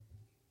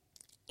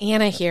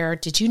Anna here.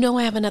 Did you know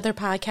I have another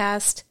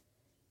podcast?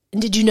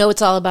 And did you know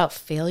it's all about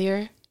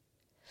failure?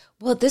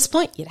 Well, at this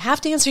point, you'd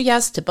have to answer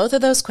yes to both of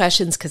those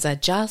questions because I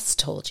just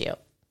told you.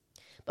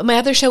 But my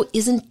other show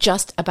isn't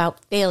just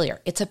about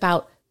failure. It's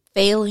about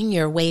failing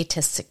your way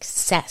to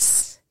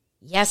success.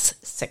 Yes,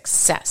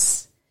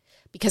 success.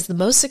 Because the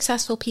most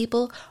successful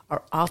people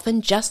are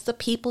often just the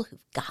people who've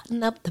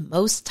gotten up the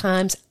most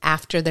times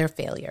after their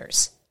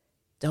failures.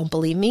 Don't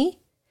believe me?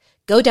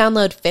 Go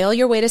download Fail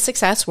Your Way to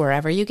Success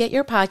wherever you get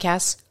your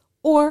podcasts,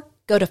 or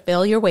go to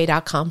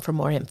failyourway.com for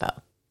more info.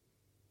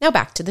 Now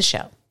back to the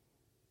show.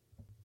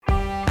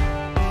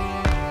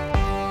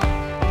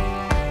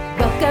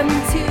 Welcome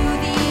to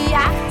the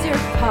after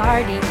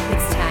party.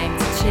 It's time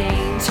to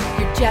change.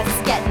 You're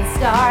just getting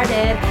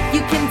started.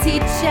 You can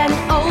teach an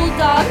old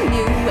dog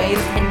new ways,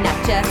 and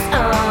not just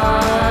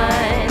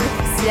on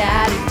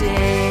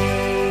Saturdays.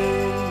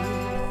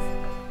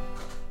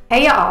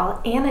 Hey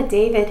y'all, Anna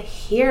David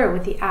here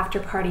with the After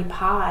Party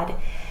Pod,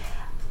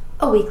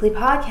 a weekly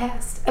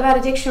podcast about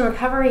addiction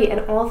recovery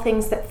and all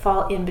things that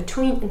fall in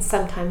between, and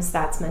sometimes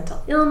that's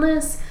mental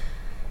illness.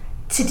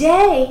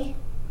 Today,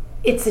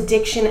 it's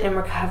addiction and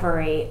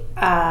recovery.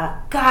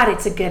 God,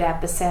 it's a good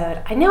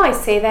episode. I know I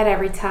say that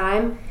every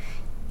time.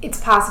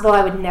 It's possible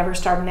I would never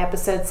start an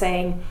episode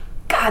saying,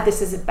 God, this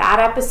is a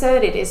bad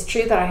episode. It is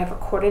true that I have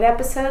recorded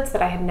episodes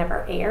that I have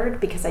never aired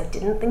because I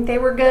didn't think they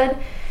were good.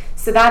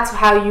 So that's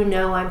how you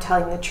know I'm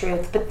telling the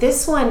truth. But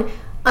this one,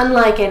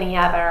 unlike any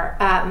other,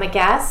 my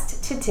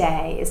guest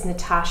today is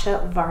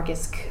Natasha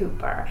Vargas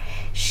Cooper.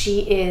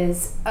 She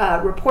is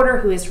a reporter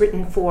who has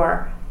written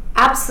for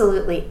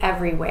absolutely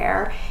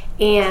everywhere,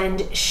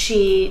 and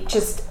she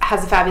just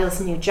has a fabulous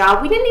new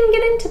job. We didn't even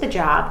get into the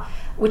job,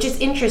 which is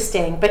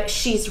interesting, but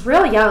she's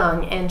real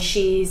young, and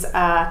she's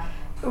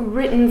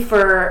written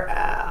for,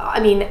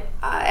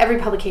 every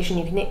publication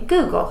you can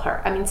Google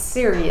her. I mean,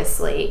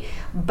 seriously.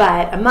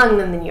 But among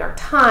them, the New York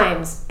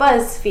Times,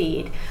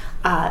 BuzzFeed,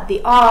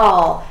 The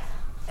All,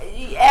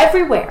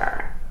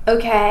 everywhere,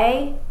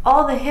 okay?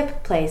 All the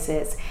hip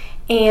places.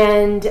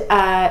 And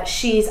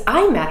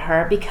I met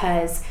her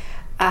because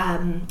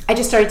I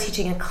just started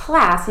teaching a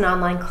class, an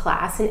online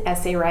class in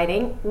essay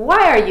writing.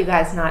 Why are you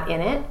guys not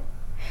in it?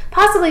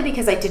 Possibly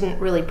because I didn't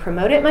really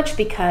promote it much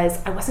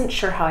because I wasn't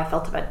sure how I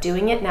felt about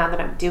doing it. Now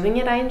that I'm doing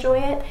it, I enjoy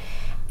it.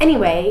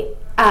 Anyway,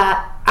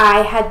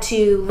 I had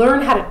to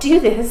learn how to do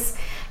this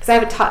because I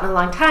haven't taught in a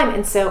long time.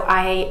 And so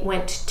I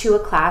went to a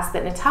class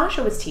that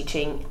Natasha was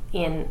teaching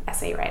in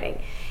essay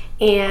writing.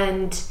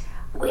 And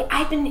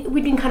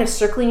we'd been kind of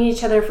circling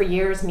each other for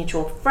years,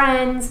 mutual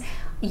friends.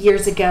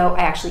 Years ago,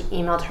 I actually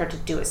emailed her to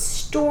do a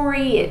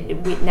story.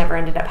 It never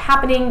ended up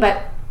happening.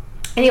 But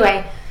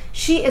anyway,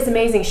 she is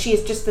amazing. She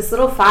is just this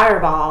little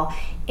fireball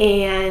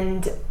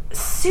and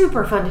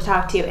super fun to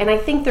talk to. And I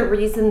think the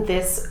reason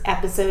this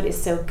episode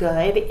is so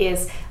good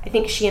is I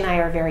think she and I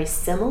are very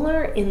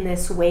similar in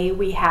this way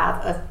we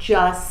have of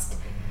just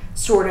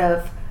sort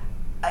of,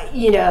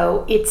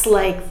 it's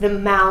like the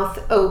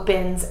mouth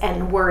opens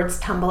and words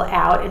tumble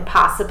out, and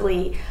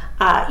possibly,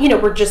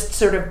 we're just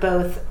sort of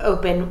both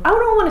open. I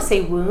don't want to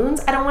say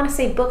wounds. I don't want to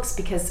say books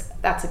because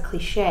that's a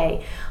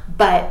cliche.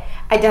 But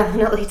I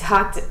definitely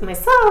talked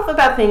myself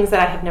about things that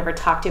I have never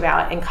talked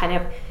about and kind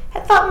of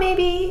had thought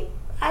maybe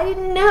I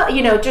didn't know.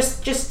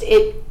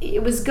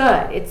 It was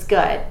good. It's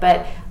good.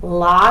 But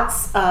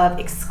lots of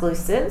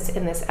exclusives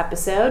in this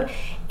episode,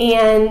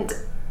 and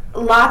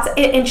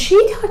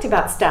she talked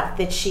about stuff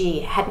that she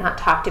had not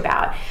talked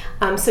about.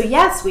 So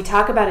yes, we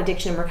talk about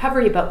addiction and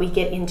recovery, but we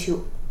get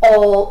into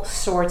all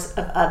sorts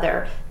of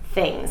other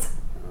things.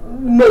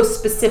 Most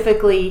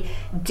specifically,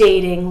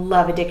 dating,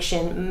 love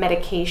addiction,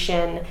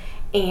 medication,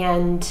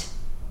 and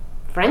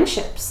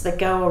friendships that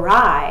go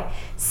awry.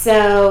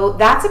 So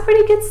that's a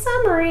pretty good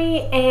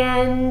summary,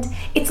 and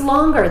it's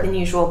longer than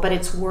usual, but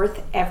it's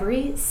worth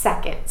every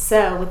second.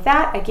 So with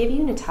that, I give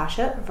you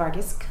Natasha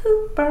Vargas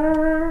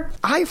Cooper.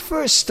 I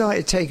first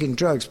started taking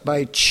drugs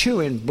by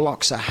chewing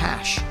blocks of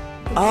hash.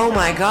 Oh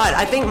my God,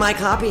 I think my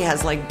copy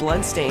has like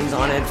bloodstains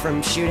on it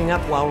from shooting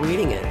up while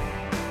reading it.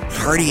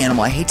 Party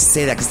animal. I hate to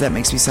say that because that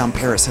makes me sound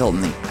Paris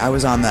Hilton. I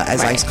was on the,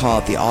 as I call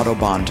it, the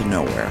Autobahn to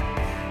nowhere.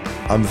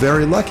 I'm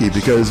very lucky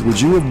because would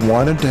you have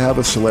wanted to have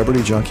a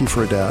celebrity junkie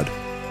for a dad?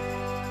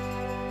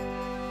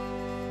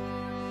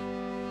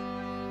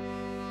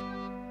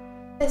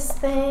 This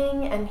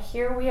thing, and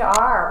here we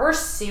are. We're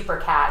super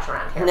cash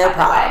around here. No by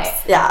problems. The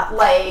way. Yeah.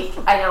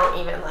 Like, I don't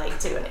even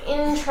do an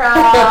intro.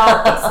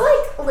 It's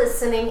like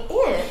listening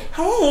in.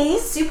 Hey.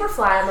 Super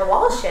fly on the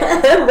wall shit.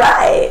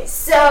 Right.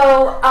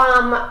 So,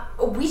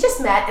 we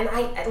just met, and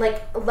I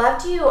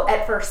loved you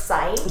at first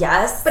sight.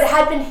 Yes. But I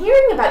had been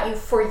hearing about you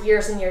for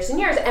years and years and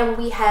years, and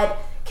we had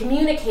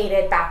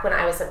communicated back when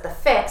I was at the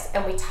Fix,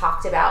 and we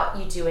talked about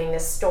you doing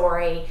this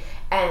story,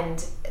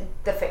 and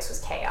the Fix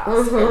was chaos.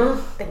 Mm-hmm.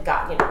 And thank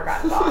God you never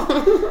got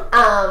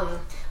involved.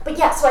 But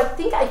yeah, so I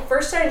think I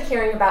first started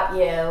hearing about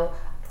you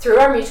through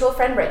our mutual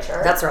friend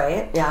Richard. That's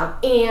right. Yeah.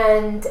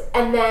 And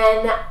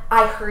then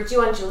I heard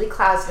you on Julie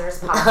Klausner's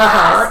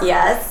podcast.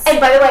 Yes. And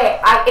by the way,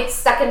 it's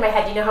stuck in my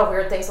head. You know how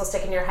weird things will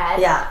stick in your head?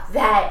 Yeah.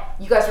 That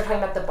you guys were talking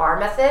about the bar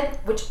method,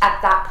 which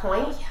at that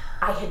point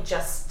I had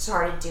just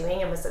started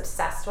doing and was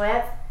obsessed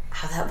with.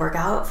 How'd that work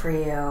out for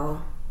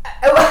you?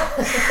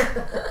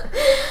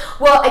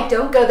 Well, I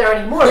don't go there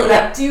anymore, but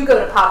I do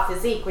go to Pop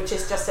Physique, which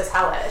is just as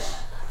hellish.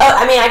 Oh,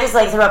 I mean, I just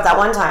like threw up that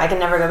one time. I can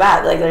never go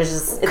back. Like, there's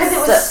just because it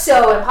was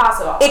so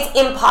impossible.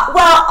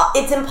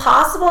 It's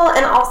impossible,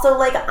 and also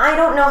like I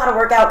don't know how to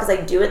work out because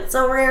I do it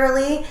so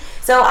rarely.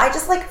 So I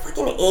just like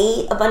fucking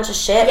ate a bunch of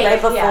shit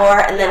right before,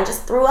 and then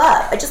just threw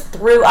up. I just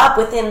threw up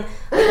within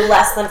like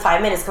less than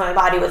 5 minutes. Because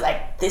my body was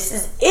like, "This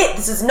is it.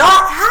 This is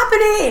not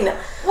happening."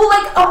 Well,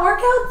 like a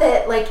workout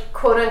that like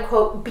quote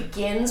unquote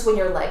begins when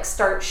your legs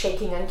start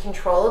shaking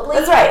uncontrollably.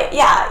 That's right.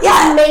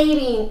 Yeah.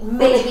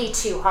 Maybe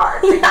too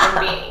hard for human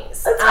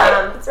beings. That's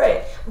right. That's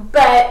right.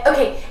 But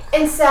okay,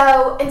 and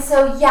so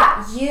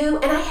yeah, you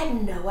and I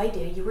had no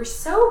idea you were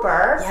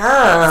sober.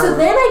 Yeah. So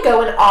then I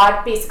go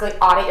and basically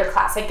audit your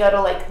class. I go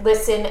to like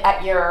listen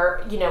at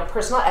your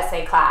personal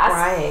essay class.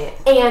 Right.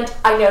 And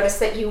I noticed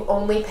that you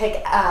only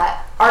pick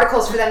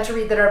articles for them to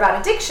read that are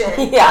about addiction.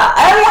 Yeah.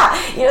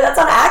 Oh yeah. That's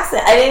on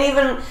accident. I didn't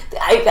even.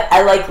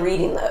 I like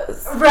reading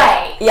those.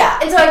 Right. Yeah.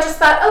 And so I just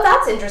thought, oh,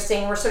 that's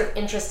interesting. We're sort of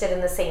interested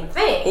in the same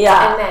thing.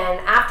 Yeah. And then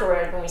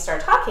afterward, when we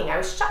started talking, I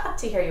was shocked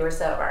to hear you were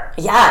sober.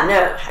 Yeah.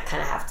 No, I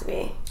kind of have to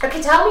be.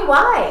 Okay, tell me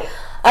why.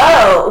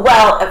 Oh,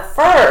 well, at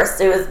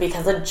first it was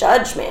because a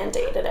judge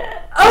mandated it.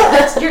 Oh,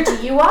 that's your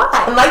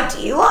DUI. My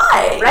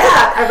DUI.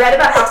 I read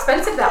about how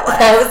expensive that was.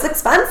 It was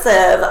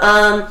expensive.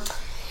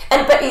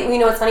 But you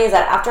know what's funny is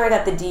that after I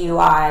got the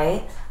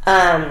DUI,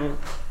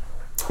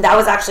 that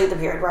was actually the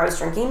period where I was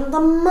drinking the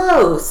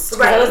most.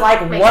 Right. I was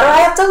like, what do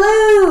I have to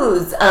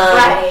lose?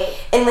 Right.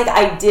 And like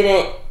I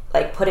didn't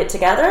like put it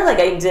together. Like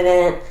I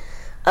didn't.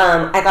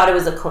 I thought it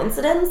was a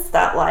coincidence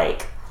that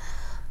like.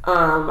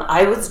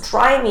 I was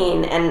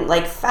driving and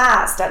like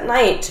fast at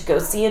night to go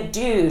see a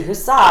dude who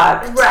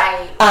sucked.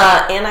 Right.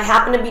 And I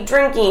happened to be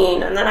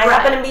drinking, and then I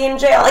happened to be in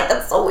jail. Like,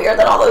 that's so weird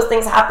that all those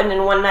things happened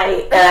in one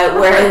night,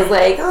 where it was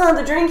like, oh,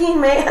 the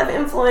drinking may have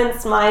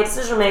influenced my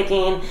decision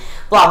making,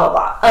 blah,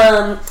 blah,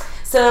 blah.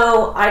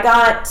 So I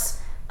got,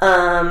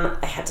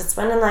 I had to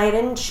spend a night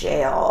in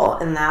jail,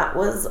 and that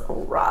was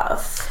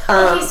rough.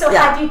 Okay, so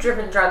had you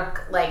driven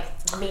drunk like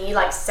me,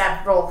 like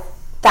several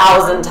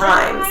 1,000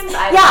 times.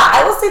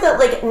 I will say that,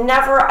 like,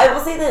 never, I will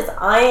say this,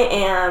 I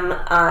am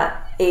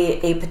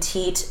a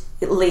petite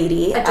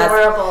lady.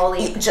 Adorable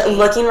lady.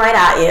 Looking right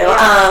at you.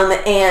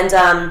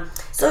 Yeah.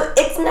 So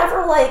it's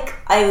never like,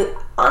 I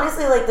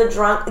honestly, like,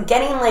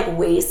 getting, like,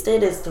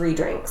 wasted is 3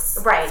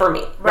 drinks for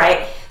me,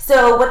 right?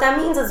 So what that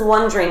means is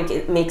 1 drink,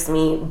 it makes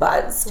me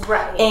buzzed.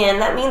 Right. And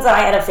that means that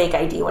I had a fake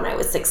ID when I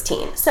was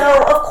 16.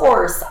 So, of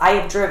course, I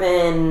have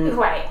driven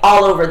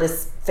all over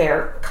this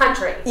fair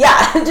country.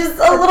 Yeah, just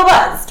a little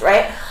buzzed,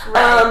 right?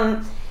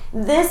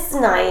 This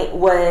night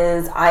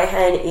was, I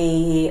had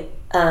a,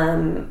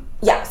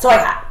 so I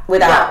had,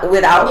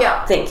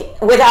 without thinking,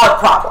 without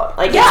problem.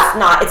 Like, it's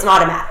not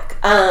automatic.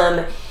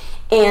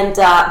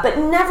 But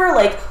never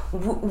like,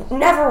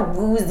 never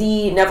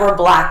woozy, never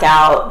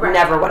blackout,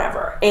 never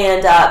whatever.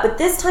 And, but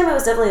this time I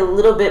was definitely a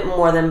little bit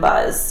more than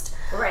buzzed.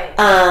 Right.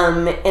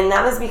 And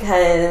that was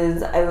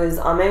because I was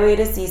on my way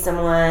to see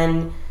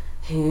someone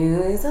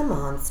who is a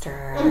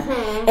monster,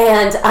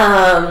 and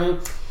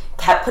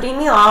kept putting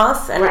me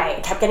off, and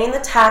kept getting the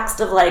text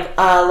of like,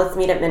 let's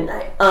meet at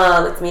midnight,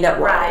 let's meet at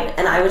 1,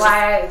 and I was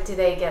why do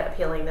they get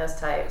appealing, those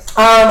types?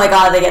 Oh my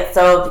god, they get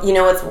so,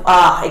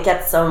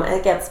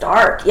 it gets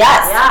dark.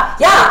 Yes.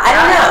 Yeah, I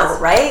don't know,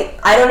 right?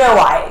 I don't know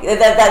why.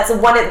 That's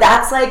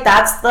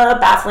the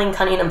baffling,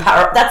 cunning, and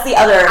power. That's the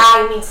other.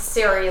 I mean,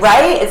 seriously,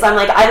 right? It's, I'm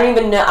like, I don't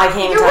even know. I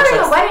can't even touch this.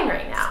 You're wearing a wedding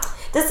ring now.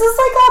 This is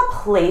like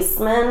a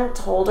placement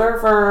holder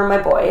for my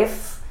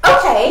boyf.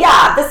 Okay.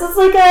 Yeah, this is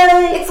like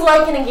it's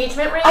like an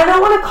engagement ring? I don't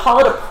want to call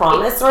it a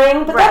promise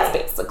ring, but that's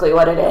basically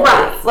what it is.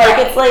 Right. Like,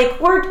 it's like,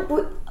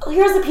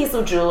 here's a piece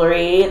of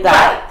jewelry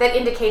that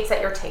indicates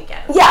that you're taken.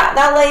 Yeah,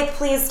 that like,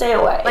 please stay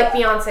away. Like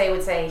Beyonce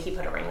would say, he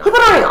put a ring on it. He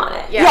put a ring on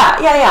it.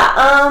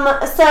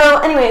 Yeah. So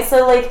anyway,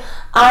 so like,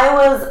 I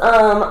was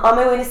on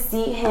my way to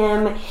see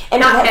him, and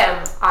not him,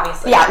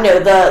 obviously. Yeah, no,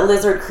 the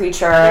lizard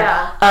creature.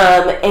 Yeah.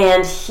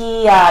 And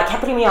he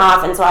kept putting me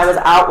off, and so I was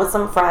out with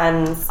some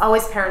friends.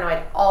 Always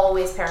paranoid.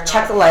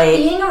 Check the light.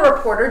 Being a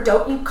reporter,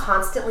 don't you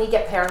constantly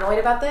get paranoid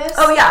about this?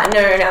 Oh yeah,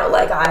 no.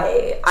 Like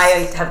I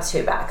have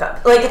to back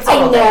up. Like it's.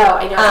 I know.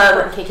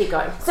 Okay, keep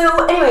going.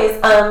 So, anyways,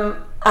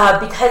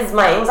 because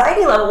my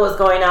anxiety level was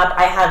going up,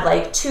 I had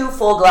like 2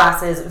 full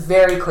glasses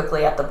very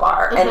quickly at the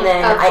bar, and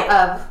then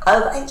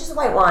I just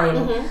white wine,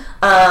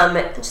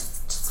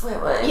 just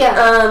white wine. Yeah,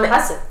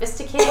 that's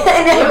sophisticated.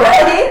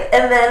 Right?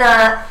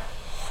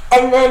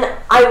 And then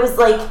I was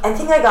like, I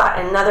think I got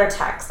another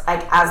text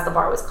like as the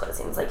bar was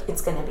closing. It's like,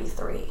 it's gonna be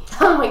 3.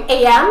 Oh my,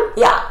 a.m.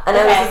 Yeah, and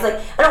I was just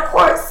like, and of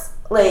course,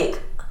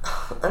 like,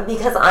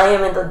 because I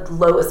am at the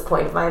lowest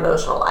point of my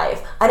emotional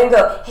life, I didn't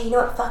go, hey, you know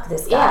what, fuck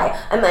this guy.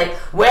 Yeah. I'm like,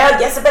 well, I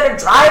guess I better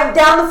drive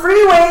down the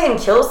freeway and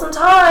kill some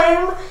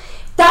time.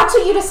 That's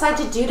what you decide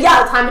to do to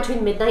kill time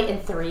between midnight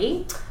and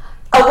 3?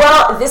 Oh,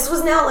 well, this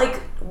was now like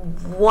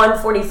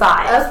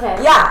 1:45.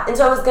 Okay. Yeah, and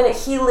so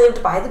he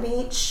lived by the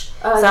beach.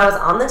 So I was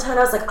on the 10.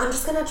 I was like, I'm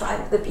just going to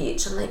drive to the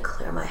beach and like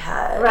clear my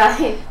head.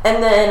 Right.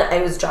 And then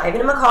I was driving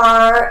in my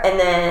car, and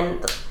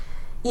then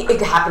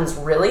it happens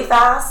really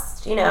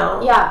fast, you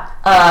know? Yeah.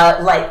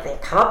 Like they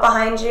come up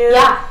behind you.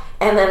 Yeah.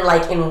 And then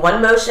like in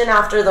one motion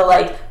after the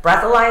like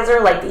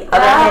breathalyzer, like the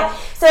other hit.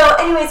 So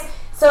anyways,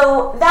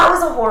 so that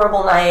was a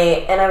horrible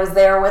night, and I was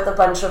there with a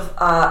bunch of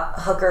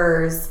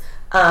hookers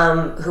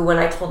who, when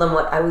I told them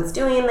what I was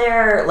doing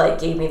there, like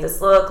gave me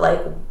this look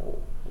like,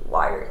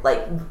 why?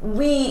 Like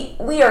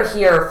we are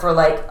here for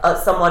like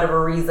somewhat of a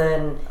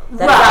reason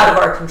that's out of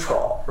our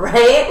control,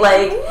 right?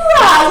 Like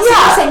so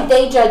you're saying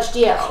they judged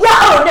you? Yeah.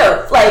 Oh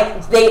no,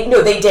 like they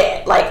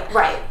did. Like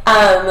right.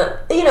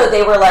 You know,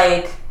 they were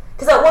like.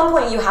 Because at one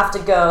point you have to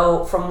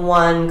go from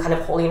one kind of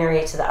holding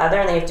area to the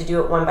other, and they have to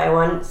do it one by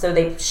one. So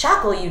they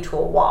shackle you to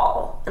a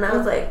wall, and I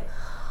was like,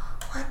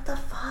 "What the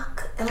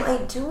fuck am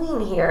I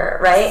doing here?"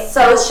 Right?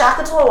 So I was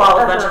shackled to a wall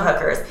with a bunch of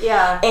hookers.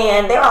 Yeah.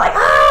 And they were like,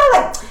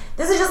 like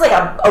this is just like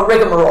a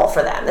rigmarole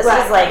for them. This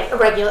is like a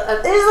regular.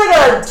 This is like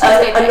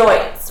a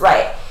annoyance,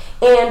 right?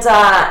 And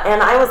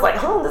I was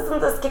like, oh,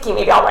 isn't this kicky?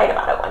 Maybe I'll write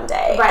about it one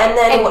day. Right. And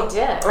then you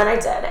did. And I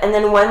did. And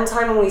then one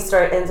time when we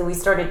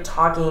started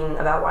talking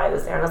about why I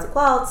was there, and I was like,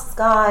 well, it's this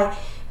guy,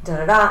 da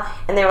da da.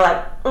 And they were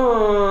like,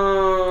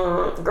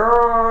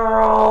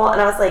 girl. And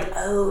I was like,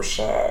 oh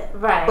shit.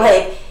 Right.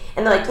 Like,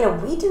 and they're like, you know,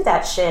 we do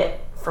that shit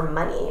for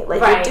money.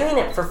 Like you're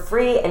doing it for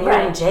free, and you're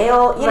in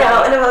jail, you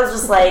know. And I was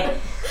just like,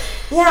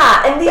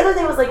 yeah. And the other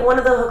thing was like, one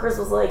of the hookers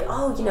was like,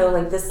 oh, you know,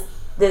 like this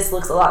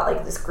looks a lot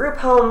like this group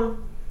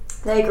home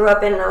that I grew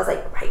up in. And I was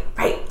like, right.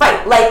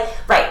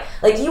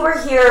 Like you were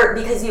here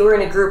because you were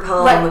in a group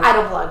home. Right, I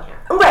don't belong here.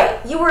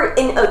 Right, you were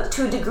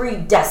to a degree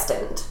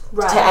destined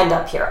to end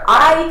up here.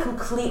 I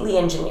completely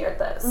engineered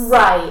this.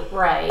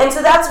 Right. And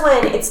so that's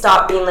when it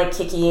stopped being like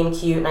kicky and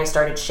cute, and I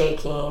started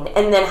shaking,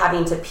 and then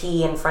having to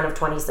pee in front of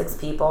 26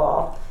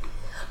 people.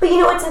 But you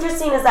know what's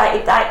interesting is that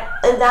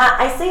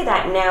I say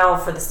that now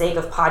for the sake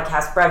of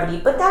podcast brevity,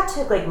 but that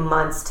took like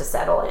months to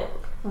settle in.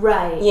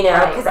 Right. You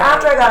know, because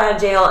after I got out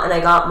of jail and I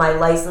got my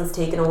license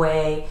taken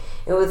away,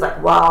 it was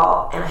like,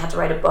 wow, and I had to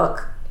write a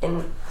book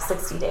in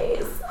 60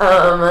 days.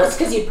 It's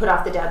because you put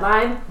off the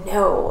deadline?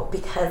 No,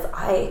 because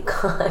I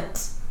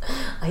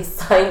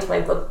signed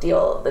my book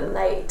deal the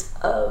night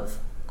of,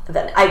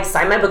 I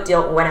signed my book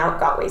deal, went out,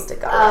 got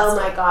wasted, got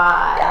arrested. Oh my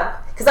God. Yeah.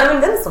 Because I'm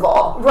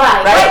invincible.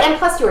 Right. And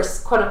plus you were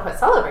quote unquote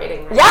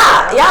celebrating. Right?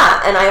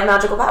 Yeah, and I have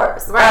magical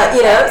powers. Right.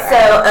 You know,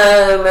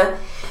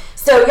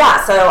 So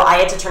I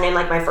had to turn in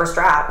like my first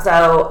draft.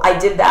 So I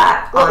did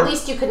that. Well, at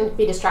least you couldn't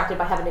be distracted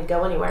by having to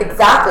go anywhere.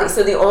 Exactly.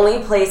 So the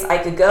only place I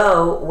could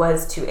go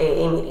was to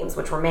AA meetings,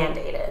 which were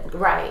mandated.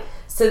 Right.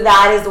 So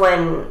that is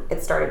when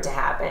it started to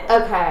happen.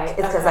 Okay.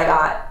 It's because I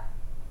got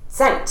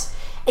sent.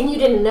 And you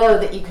didn't know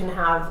that you can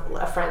have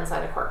a friend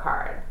sign a court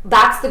card.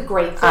 That's the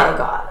great thing. Oh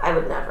God, I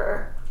would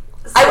never.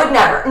 No,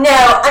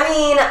 I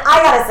mean,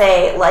 I gotta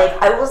say, like,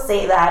 I will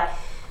say that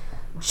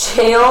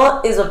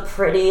jail is a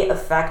pretty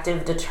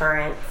effective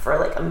deterrent for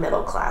like a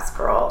middle class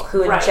girl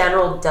who in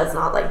general does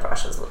not like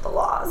brushes with the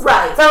laws.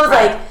 Right. So I was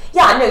like,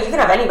 yeah, no, you can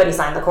have anybody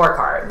sign the court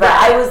card, but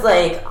I was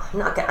like,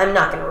 I'm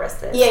not gonna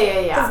risk this.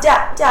 Yeah. Because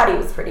Daddy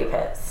was pretty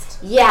pissed.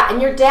 Yeah,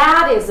 and your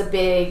dad is a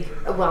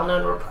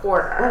well-known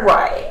reporter.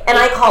 Right. And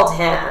I called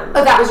him.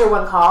 Oh, that was your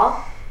one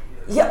call?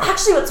 Yeah,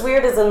 actually what's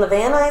weird is in the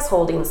Van Nuys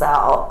holding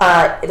cell,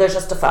 there's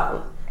just a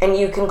phone. And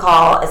you can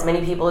call as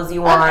many people as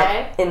you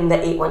want in the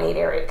 818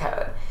 area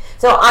code.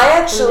 So I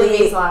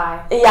actually,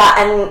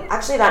 and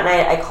actually that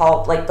night I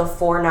called like the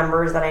 4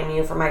 numbers that I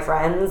knew from my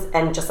friends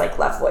and just like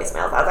left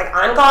voicemails. I was like,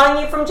 I'm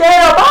calling you from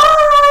jail,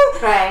 bye!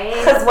 Right.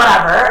 Because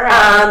whatever.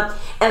 Right.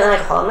 And then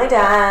I called my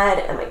dad,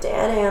 and my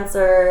dad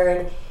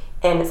answered,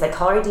 and it's like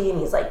caller ID, and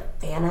he's like,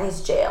 Van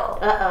Nuys jail.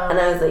 Uh-oh. And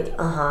I was like,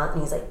 uh-huh.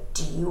 And he's like,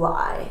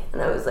 DUI.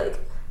 And I was like,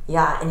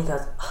 yeah. And he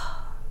goes,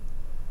 oh,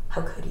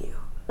 how could you?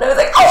 And I was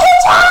like, I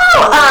hate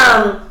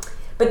you!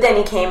 But then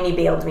he came and he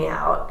bailed me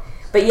out.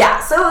 But yeah,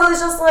 so it was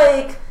just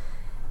like,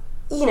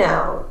 you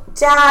know,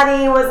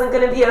 Daddy wasn't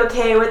going to be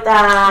okay with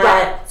that.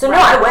 Right. So no,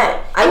 I went.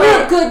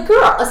 You're a good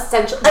girl,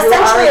 essentially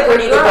a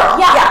pretty good girl.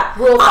 Yeah.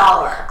 Rule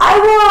follower. I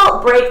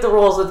will break the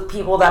rules with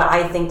people that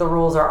I think the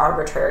rules are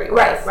arbitrary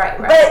with. Right.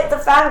 But the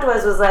fact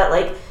was that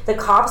like the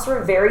cops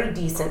were very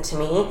decent to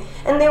me,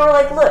 and they were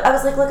like, look, I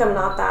was like, look, I'm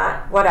not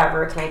that,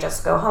 whatever, can I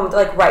just go home?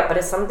 They're like, right, but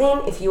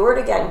if you were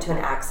to get into an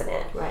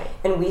accident,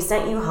 and we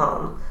sent you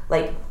home,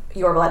 like,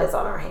 your blood is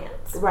on our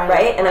hands.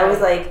 Right? And I was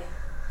like,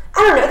 I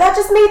don't know, that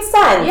just made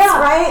sense,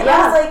 right? And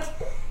I was like,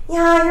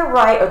 yeah, you're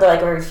right. Or they're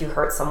like, or if you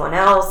hurt someone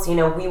else,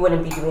 we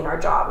wouldn't be doing our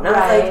job. And I was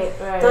like,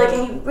 they're like,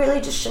 and you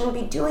really just shouldn't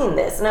be doing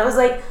this. And I was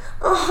like,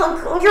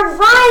 oh, you're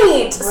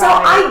right. So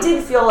I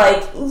did feel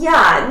like,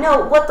 yeah,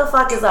 no, what the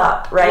fuck is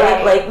up,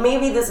 right? Like,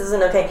 maybe this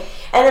isn't okay.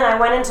 And then I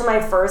went into my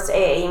first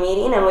AA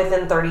meeting, and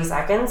within 30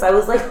 seconds, I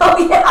was like, oh,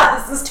 yeah,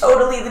 this is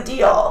totally the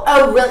deal.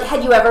 Oh, really?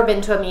 Had you ever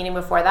been to a meeting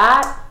before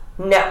that?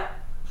 No.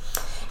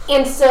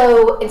 And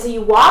so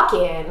you walk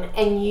in,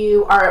 and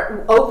you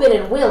are open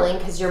and willing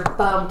because you're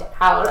bummed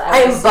out.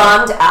 I'm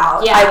bummed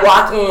out. Yeah. I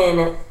walk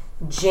in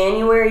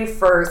January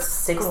 1st,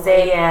 6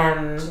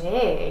 a.m.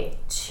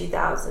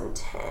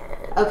 2010.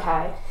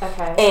 Okay.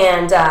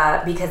 And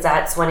because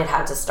that's when it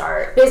had to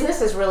start.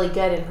 Business is really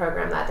good in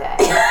program that day.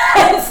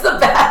 It's the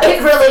best.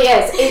 It really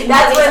is.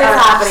 That's when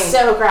it's happening.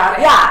 So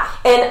crowded. Yeah.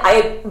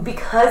 And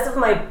because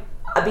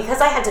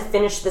I had to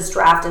finish this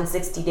draft in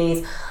 60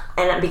 days,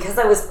 and because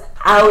I was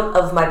out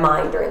of my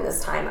mind during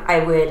this time, I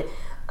would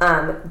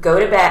go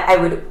to bed. I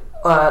would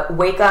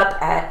wake up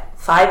at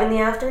 5 in the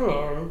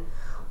afternoon,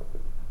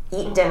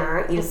 eat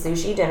a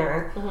sushi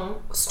dinner,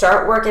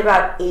 start work at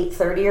about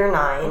 8:30 or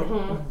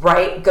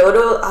 9, go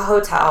to a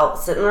hotel,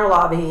 sit in their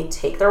lobby,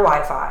 take their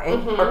Wi-Fi,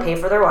 or pay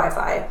for their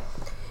Wi-Fi,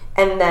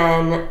 and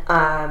then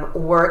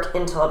work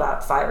until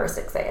about 5 or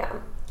 6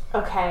 a.m.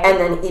 Okay. And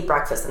then eat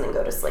breakfast and then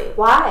go to sleep.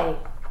 Why?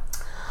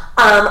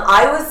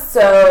 I was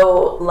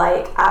so,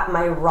 at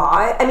my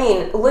raw. I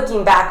mean,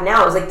 looking back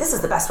now, I was like, this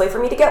is the best way for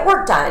me to get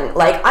work done.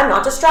 I'm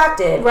not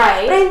distracted.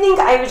 Right. But I think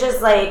I was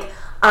just,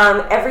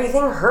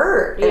 everything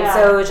hurt. Yeah. And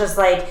so it was just,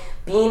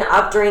 being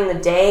up during the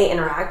day,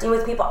 interacting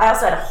with people. I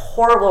also had a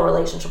horrible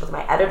relationship with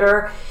my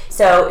editor.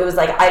 So it was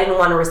I didn't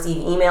want to receive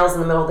emails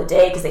in the middle of the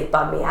day because they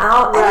bummed me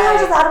out. Right. And I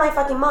was just out of my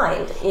fucking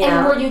mind.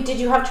 Did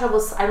you have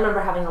trouble? I remember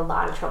having a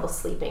lot of trouble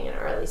sleeping in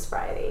early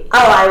sobriety.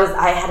 Oh,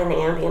 I had an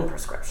Ambien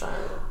prescription.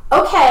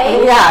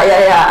 Okay.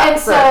 Yeah. And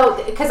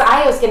so, because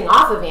I was getting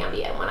off of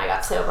Ambien when I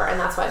got sober, and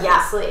that's why I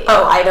couldn't sleep.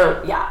 Oh, I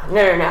don't. Yeah. No.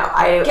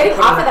 Getting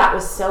off of that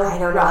was so. I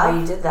don't know how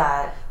you did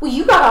that. Well,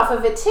 you got off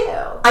of it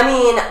too. I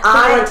mean,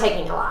 you weren't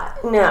taking a lot.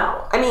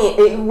 No, I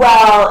mean,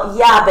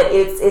 but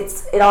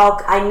it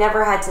all. I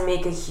never had to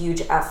make a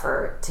huge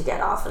effort to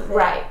get off of it.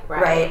 Right.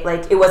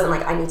 It wasn't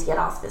I need to get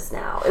off this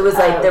now. It was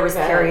there was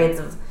periods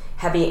of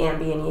heavy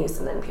Ambien use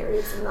and then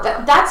periods of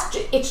not.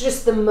 It's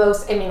just the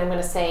most. I mean, I'm going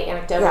to say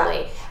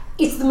anecdotally. Yeah.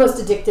 It's the most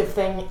addictive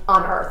thing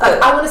on earth.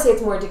 I want to say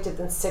it's more addictive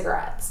than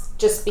cigarettes,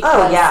 just because.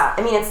 Oh yeah,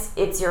 I mean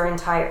it's your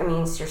entire. I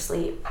mean it's your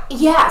sleep.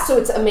 Yeah, so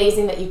it's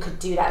amazing that you could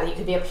do that. That you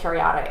could be a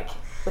periodic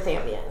with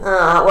Ambien.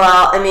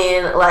 Well, I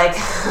mean,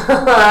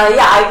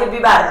 yeah, I could be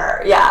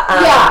better. Yeah.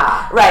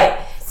 Yeah. Right.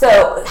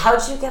 So, how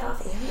did you get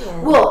off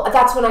Ambien? Well,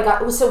 that's when I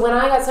got. So when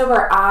I got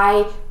sober,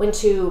 I went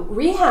to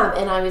rehab,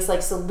 and I was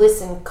like, "So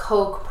listen,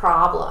 coke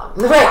problem."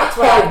 Right. That's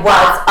what I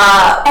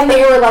was. And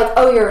they were like,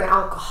 "Oh, you're an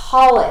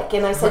alcoholic,"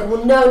 and I said,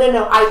 "Well, no.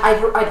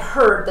 I'd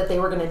heard that they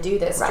were going to do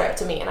this trip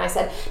to me," and I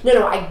said,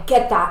 "No, I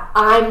get that.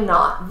 I'm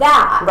not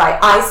that. Right.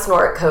 I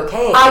snort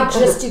cocaine. I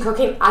just do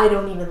cocaine. I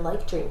don't even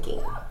like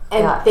drinking."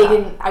 And they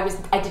didn't.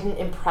 I didn't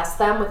impress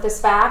them with this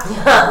fact.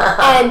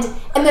 and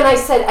then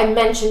I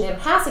mentioned in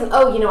passing.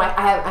 Oh,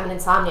 I'm an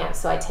insomniac,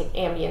 so I take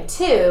Ambien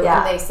too. Yeah.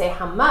 And they say,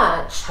 how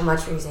much? How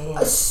much were you taking?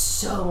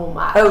 So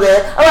much. Oh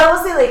really? Oh, I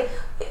will say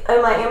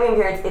in my Ambien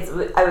periods,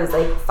 I was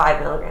 5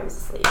 milligrams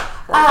of sleep.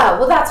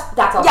 Well, that's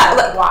also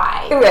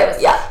why.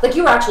 Right. Yeah.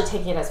 You were actually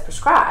taking it as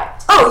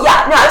prescribed. Oh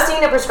yeah. No, I was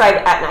taking it prescribed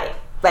at night.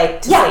 To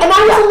sleep. And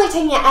I was only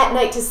taking it at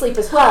night to sleep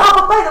as well. Oh,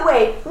 but by the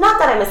way, not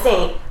that I'm a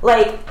saint.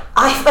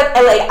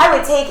 I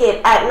would take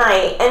it at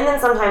night, and then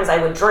sometimes I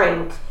would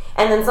drink,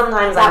 and then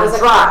sometimes I would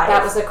drive.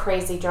 That was a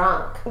crazy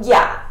drunk.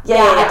 Yeah.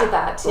 I did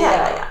that too.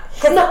 Yeah.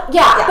 But not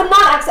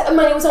accidental. I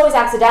mean, it was always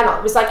accidental.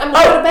 It was I'm going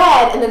to go to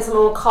bed, and then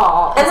someone would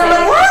call. And then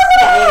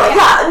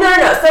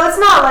No. So it's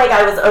not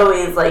I was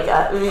always I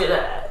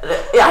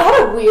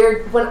had a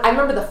weird, I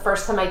remember the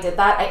first time I did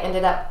that, I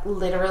ended up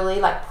literally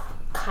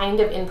kind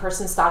of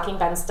in-person stalking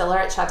Ben Stiller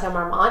at Chateau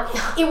Marmont.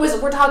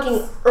 We're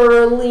talking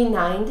early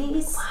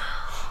 90s. Wow.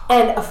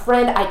 And a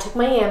friend, I took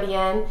my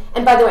Ambien,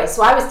 and by the way,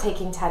 so I was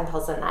taking 10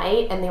 pills a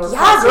night, and they were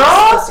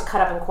supposed to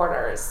cut up in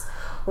quarters.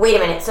 Wait a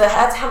minute, so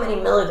that's how many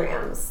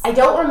milligrams? I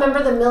don't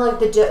remember the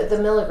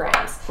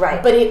milligrams.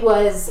 Right. But it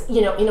was,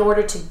 in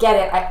order to get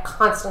it, I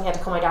constantly had to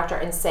call my doctor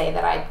and say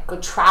that I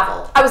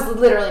traveled. I was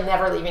literally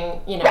never leaving,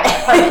 my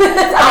apartment.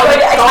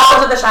 I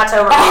traveled to the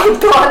Chateau Marmont. I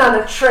had gone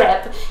on a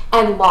trip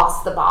and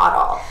lost the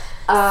bottle.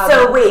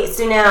 So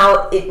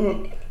now,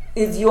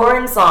 is your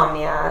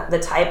insomnia the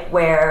type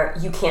where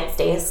you can't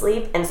stay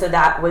asleep? And so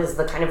that was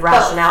the kind of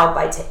rationale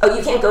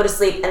you can't go to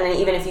sleep, and then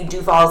even if you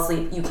do fall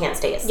asleep, you can't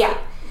stay asleep. Yeah.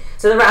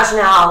 So the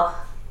rationale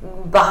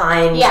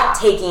behind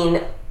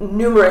taking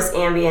numerous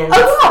Ambien.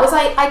 Oh yeah, it was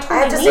I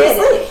totally needed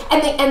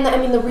it.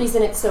 And the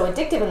reason it's so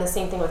addictive, and the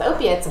same thing with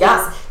opiates, is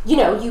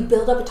you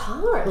build up a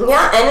tolerance.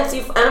 Yeah, and it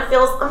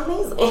feels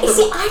amazing.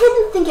 See, I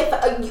didn't think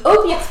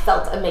opiates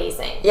felt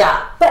amazing.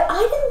 Yeah, but I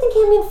didn't think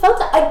Ambien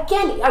felt it.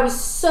 Again, I was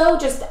so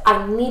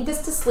I need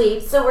this to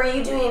sleep. So were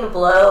you doing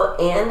blow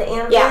and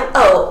Ambien? Yeah.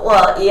 Oh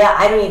well, yeah.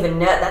 I don't even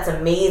know. That's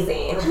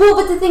amazing. Well,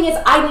 but the thing is,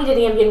 I needed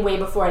Ambien way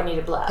before I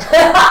needed blow.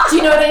 Do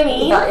you know what I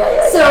mean?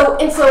 Yeah. So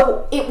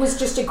it was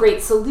just a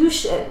great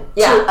solution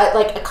to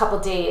like a couple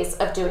days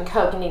of doing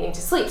coke and needing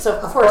to sleep. So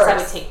of course I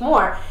would take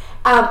more.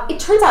 It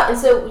turns out, and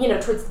so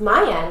towards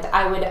my end,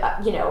 I would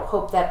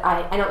hope that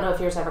I don't know if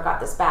yours ever got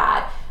this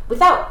bad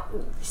without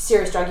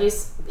serious drug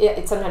use.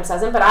 It sometimes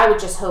doesn't, but I would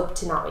just hope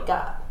to not wake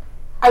up.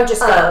 I would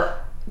just go.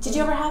 Did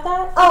you ever have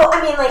that? Oh,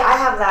 I mean, like I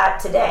have that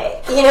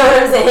today. You know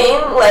what I'm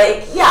saying?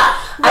 Like, yeah,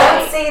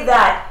 I would say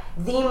that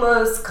the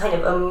most kind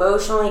of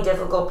emotionally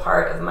difficult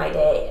part of my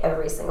day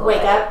every single day.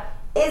 Wake up.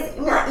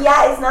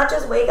 It's not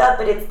just wake up,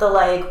 but it's the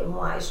like,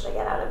 why should I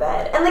get out of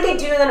bed? And like I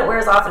do, and then it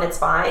wears off and it's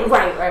fine.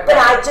 Right. But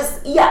I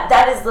just,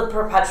 that is the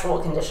perpetual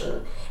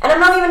condition. And I'm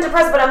not even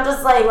depressed, but I'm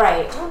just like,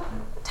 don't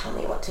tell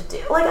me what to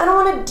do. Like, I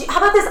don't want to do, how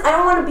about this? I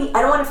don't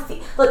want to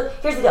feel, look,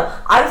 here's the deal.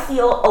 I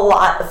feel a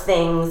lot of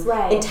things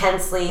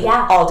intensely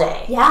all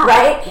day. Yeah.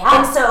 Right? Yeah.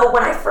 And so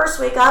when I first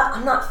wake up,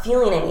 I'm not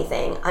feeling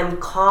anything. I'm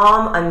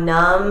calm, I'm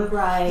numb.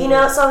 Right.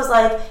 So I was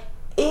like,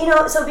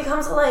 so it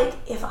becomes like,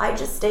 if I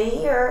just stay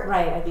here,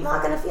 I'm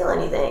not going to feel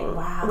anything.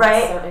 Wow,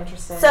 right? That's so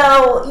interesting.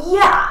 So,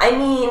 yeah, I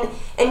mean,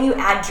 and you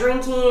add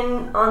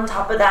drinking on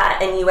top of that,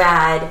 and you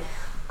add...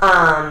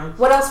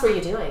 what else were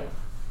you doing?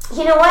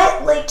 You know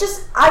what? Like,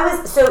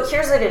 so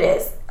here's what it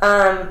is.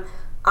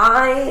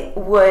 I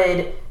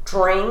would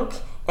drink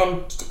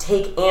and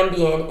take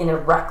Ambien in a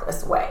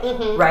reckless way,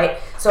 right?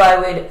 So I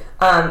would,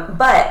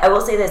 but I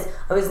will say this,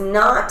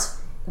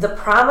 the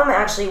problem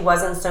actually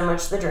wasn't so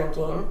much the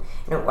drinking,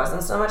 and it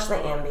wasn't so much the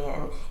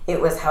Ambien.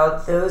 It was how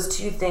those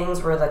two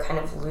things were the kind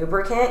of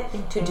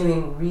lubricant to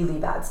doing really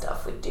bad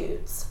stuff with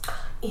dudes.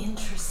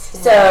 Interesting.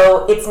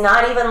 So it's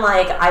not even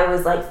like I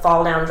was like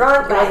fall down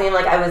drunk. It wasn't even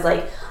like I was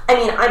like, I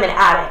mean, I'm an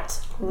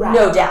addict,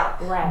 no doubt.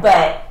 Right.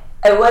 But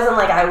it wasn't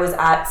like I was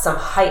at some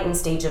heightened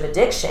stage of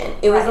addiction.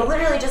 It was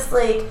literally just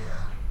like,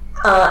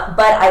 but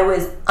I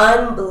was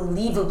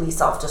unbelievably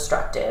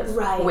self-destructive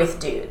with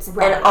dudes.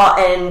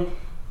 And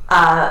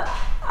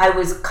I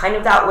was kind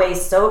of that way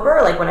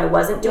sober, like when I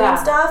wasn't doing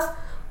stuff,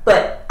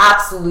 but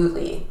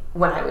absolutely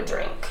when I would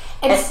drink.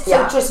 And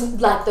so just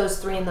like those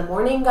 3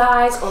 a.m.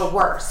 guys, or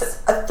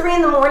worse? 3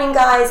 a.m.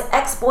 guys,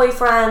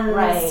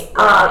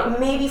 ex-boyfriends,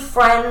 maybe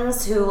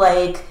friends who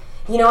like,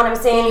 you know what I'm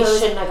saying? You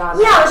shouldn't have gone.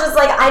 Yeah, I was just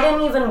like, I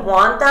didn't even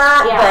want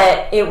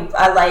that,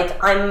 but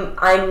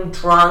I'm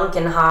drunk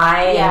and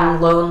high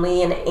and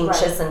lonely and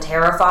anxious and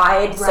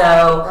terrified.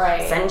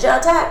 Send you a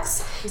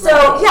text.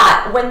 So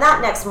when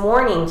that next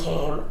morning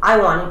came, I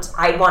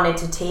wanted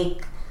to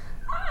take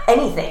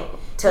anything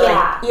to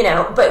like,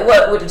 but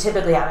what would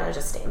typically happen is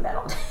just stay in bed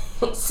all day.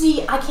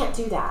 See, I can't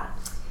do that.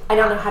 I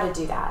don't know how to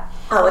do that.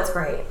 Oh, it's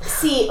great.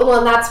 See, well,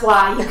 and that's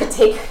why you could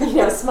take,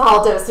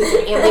 small doses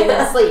of Ambien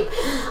and sleep.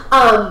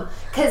 And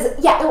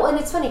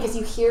it's funny because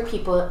you hear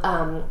people,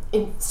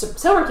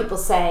 sober people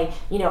say,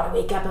 I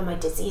wake up and my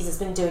disease has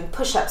been doing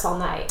push-ups all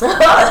night.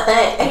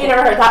 Have you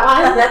never heard that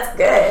one? That's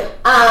good.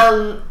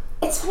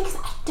 It's funny because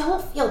I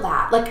don't feel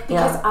that. Like,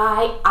 because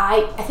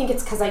I think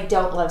it's because I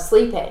don't love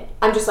sleeping.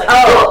 I'm just like,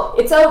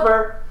 it's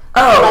over.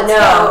 Oh, let's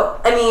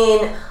go. I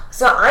mean,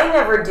 so I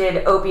never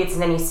did opiates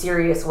in any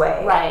serious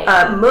way. Right.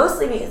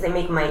 Mostly because they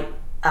make my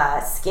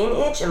skin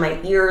itch and my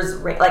ears,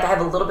 like I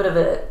have a little bit of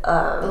an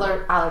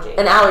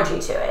allergy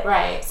to it.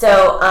 Right.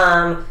 So,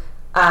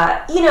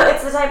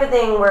 it's the type of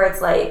thing where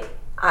it's like,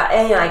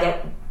 I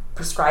get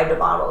prescribed a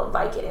bottle of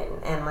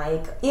Vicodin, and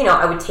like,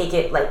 I would take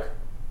it like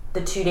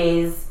the 2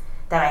 days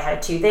that I had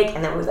a toothache,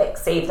 and then would like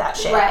save that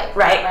shit. Right.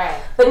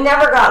 But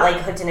never got like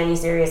hooked in any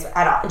serious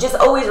at all. Just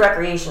always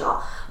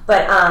recreational.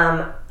 But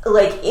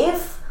like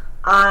if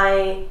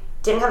I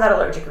didn't have that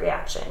allergic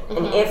reaction,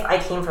 and if I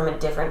came from a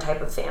different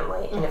type of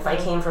family, and if I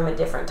came from a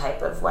different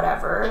type of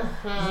whatever,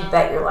 you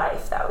bet your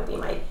life that would be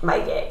my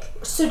gig.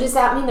 So does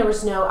that mean there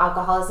was no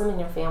alcoholism in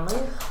your family?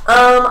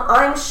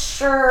 I'm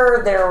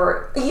sure there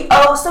were.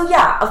 Oh, so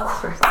yeah, of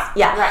course,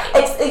 yeah. Right.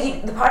 It's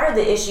the part of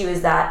the issue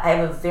is that I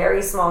have a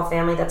very small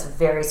family that's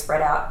very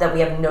spread out that we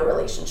have no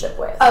relationship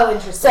with. Oh,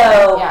 interesting.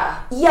 So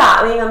yeah.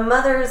 I mean, my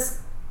mother's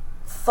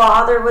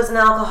father was an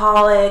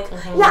alcoholic.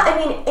 Yeah, I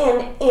mean,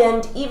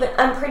 and even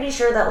I'm pretty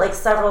sure that like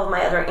several of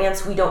my other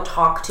aunts we don't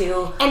talk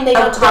to, and they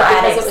don't talk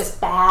because it was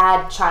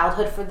bad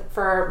childhood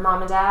for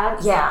mom and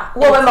dad. Yeah,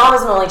 well, my mom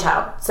was an only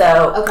child,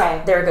 so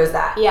there goes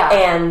that. Yeah,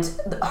 and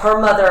her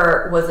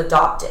mother was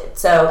adopted,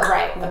 so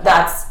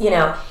that's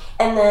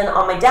And then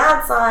on my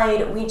dad's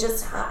side, we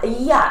just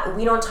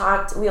we don't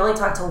talk. We only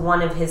talk to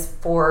one of his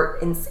 4.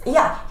 It's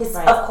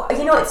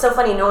so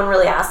funny. No one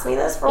really asked me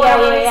this for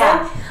whatever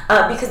reason,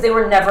 because they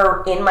were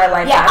never in my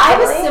life. Yeah, I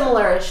have a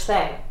similar-ish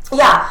thing.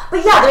 Yeah,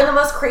 but yeah, they're the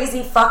most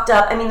crazy, fucked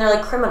up. I mean, they're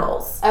like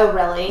criminals. Oh,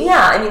 really?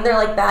 Yeah, I mean, they're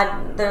like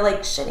bad. They're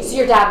like shitty. So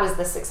your dad was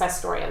the success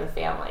story in the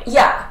family.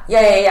 Yeah,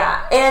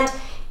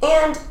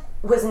 and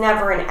was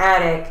never an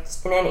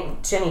addict to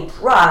any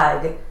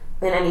drug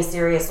in any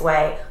serious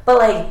way, but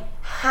like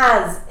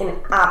has an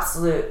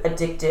absolute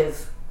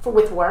addictive.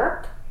 With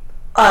work?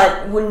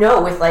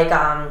 No, with like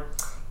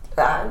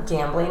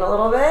gambling a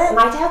little bit.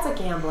 My dad's a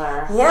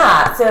gambler.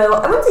 Yeah, so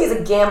I wouldn't say he's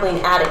a gambling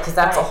addict because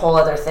that's a whole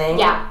other thing.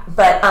 Yeah.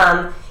 But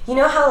you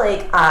know how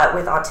like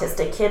with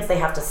autistic kids they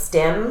have to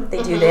stim?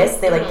 They do this.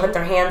 They like put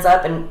their hands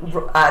up and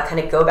kind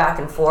of go back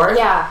and forth.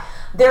 Yeah.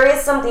 There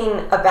is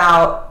something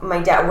about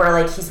my dad where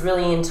like he's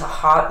really into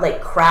hot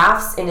like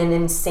crafts in an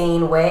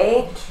insane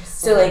way.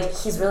 So like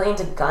he's really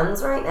into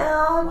guns right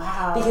now.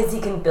 Wow. Because he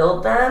can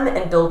build them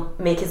and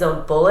make his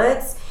own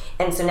bullets.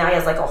 And so now he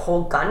has like a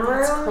whole gun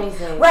room. That's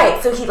crazy.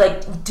 Right. So he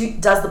like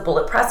does the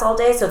bullet press all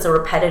day, so it's a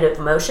repetitive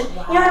motion.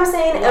 Wow. You know what I'm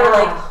saying? Yeah. Or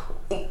like,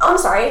 I'm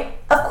sorry.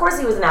 Of course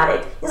he was an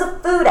addict. He's a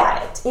food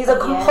addict. He's a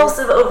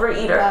compulsive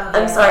overeater. Oh,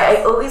 I'm sorry.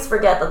 I always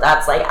forget that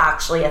that's like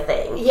actually a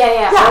thing.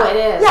 Yeah. Oh, it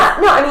is. Yeah.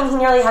 No, I mean he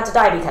nearly had to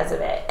die because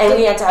of it, and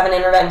we had to have an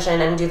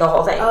intervention and do the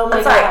whole thing. Oh my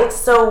I'm sorry. God. It's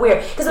so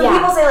weird because when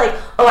people say like,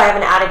 "Oh, I have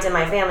an addict in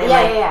my family,"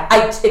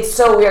 it's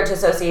so weird to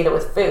associate it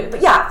with food. But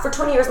yeah, for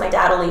 20 years my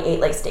dad only ate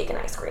like steak and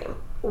ice cream.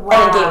 Wow.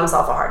 And then gave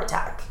himself a heart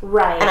attack.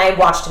 Right. And I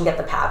watched him get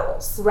the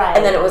paddles. Right.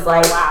 And then it was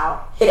like,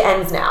 wow, it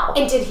ends now.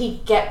 And did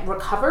he get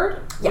recovery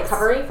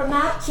from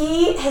that?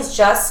 He has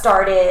just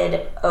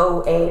started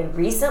OA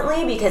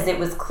recently because it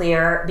was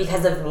clear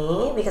because of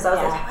me. Because I was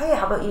like, hey,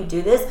 how about you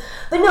do this?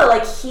 But no,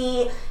 like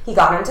he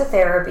got into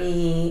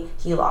therapy.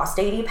 He lost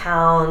 80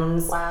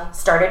 pounds. Wow.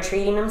 Started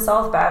treating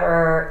himself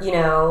better. You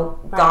know,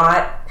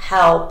 got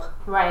help.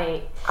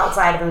 Right.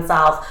 Outside of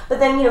himself. But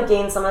then, you know,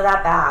 gained some of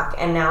that back.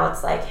 And now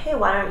it's like, hey,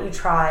 why don't you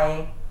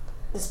try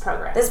this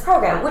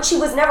program, which he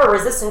was never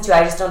resistant to.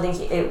 I just don't think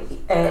it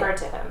occurred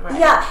to him, right?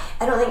 Yeah,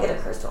 I don't think it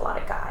occurs to a lot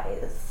of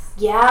guys.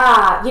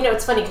 Yeah, you know,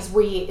 it's funny because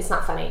it's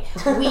not funny.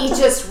 We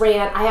just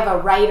I have a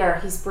writer,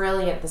 he's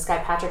brilliant, this guy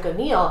Patrick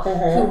O'Neill,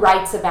 who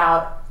writes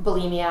about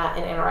bulimia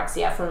and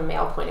anorexia from a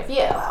male point of view.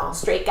 Wow.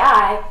 Straight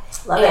guy.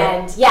 Love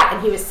and it. Yeah,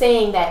 and he was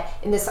saying that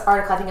in this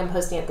article, I think I'm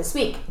posting it this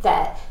week,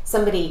 that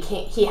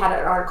he had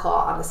an article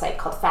on the site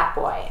called Fat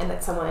Boy, and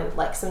that someone,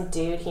 like some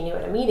dude he knew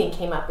at a meeting,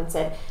 came up and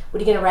said,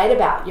 what are you going to write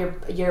about?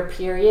 Your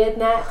period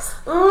next?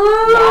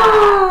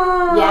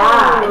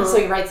 Yeah, and so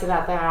he writes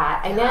about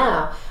that. I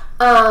know.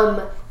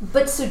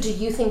 But so do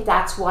you think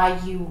that's why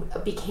you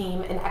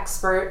became an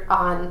expert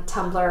on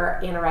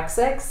Tumblr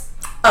anorexics?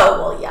 Oh,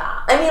 well,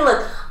 yeah. I mean,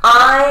 look,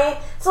 I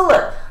don't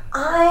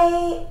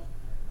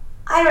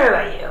know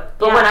about you,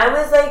 but when I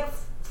was like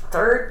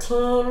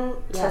 13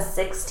 to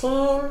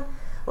 16,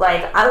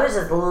 like, I was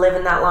just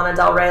living that Lana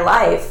Del Rey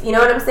life. You know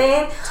what I'm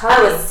saying?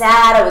 Totally. I was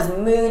sad. I was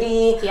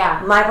moody.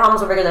 Yeah. My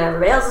problems were bigger than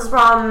everybody else's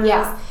problems.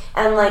 Yeah.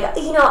 And, like,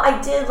 you know,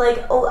 I did,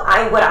 like,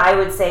 what I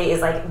would say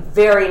is, like,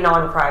 very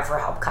non-cry for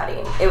help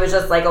cutting. It was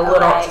just, like, a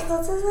little... See,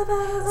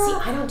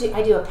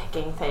 I do a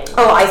picking thing.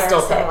 Oh, I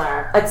still pick.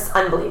 It's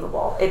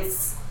unbelievable.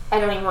 I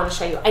don't even want to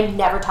show you. I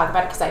never talk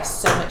about it because I have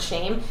so much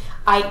shame.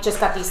 I just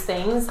got these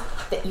things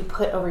that you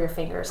put over your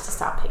fingers to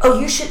stop picking. Oh,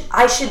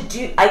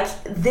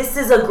 this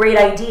is a great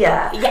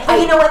idea. Yeah, but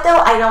you know what though?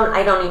 I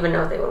don't even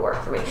know if they would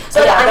work for me.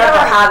 So I never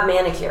have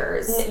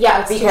manicures.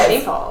 Yeah, it's too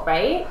shameful,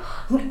 right?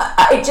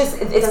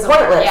 It's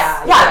pointless.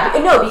 Yeah.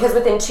 No, because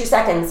within 2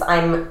 seconds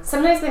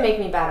Sometimes they make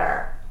me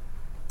better.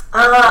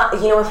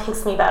 You know what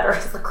makes me better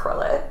is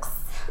acrylics.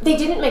 They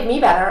didn't make me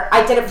better.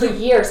 I did it for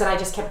years and I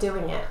just kept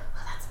doing it.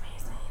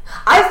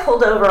 I've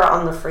pulled over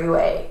on the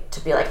freeway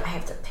to be like, I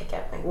have to pick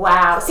at my...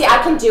 Wow. See,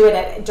 I can do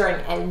it during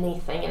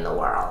anything in the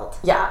world.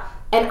 Yeah.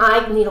 And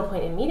I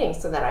needlepoint in meetings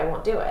so that I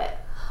won't do it.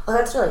 Oh,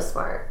 that's really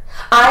smart.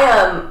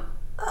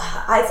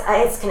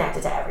 It's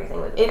connected to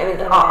everything with me.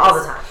 All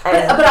the time.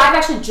 But I've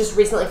actually just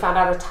recently found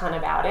out a ton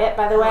about it,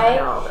 by the way.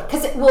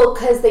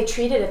 Because they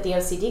treat it at the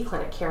OCD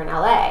clinic here in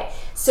LA.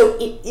 So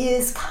it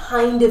is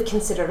kind of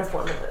considered a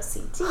form of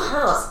OCD, which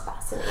is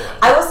fascinating.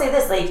 I will say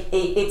this, like,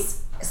 it's...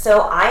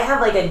 So I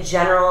have like a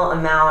general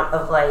amount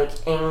of like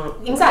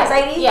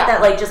anxiety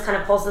that like just kind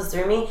of pulses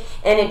through me,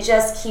 and it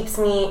just keeps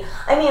me.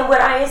 I mean,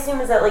 what I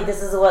assume is that like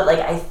this is what like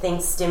I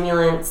think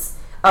stimulants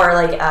or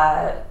like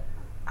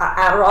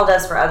Adderall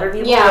does for other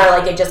people, where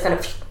like it just kind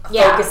of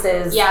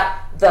focuses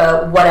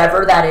the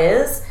whatever that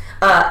is.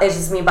 It's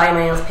just me biting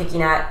my nails,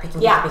 picking. I mean,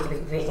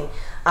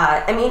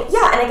 and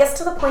I guess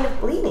to the point of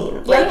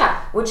bleeding,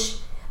 which.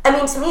 I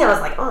mean, to me, I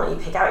was like, oh, you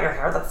pick out your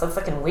hair? That's so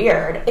fucking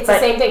weird. It's the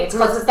same thing. It's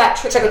called that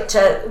trick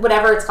to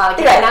whatever it's called. I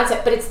can't pronounce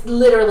it, but it's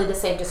literally the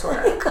same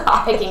disorder.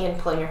 Picking and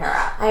pulling your hair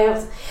out.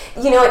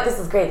 You know what? This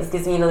is great. This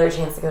gives me another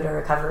chance to go to a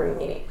recovery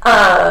meeting.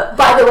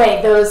 By the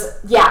way,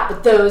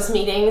 those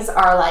meetings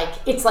are like,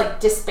 it's like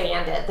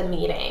disbanded, the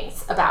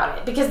meetings about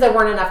it, because there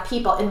weren't enough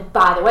people. And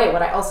by the way,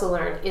 what I also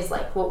learned is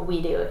like what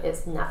we do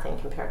is nothing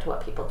compared to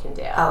what people can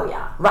do. Oh,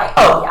 yeah. Right.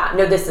 Oh, yeah.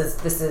 No, this is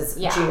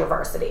junior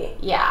varsity.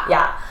 Yeah.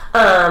 Yeah.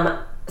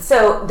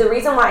 So the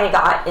reason why I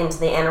got into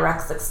the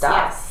anorexic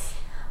stuff,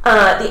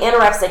 The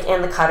anorexic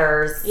and the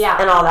cutters. Yeah.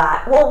 And all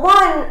that. Well,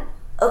 one...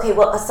 Okay,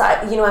 well,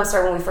 aside... I'm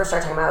sorry, when we first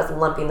started talking about it, I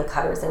was lumping the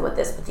cutters in with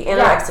this, but the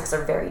anorexics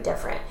are very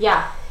different.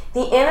 Yeah.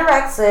 The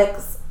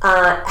anorexics,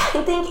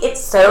 I think it's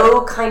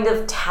so kind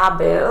of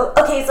taboo.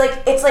 Okay,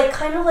 it's like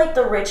kind of like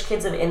the rich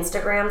kids of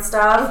Instagram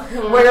stuff,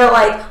 where you're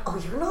like,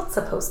 oh, you're not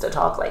supposed to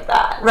talk like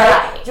that,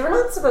 right? You're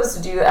not supposed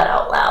to do that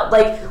out loud.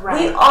 Like,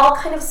 we all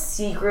kind of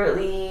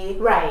secretly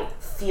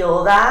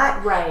feel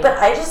that, right? But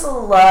I just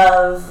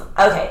love.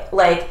 Okay,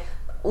 like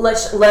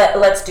let's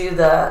do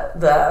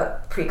the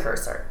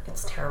precursor.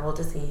 It's a terrible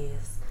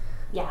disease.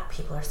 Yeah,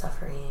 people are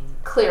suffering.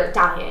 Clear,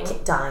 dying.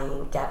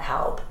 Get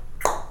help.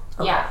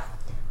 Okay. Yeah.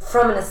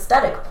 From an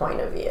aesthetic point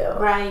of view,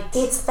 right?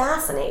 It's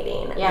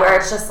fascinating. Yeah. Where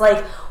it's just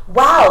like,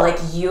 wow, like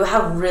you've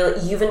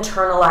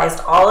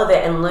internalized all of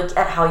it, and look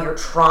at how your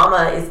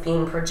trauma is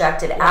being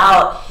projected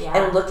out,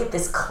 and look at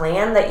this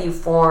clan that you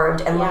formed,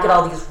 and look at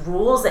all these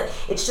rules. That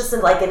it's just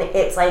like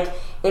it's like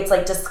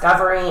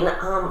discovering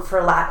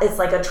it's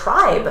like a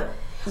tribe.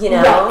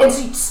 Right. And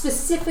so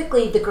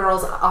specifically the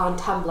girls on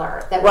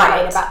Tumblr that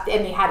write about,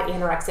 and they had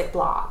anorexic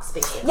blogs,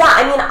 basically. Yeah,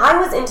 I mean, I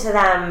was into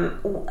them,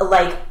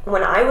 like,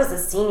 when I was a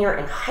senior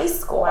in high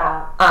school.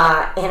 Wow.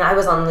 And I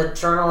was on the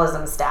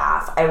journalism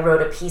staff. I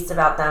wrote a piece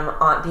about them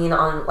being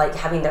on, like,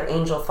 having their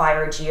Angel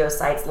Fire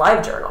Geosites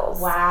live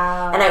journals.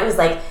 Wow. And I was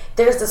like,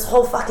 there's this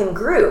whole fucking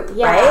group,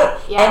 right?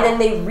 Yeah. And then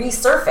they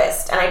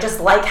resurfaced, and I just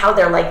like how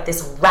they're, like,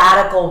 this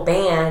radical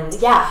band.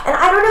 Yeah. And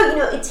I don't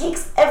know, it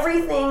takes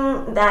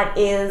everything that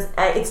is...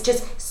 it's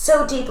just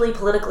so deeply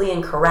politically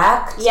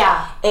incorrect.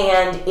 Yeah.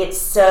 And it's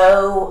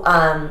so,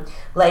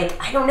 like,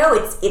 I don't know,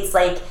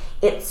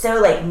 it's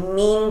so, like,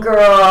 mean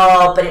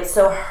girl, but it's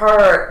so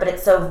hurt, but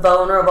it's so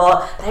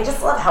vulnerable. But I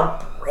just love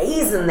how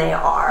brazen they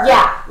are.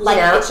 Yeah. Like,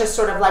 it's just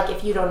sort of like,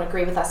 if you don't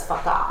agree with us,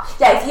 fuck off.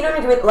 Yeah, if you don't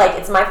agree with, like,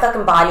 it's my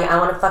fucking body, I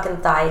want a fucking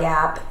thigh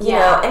gap, you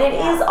know? And it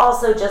is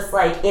also just,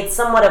 like, it's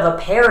somewhat of a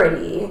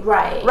parody.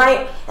 Right.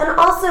 Right? And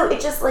also,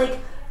 it just, like...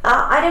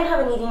 I didn't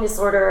have an eating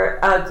disorder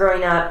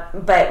growing up,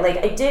 but, like,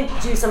 I did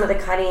do some of the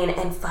cutting,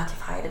 and fuck,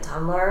 if I had a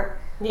Tumblr,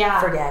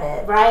 forget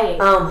it. Right.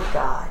 Oh, my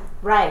God.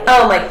 Right.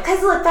 Oh, my...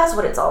 Because, look, that's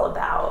what it's all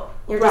about.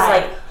 You're just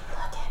like,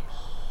 look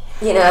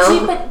at me. You know?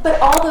 See, but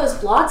all those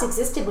blogs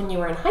existed when you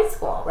were in high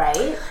school,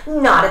 right?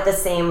 Not at the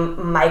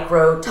same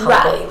micro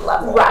tumbling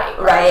level.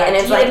 Right. And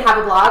it's if you didn't have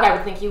a blog, I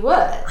would think you would.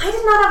 I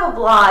did not have a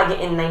blog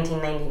in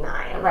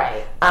 1999.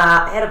 Right.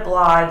 I had a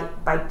blog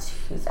by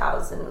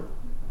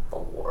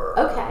 2004.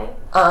 Okay.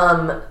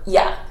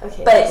 Yeah.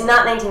 Okay. But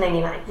not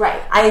 1999.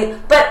 Right.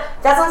 But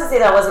that's not to say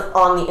that I wasn't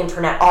on the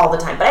internet all the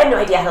time. But I had no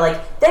idea how to, like,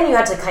 then you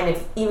had to kind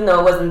of, even though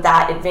it wasn't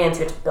that advanced,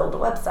 you had to build a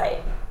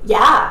website.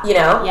 Yeah. You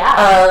know?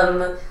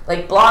 Yeah.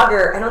 Like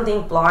Blogger, I don't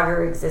think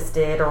Blogger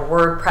existed, or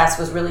WordPress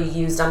was really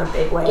used on a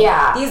big way.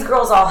 Yeah. These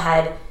girls all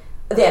had,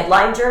 they had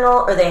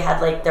LiveJournal, or they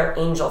had, like, their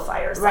Angel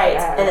Fire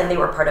sites. And then they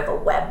were part of a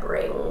web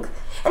ring.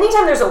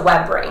 Anytime there's a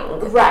web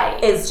ring,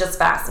 is just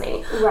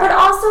fascinating. Right. But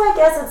also, I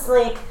guess it's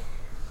like,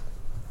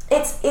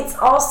 it's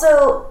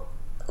also,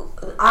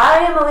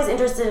 I am always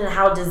interested in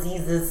how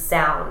diseases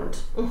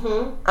sound,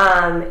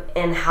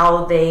 and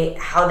how they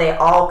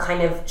all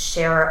kind of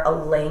share a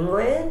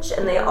language,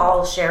 and they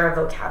all share a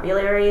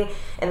vocabulary,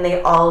 and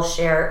they all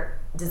share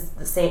the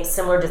same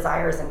similar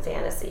desires and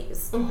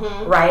fantasies,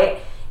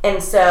 right? And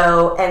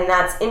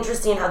that's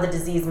interesting how the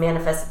disease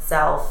manifests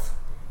itself.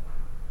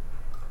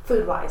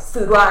 Food-wise,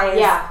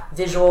 yeah.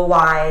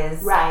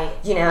 Visual-wise, right?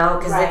 You know,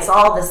 because it's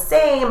all the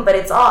same, but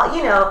it's all,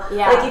 you know,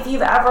 like if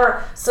you've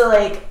ever, so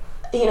like,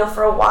 you know,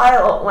 for a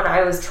while when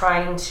I was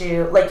trying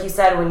to, like you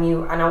said,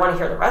 and I want to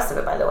hear the rest of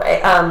it, by the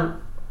way,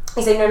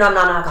 you say, no, I'm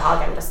not an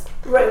alcoholic, I'm just,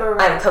 I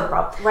have a Coke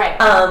problem. Right.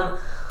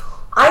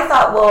 I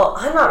thought, well,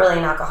 I'm not really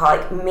an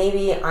alcoholic,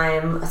 maybe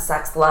I'm a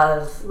sex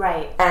love.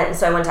 Right. And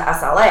so I went to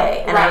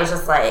SLA, and I was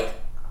just like,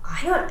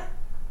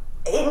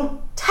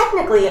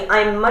 technically,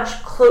 I'm much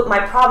my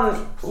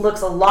problem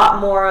looks a lot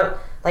more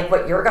like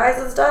what your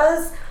guys'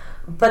 does,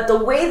 but the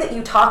way that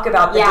you talk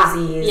about the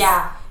disease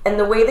and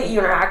the way that you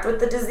interact with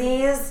the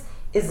disease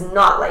is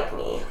not like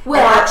me.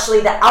 Well, and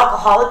actually, the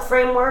alcoholic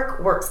framework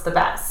works the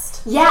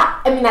best. Yeah,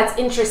 I mean, that's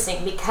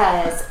interesting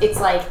because it's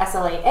like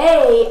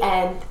SLAA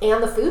and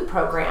the food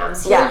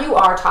programs. Here you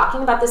are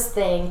talking about this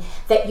thing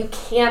that you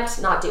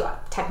can't not do.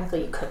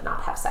 Technically, you could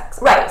not have sex,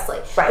 obviously.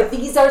 Right. But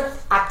these are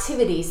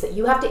activities that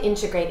you have to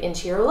integrate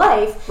into your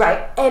life.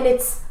 Right. And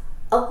it's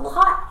a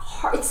lot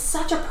hard. It's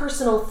such a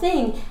personal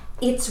thing.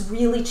 It's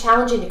really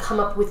challenging to come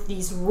up with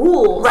these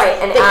rules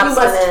and that you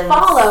must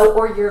follow,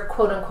 or you're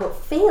quote unquote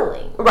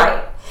failing.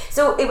 Right.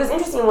 So it was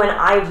interesting when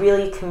I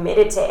really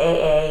committed to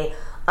AA.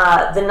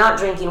 The not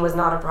drinking was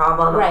not a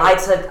problem. Right.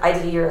 I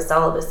did a year of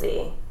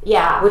celibacy.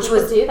 Yeah, which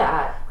was do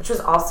that, which was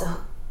also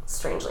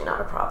strangely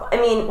not a problem.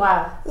 I mean,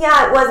 wow.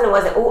 Yeah, it wasn't.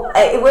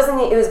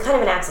 It was kind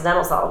of an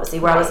accidental celibacy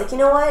where I was like, you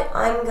know what?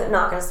 I'm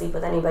not going to sleep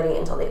with anybody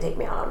until they take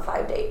me out on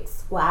 5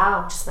 dates.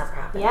 Wow, just never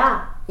happened.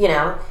 Yeah, you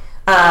know.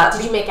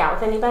 Did you make out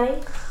with anybody?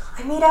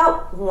 I made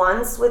out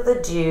once with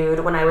a dude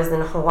when I was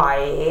in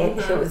Hawaii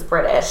who was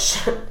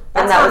British.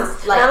 And that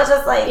was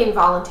just like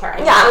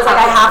involuntary. Yeah, I was like,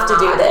 I have to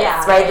do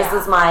this, right?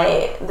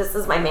 Yeah. This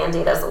is my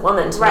mandate as a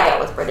woman to make out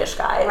with British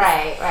guys,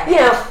 right? You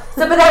know,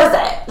 so but that was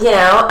it. You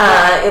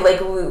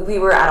know, we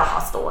were at a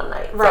hostel one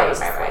night, so right?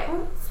 Like,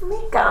 let's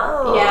make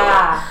out.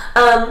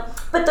 Yeah.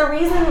 But the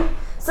reason.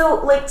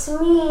 So, like, to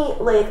me,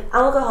 like,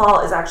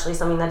 alcohol is actually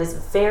something that is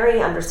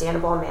very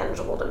understandable and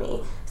manageable to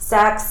me.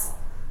 Sex,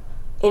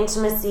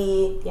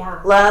 intimacy,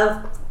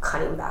 love,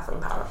 cunning, baffling,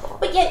 powerful.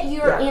 But yet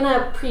you're in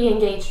a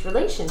pre-engaged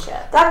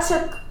relationship. That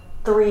took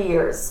 3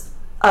 years.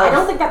 I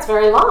don't think that's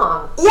very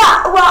long.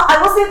 Yeah, well,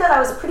 I will say that I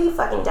was pretty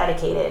fucking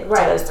dedicated to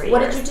those 3 years.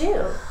 What did you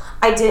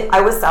do? I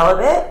was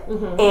celibate,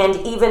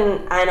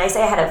 and I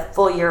say I had a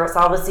full year of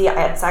celibacy. I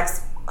had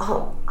sex.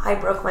 Oh, I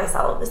broke my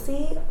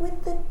celibacy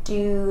with the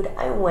dude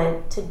I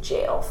went to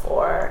jail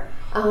for.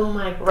 Oh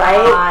my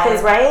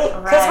God.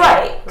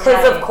 Right?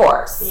 Because of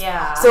course.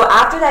 Yeah. So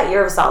after that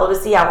year of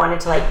celibacy, I wanted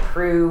to like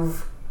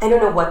prove, I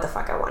don't know what the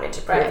fuck I wanted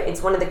to prove. Right.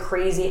 It's one of the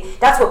crazy,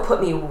 that's what put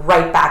me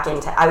right back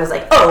into, I was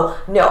like,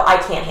 oh, no, I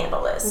can't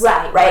handle this.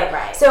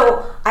 Right.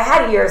 So I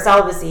had a year of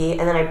celibacy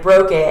and then I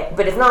broke it,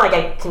 but it's not like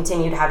I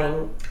continued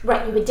having.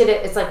 Right, you did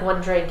it, it's like one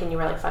drink and you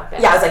were like, fuck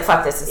this. Yeah, I was like,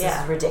 fuck this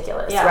is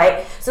ridiculous, yeah.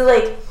 right? So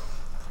like,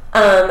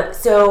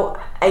 so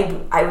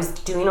I was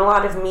doing a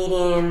lot of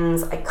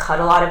meetings, I cut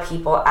a lot of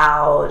people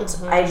out,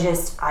 I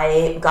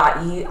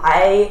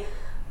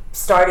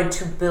started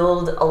to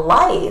build a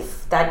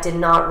life that did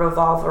not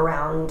revolve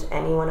around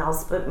anyone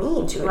else but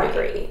me to a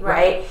degree,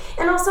 right?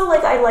 And also,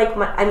 like, I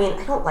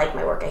don't like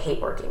my work, I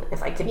hate working.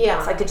 If I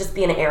could just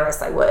be an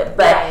heiress, I would.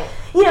 But,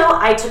 you know,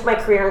 I took my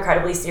career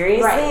incredibly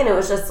seriously, and it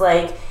was just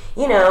like,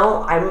 you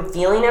know, I'm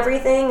feeling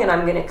everything, and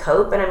I'm gonna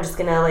cope, and I'm just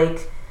gonna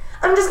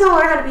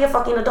learn how to be a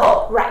fucking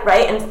adult,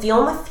 right? And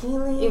feel my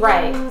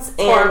feelings,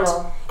 and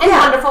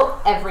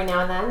wonderful every now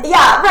and then.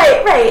 Yeah,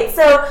 right.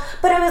 So,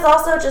 but it was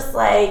also just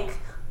like,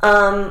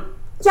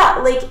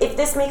 like if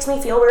this makes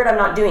me feel weird, I'm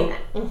not doing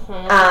it.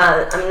 I'm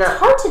not. It's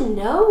hard to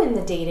know in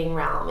the dating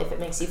realm if it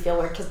makes you feel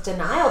weird because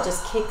denial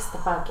just kicks the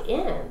fuck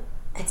in.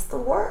 It's the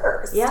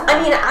worst. Yeah.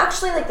 I mean,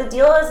 actually, like the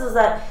deal is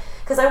that.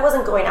 Because I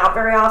wasn't going out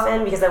very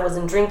often, because I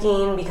wasn't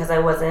drinking, because I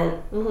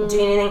wasn't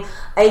doing anything.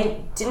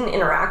 I didn't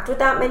interact with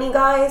that many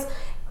guys.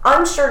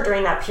 I'm sure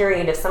during that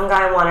period, if some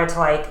guy wanted to,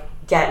 like,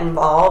 get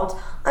involved,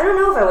 I don't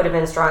know if I would have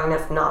been strong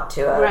enough not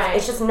to have. Right.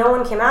 It's just no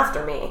one came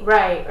after me.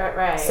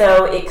 Right.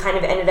 So it kind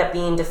of ended up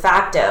being de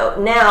facto.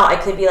 Now I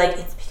could be like,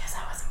 it's because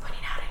I wasn't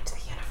putting out into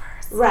the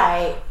universe.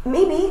 Right.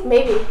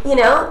 Maybe. You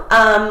know,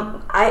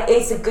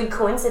 it's a good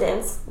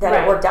coincidence that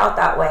it worked out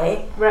that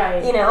way.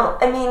 Right. You know,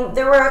 I mean,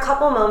 there were a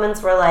couple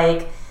moments where,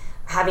 like,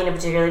 having a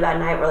particularly bad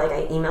night where, like,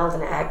 I emailed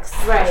an ex.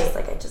 Right. I was just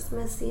like, I just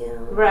miss you.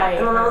 Right.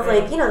 And then I was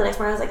like, you know, the next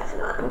morning I was like, I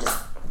know, I'm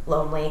just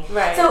lonely.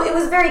 Right. So it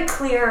was very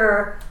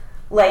clear,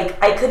 like,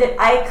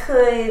 I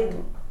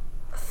could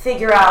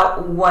figure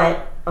out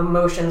what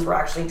emotions were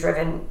actually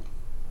driven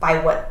by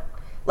what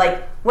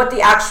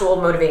the actual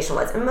motivation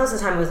was. And most of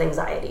the time it was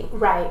anxiety.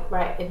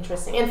 Right.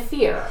 Interesting. And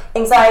fear.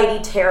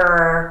 Anxiety,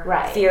 terror,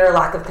 fear,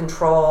 lack of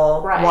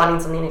control, wanting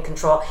something to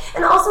control.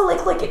 And also,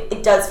 like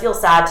it does feel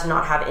sad to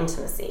not have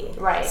intimacy.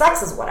 Right.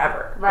 Sex is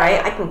whatever,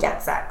 right? I can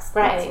get sex.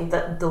 Right.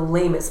 It's the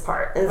lamest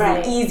part. It's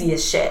the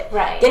easiest shit.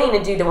 Right. Getting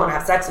a dude to want to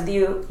have sex with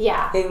you.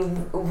 Yeah.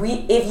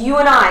 If you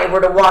and I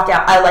were to walk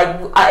out,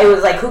 it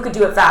was like, who could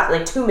do it fast?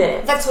 Like 2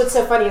 minutes. That's what's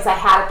so funny is I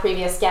had a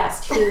previous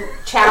guest who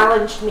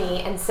challenged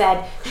me and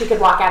said she could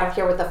walk out of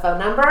here with a phone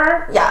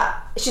number.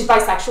 Yeah. She's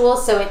bisexual,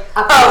 so it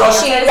the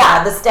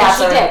stats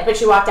she did, but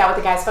she walked out with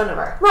the guy's phone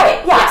number.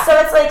 Right, yeah. So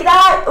it's like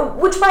that,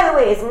 which by the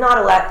way is not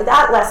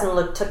that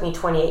lesson took me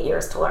 28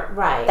 years to learn.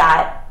 Right.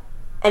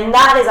 And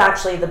that is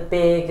actually the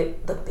big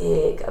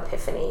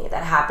epiphany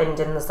that happened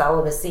in the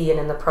celibacy and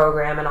in the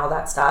program and all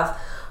that stuff,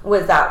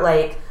 was that,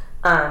 like,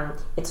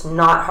 it's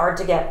not hard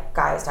to get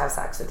guys to have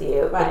sex with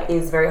you. Right. It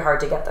is very hard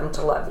to get them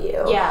to love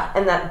you. Yeah.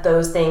 And that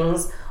those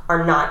things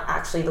are not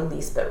actually the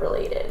least bit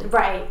related.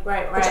 Right.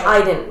 Which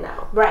I didn't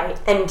know. Right.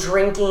 And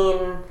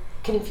drinking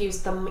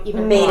confused them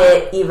even made more.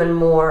 it even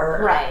more.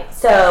 Right.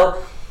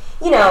 So,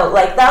 you know,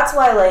 like, that's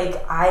why,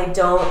 like, I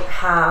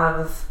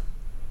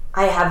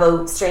have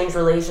a strange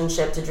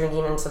relationship to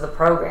drinking into the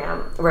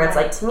program, where it's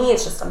like, to me,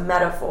 it's just a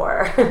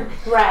metaphor.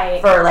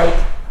 Right. For, like,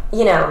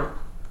 you know,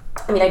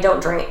 I mean, I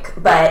don't drink,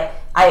 but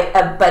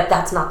but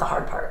that's not the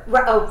hard part.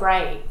 Oh,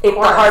 right. The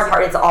hard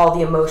part is all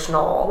the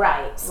emotional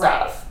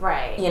stuff.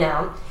 Right. You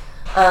know?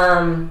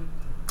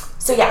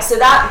 So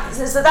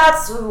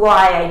that's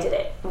why I did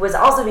it. It was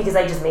also because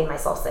I just made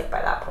myself sick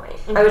by that point.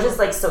 I was just,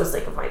 like, so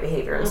sick of my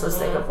behavior and so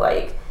sick of,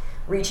 like,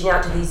 reaching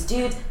out to these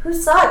dudes who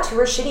sucked, who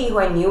were shitty, who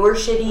I knew were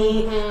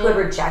shitty, who had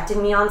rejected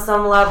me on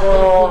some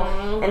level,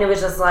 and it was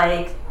just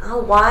like,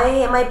 oh, why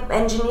am I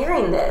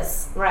engineering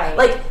this? Right.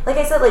 Like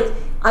I said, like,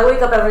 I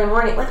wake up every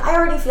morning, like, I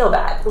already feel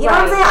bad. You know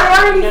what I'm saying?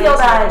 I already feel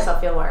bad. Make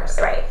yourself feel worse.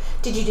 Right.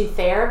 Did you do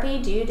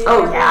therapy? Do you do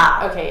Oh, therapy?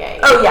 yeah. Okay, yeah.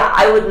 Oh, yeah.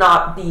 I would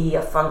not be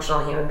a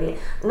functional human being.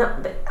 No,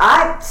 but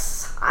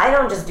I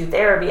don't just do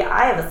therapy.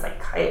 I have a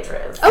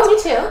psychiatrist. Oh,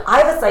 me too. I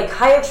have a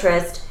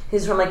psychiatrist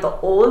who's from like the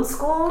old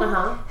school,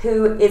 Uh-huh.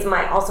 who is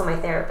also my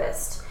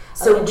therapist.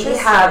 So we interesting.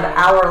 have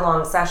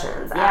hour-long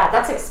sessions. Yeah,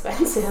 that's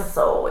expensive.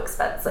 So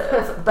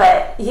expensive.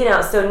 But,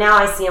 so now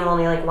I see him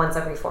only like once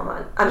every 4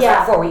 months. I'm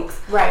sorry, 4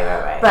 weeks.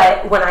 Right.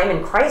 But when I'm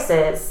in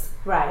crisis,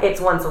 Right. it's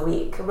once a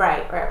week.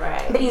 Right.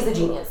 But he's a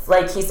genius.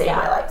 Like, he saved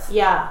my life.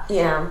 Yeah.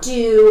 Yeah.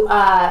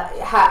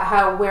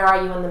 Where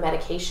are you on the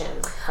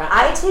medication front?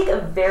 I take a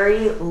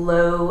very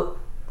low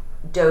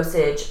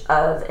dosage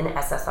of an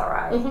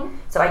SSRI. Mm-hmm.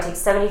 So I take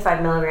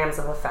 75 milligrams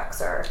of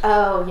Effexor.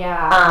 Oh,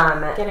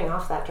 yeah. Getting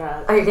off that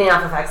drug. Are you getting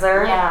off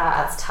Effexor? Yeah.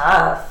 That's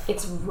tough.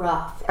 It's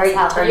rough. Are you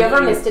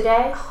ever missed a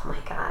day? Oh my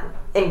God.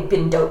 And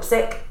been dope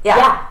sick?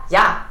 Yeah.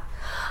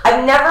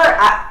 I've never,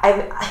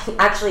 I've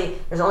actually,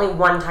 there's only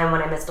one time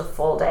when I missed a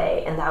full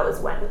day, and that was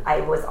when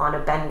I was on a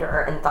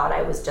bender and thought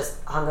I was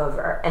just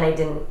hungover, and I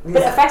didn't.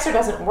 But Effexor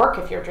doesn't work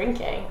if you're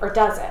drinking, or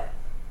does it?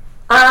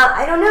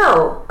 I don't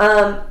know.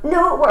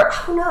 No, it works.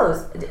 Who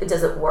knows?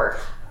 Does it work?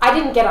 I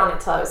didn't get on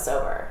it till I was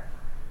sober.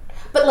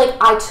 But, like,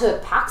 I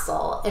took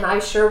Paxil, and I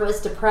sure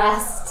was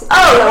depressed.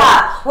 Oh,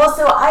 yeah. Well,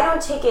 so I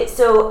don't take it.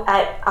 So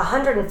at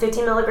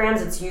 150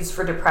 milligrams, it's used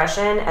for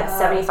depression. At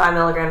 75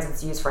 milligrams,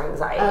 it's used for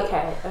anxiety.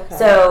 Okay.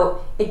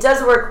 So it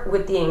does work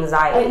with the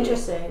anxiety.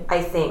 Interesting.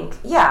 I think.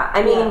 Yeah.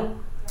 I mean,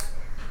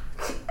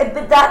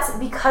 but that's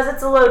because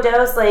it's a low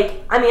dose.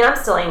 Like, I mean, I'm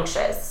still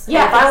anxious.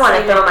 Yeah. And if I want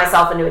to throw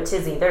myself into a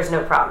tizzy, there's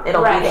no problem.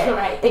 It'll be there.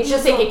 Right. But you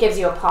think it gives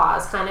you a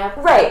pause, kind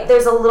of? Right.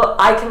 There's a little,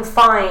 I can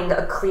find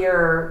a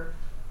clear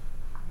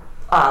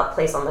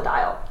place on the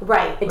dial.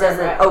 Right. It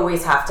doesn't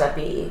always have to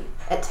be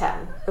at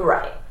 10.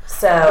 Right.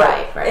 So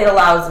right. it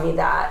allows me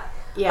that.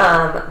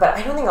 Yeah. But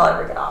I don't think I'll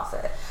ever get off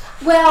it.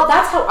 Well,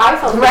 that's how I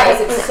felt because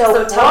it's so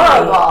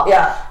horrible.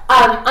 Yeah.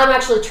 I'm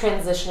actually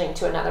transitioning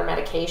to another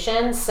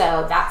medication,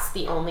 so that's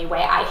the only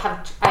way. I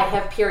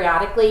have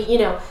periodically,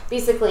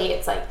 basically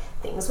it's like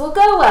things will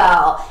go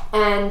well,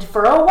 and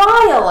for a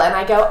while, and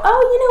I go,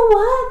 oh, you know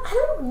what? I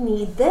don't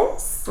need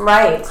this.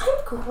 Right.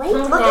 I'm great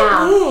Look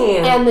now. at me.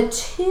 And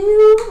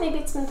maybe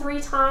it's been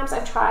 3 times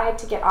I've tried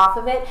to get off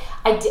of it.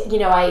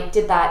 I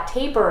did that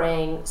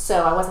tapering,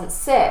 so I wasn't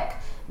sick,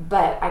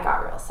 but I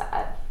got real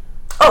sad.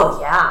 Oh,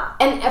 yeah.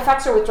 And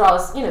Effexor withdrawal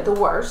is, the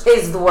worst.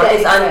 It's the worst.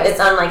 It's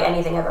unlike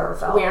anything I've ever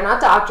felt. We are not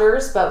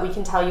doctors, but we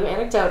can tell you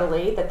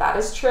anecdotally that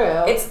is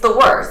true. It's the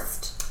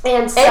worst.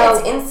 And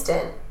it's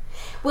instant.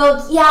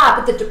 Well, yeah,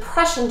 but the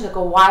depression took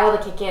a while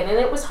to kick in, and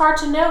it was hard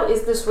to know,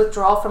 is this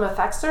withdrawal from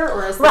Effexor,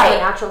 or is this a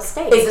natural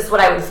state? Is this what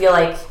I would feel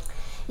like?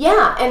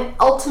 Yeah, and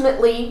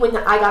ultimately, when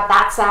I got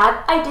that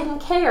sad, I didn't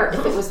care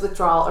if it was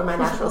withdrawal or my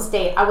natural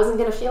state. I wasn't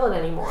going to feel it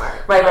anymore.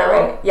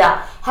 Right.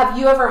 Yeah. Have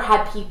you ever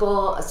had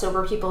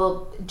sober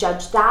people,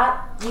 judge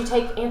that you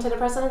take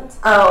antidepressants?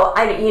 Oh,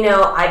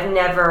 I've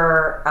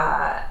never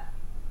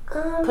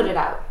put it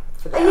out.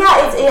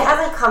 Yeah, it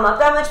hasn't come up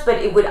that much, but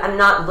I'm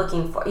not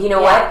looking for. You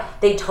know what?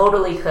 They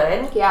totally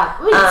could. Yeah,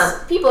 I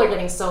mean, people are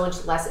getting so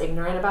much less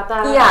ignorant about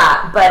that.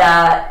 Yeah, but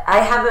I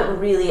haven't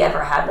really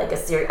ever had like a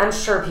serious. I'm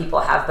sure people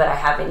have, but I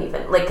haven't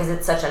even because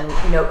it's such a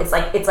It's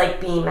like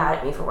being mad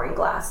at me for wearing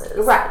glasses.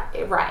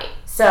 Right.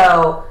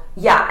 So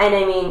yeah, and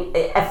I mean,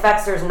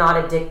 Effexor's not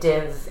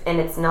addictive, and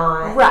it's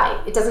not. Right.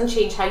 It doesn't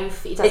change how you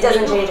feel. It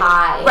doesn't change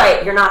high.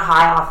 Right. You're not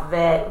high off of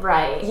it.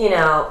 Right.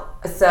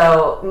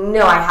 So,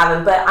 no, I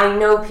haven't, but I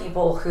know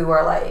people who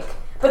are like,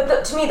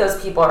 to me,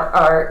 those people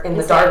are in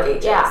the dark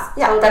ages. Yeah,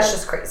 totally. That's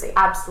just crazy.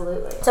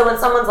 Absolutely. So when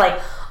someone's like,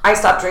 I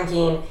stopped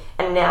drinking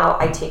and now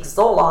I take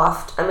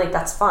Zoloft, I'm like,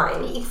 that's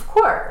fine. Of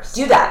course.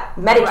 Do that.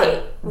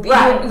 Medicate.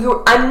 Right.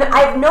 I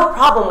have no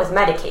problem with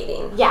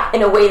medicating. Yeah.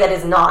 In a way that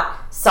is not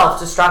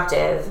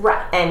self-destructive.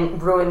 Right. And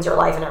ruins your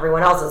life and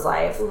everyone else's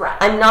life. Right.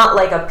 I'm not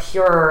like a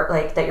pure,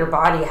 that your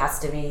body has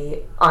to be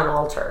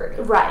unaltered.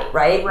 Right.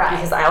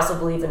 Because I also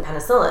believe in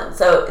penicillin.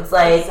 So it's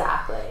like.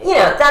 Exactly.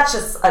 That's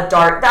just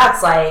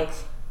that's like.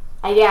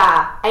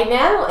 Yeah, I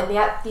know. And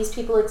yet these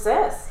people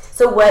exist.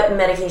 So what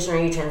medication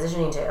are you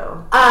transitioning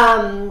to?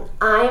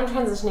 I am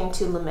transitioning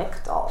to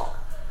Lamictal.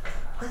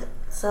 What?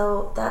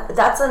 So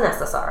that's an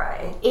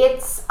SSRI.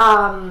 It's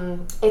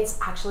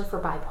actually for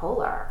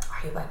bipolar.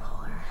 Are you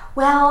bipolar?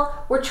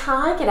 Well, we're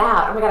trying it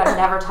out. Oh my God, I've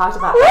never talked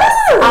about this.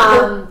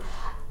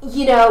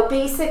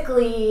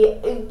 Basically,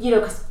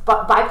 because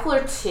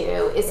bipolar 2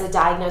 is a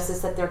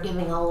diagnosis that they're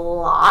giving a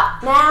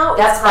lot now.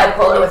 That's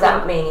bipolar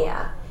without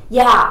mania.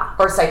 Yeah.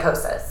 Or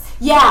psychosis.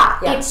 Yeah,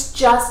 it's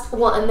just,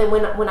 and then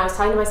when I was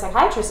talking to my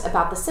psychiatrist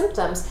about the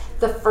symptoms,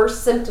 the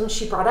first symptom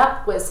she brought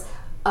up was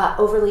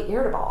overly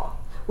irritable,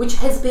 which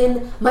has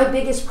been my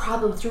biggest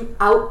problem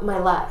throughout my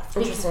life.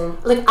 Interesting.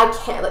 I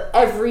can't,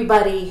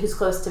 everybody who's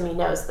close to me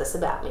knows this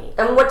about me.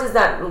 And what does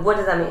that mean?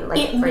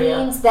 It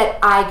means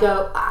that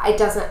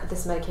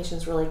this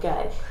medication's really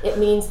good. It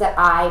means that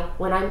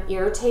when I'm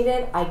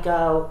irritated, I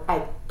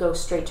go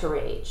straight to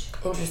rage.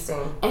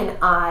 Interesting. And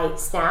I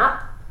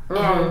snap.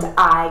 and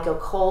I go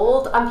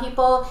cold on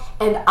people,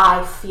 and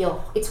I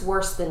feel it's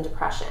worse than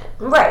depression.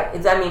 Right.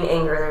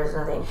 Anger, there's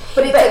nothing.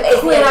 But it's a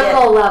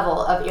clinical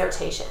level of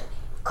irritation.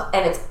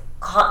 And it's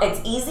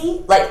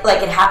easy? Like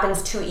it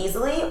happens too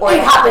easily? Or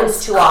it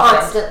happens too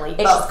constantly.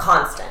 Often? It's just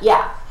constant.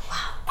 Yeah.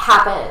 Wow.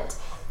 Happened.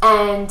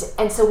 And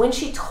so when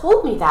she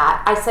told me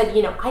that, I said,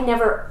 I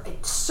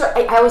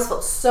always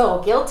felt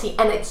so guilty,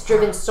 and it's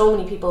driven so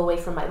many people away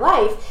from my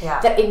life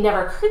that it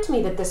never occurred to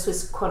me that this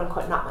was quote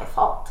unquote not my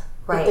fault.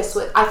 Right.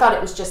 I thought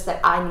it was just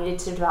that I needed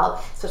to develop,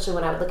 especially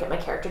when I would look at my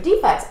character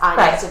defects, I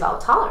needed to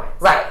develop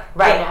tolerance. Right.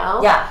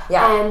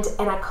 Yeah.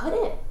 And I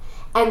couldn't.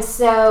 And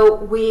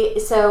so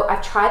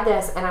I've tried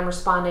this, and I'm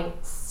responding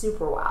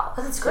super well.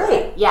 Oh, that's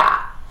great.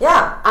 Yeah.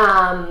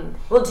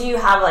 Well, do you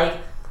have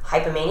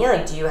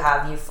hypomania?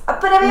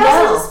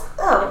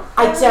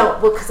 I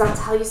don't. Well, because I'll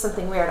tell you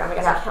something weird. Oh my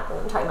gosh, I can't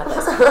believe I'm talking about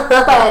this.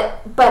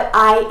 but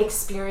I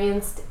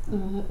experienced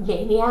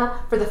mania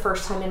for the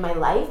first time in my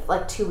life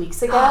 2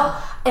 weeks ago,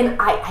 and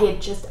I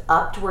had just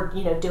upped. We're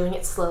doing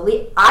it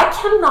slowly. I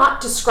cannot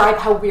describe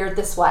how weird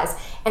this was,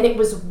 and it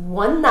was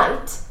one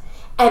night,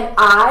 and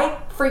I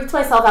freaked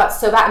myself out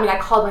so bad. I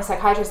called my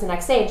psychiatrist the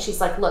next day, and she's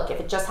like, "Look, if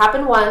it just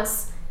happened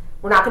once,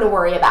 we're not going to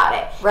worry about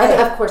it." Right.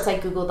 And of course, I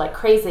Googled like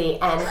crazy,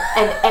 and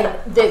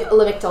the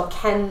Lamictal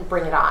can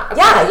bring it on.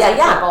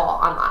 People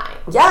online.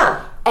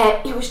 Yeah.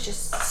 And it was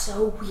just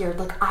so weird.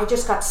 I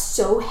just got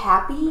so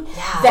happy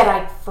that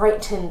I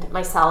frightened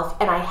myself,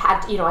 and I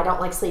had to, I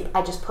don't like sleep.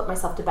 I just put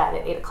myself to bed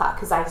at 8 o'clock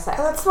because I said,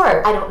 "Oh, that's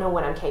smart. I don't know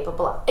what I'm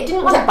capable of." I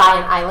didn't want to buy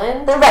an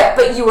island. Right,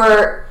 but you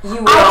were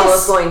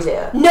almost going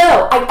to.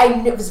 No,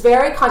 I was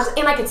very conscious,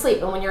 and I could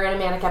sleep. And when you're in a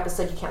manic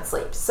episode, you can't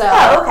sleep. So,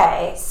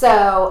 okay.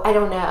 So I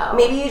don't know.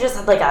 Maybe you just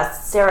had a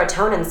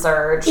serotonin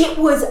surge. It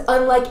was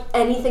unlike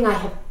anything I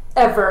have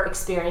ever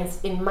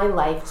experienced in my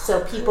life. So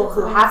people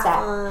who have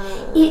that,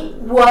 it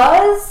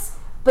was,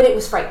 but it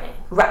was frightening.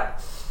 Right.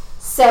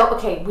 So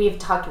okay, we've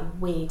talked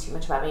way too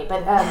much about me,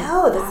 but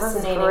no, this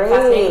fascinating.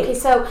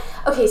 is great.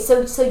 Okay,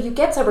 so you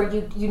get sober.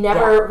 You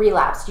never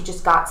relapsed. You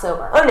just got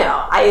sober. Oh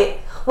no,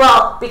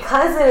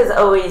 because it has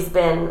always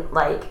been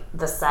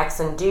the sex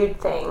and dude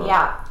thing.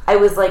 Yeah. I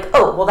was like,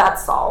 oh well,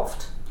 that's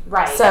solved.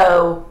 Right.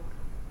 So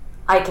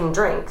I can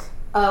drink.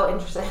 Oh,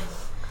 interesting.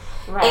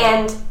 Right.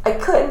 And I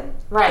could.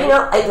 Right.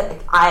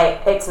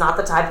 It's not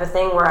the type of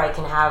thing where I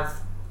can have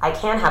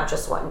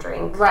just one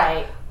drink.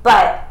 Right.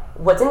 But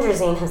what's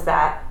interesting is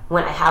that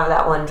when I have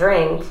that one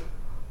drink,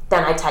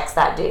 then I text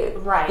that dude.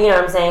 Right. You know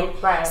what I'm saying?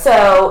 Right.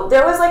 So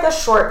there was a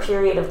short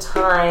period of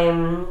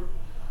time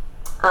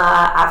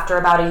after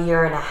about a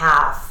year and a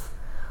half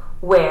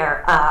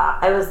where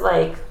I was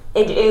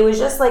it was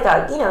just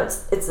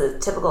it's a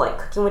typical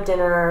cooking with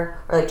dinner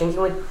or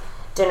drinking with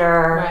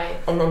dinner, right.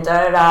 And then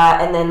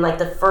and then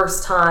the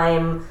first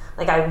time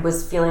I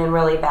was feeling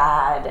really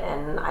bad,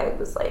 and I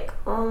was like,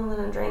 oh, I'm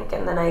gonna drink,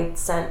 and then I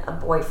sent an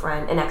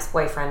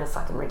ex-boyfriend a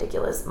fucking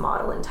ridiculous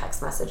maudlin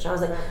text message, and I was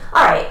like,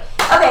 all right,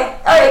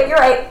 you're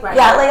right.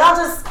 Yeah, I'll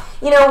just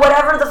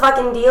whatever the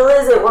fucking deal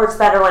is, it works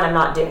better when I'm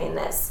not doing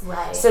this.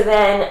 Right. So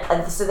then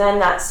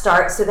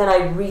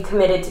I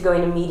recommitted to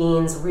going to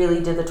meetings,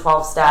 really did the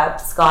 12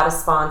 steps, got a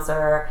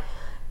sponsor.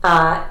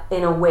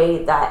 In a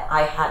way that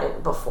I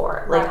hadn't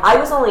before. I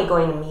was only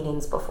going to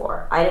meetings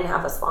before. I didn't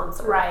have a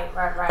sponsor. Right.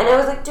 And I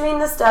was doing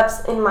the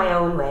steps in my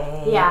own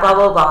way. Yeah. Blah,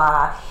 blah,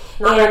 blah.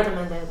 Not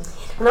recommended.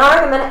 Not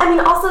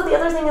recommended. Also the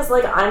other thing is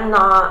I'm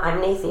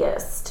an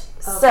atheist.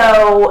 Okay.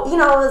 So, it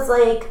was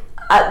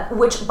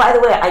which by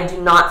the way, I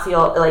do not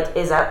feel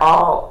is at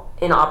all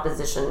in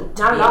opposition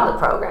to being in the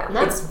program.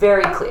 No. It's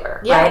very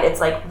clear, right? It's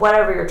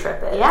whatever your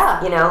trip is.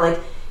 Yeah.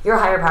 Your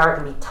higher power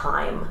can be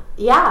time.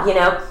 Yeah.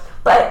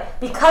 But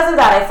because of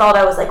that, I felt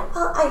I was I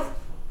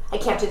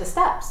can't do the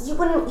steps. You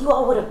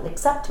all wouldn't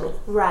accept me.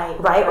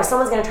 Right. Or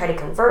someone's going to try to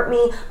convert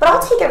me, but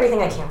I'll take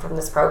everything I can from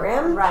this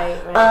program.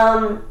 Right.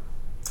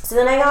 So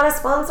then I got a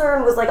sponsor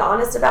and was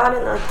honest about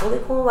it, and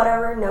totally cool,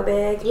 whatever, no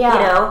big,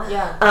 Yeah.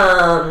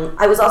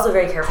 I was also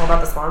very careful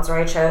about the sponsor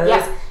I chose.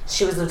 Yeah.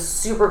 She was a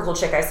super cool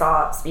chick I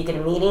saw speak at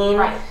a meeting,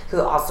 right. who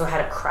also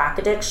had a crack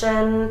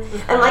addiction,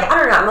 and I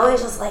don't know, I'm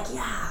always just you've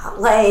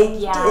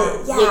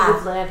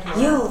lived,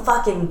 you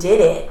fucking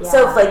did it.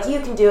 So if you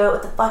can do it,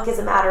 what the fuck is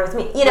the matter with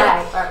me?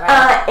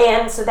 Right.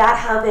 And so that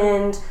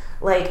happened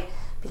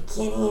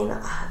beginning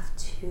of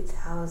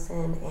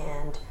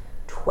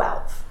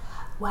 2012.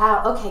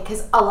 Wow, okay,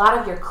 because a lot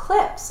of your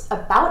clips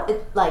about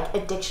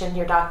addiction,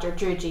 your Dr.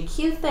 Drew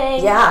GQ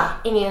thing,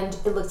 and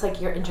it looks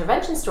like your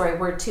intervention story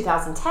were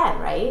 2010,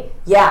 right?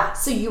 Yeah.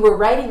 So you were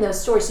writing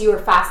those stories, so you were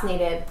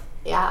fascinated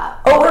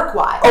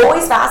work-wise.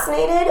 Always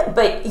fascinated,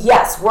 but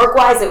yes,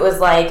 work-wise it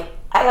was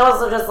I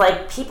also just,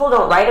 like, people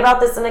don't write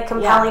about this in a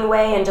compelling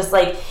way, and just,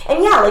 like,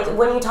 and yeah, like,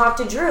 when you talk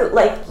to Drew,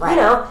 like, you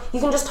know, you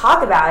can just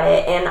talk about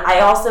it. And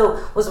I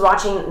also was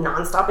watching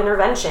Nonstop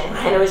Intervention,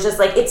 and it was just,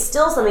 like, it's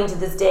still something to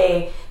this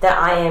day that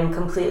I am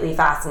completely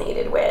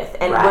fascinated with,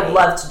 and would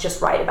love to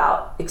just write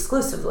about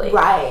exclusively.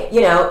 Right.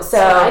 You know, so,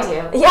 I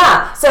do.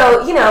 Yeah,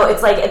 so, you know,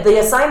 it's, like, the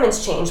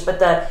assignments changed,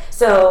 but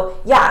so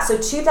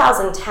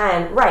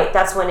 2010, right,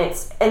 that's when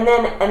it's, and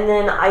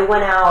then I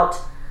went out,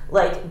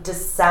 like,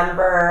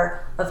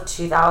 December of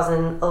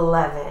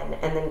 2011,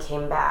 and then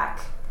came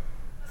back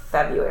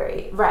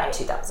February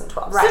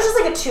 2012. Right. So it's just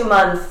like a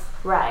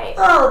 2-month. Right.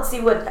 Oh, let's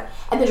see what.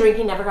 And the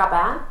drinking never got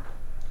bad?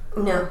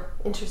 No.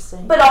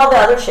 Interesting. But all the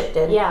other shit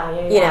did.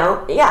 Yeah. You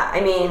know? Yeah,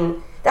 I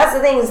mean, that's the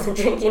thing is the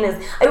drinking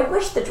is. I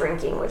wish the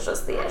drinking was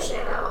just the issue.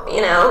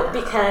 You know?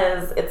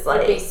 Because it's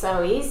like. It'd be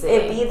so easy.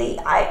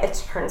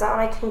 It turns out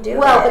I can do it.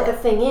 Well, but the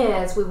thing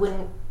is,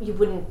 you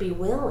wouldn't be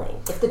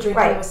willing if the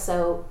drinking was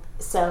so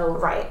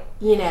right.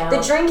 You know,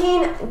 the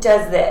drinking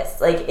does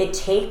this. Like, it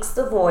takes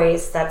the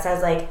voice that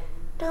says, like,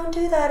 don't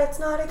do that, it's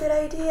not a good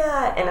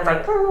idea, and it's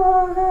like,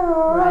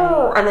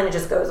 right, and then it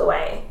just goes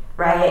away,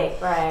 right?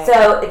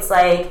 So it's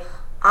like,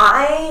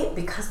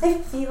 because I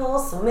feel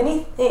so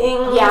many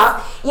things,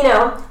 you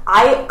know,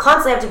 I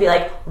constantly have to be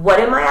like, what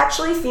am I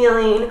actually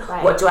feeling?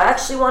 Right. What do I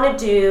actually want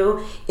to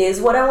do?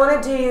 Is what I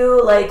want to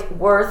do, like,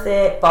 worth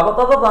it? Blah, blah,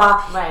 blah, blah,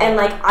 blah. Right. And,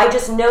 like, I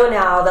just know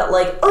now that,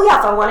 like, oh, yeah,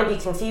 if I want to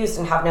be confused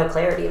and have no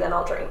clarity, then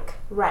I'll drink.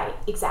 Right,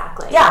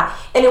 exactly. Yeah,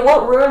 and it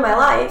won't ruin my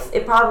life.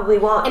 It probably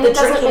won't. And it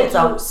doesn't make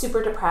you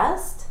super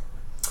depressed?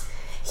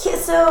 Yeah,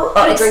 so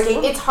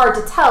drinking, it's hard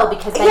to tell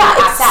because then you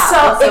act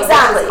out. So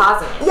exactly, which is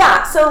causing it.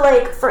 Yeah. So,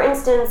 like, for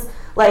instance,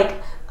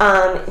 like,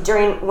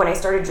 during when I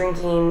started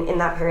drinking in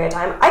that period of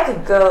time, I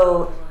could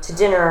go to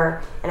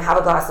dinner and have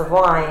a glass of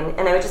wine,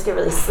 and I would just get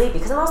really sleepy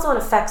because I'm also an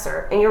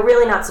effexor, and you're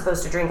really not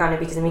supposed to drink on it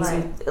because it makes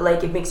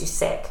it makes you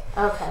sick.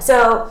 Okay.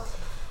 So,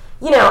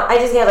 you know, I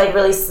just get, like,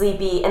 really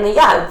sleepy, and then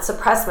it would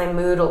suppress my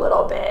mood a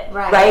little bit,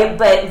 right?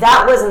 But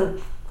that wasn't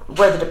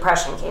where the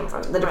depression came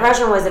from. The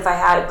depression was if I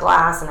had a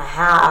glass and a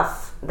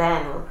half.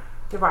 Then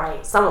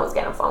someone was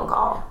getting a phone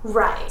call.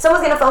 Right. Someone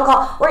was getting a phone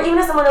call. Or even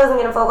if someone wasn't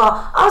getting a phone call,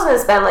 I was going to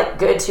spend, like,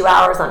 good 2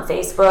 hours on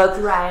Facebook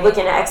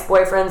looking at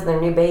ex-boyfriends and their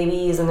new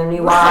babies and their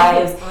new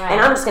wives. And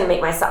I'm just going to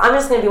I'm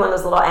just going to be one of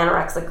those little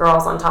anorexic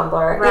girls on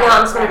Tumblr. You know,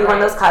 I'm just going to be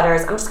one of those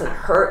cutters. I'm just going to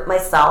hurt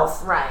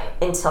myself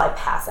until I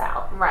pass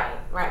out. Right.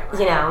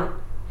 You know?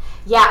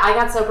 Yeah, I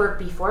got sober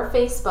before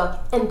Facebook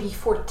and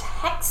before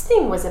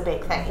texting was a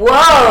big thing.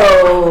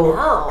 Whoa.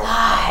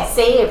 God.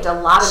 Saved a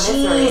lot of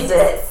misery.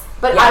 Jesus.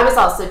 But I was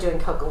also doing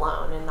coke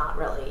alone and not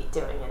really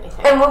doing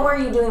anything. And what were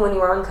you doing when you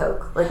were on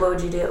coke? Like, what would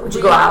you do? Would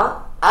you go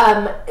out?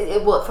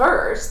 Well, at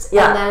first.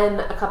 And then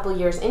a couple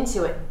years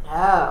into it,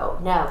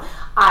 no.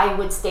 I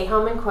would stay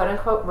home and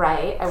quote-unquote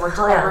write. I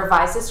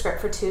revised a script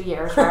for 2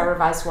 years where I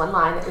revised one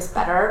line that was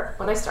better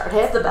when I started.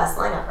 It's the best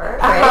line ever.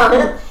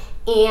 Right?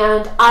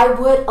 And I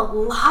would, a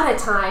lot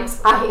of times,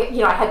 I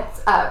had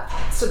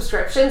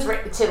subscriptions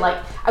to,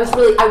 like,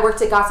 I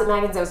worked at Gossip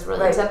Magazine, I was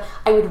really into them.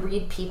 I would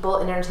read People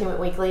and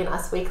Entertainment Weekly and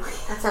Us Weekly.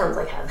 That sounds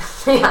like heaven.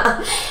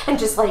 Yeah. And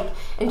just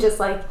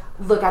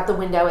look out the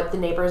window at the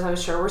neighbors I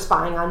was sure were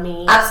spying on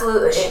me.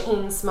 Absolutely.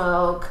 Chain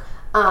smoke,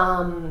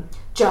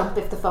 jump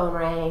if the phone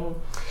rang.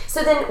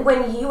 So then,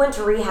 when you went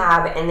to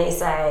rehab and they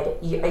said,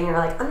 and you're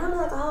like, I'm not an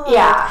alcoholic.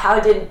 Yeah.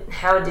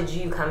 How did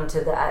you come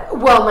to that?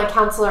 Well, my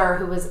counselor,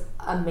 who was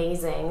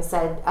amazing,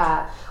 said,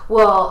 are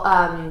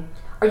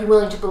you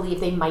willing to believe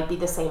they might be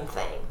the same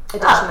thing,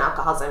 addiction and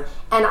alcoholism?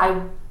 And I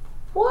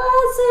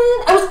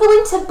was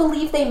willing to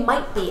believe they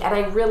might be, and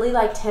I really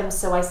liked him,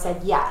 so I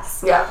said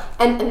yes. Yeah.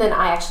 And then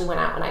I actually went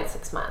out when I had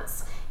 6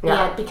 months.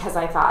 Yeah. And because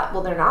I thought,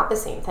 well, they're not the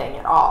same thing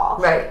at all.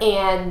 Right.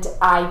 And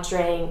I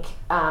drank,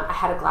 I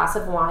had a glass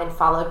of wine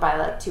followed by,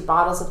 like, 2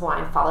 bottles of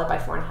wine followed by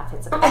 4.5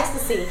 hits of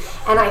ecstasy.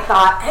 And I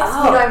thought,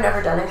 you know, I've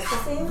never done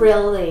ecstasy.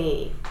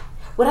 Really?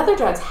 What other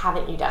drugs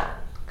haven't you done?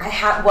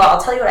 Well,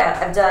 I'll tell you what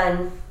I've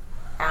done.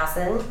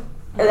 Acid.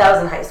 That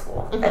was in high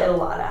school. I did a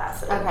lot of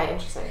acid. Okay,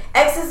 interesting.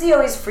 Ecstasy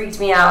always freaked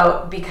me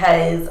out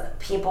because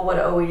people would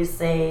always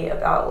say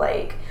about,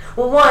 like,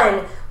 well,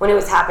 one, when it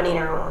was happening,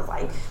 everyone was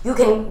like, you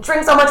can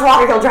drink so much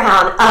water, you'll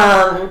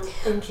drown.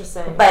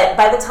 Interesting. But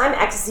by the time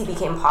ecstasy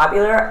became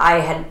popular, I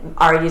had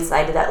already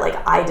decided that, like,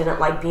 I didn't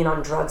like being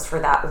on drugs for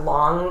that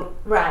long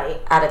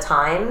at a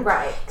time.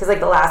 Right. Because, like,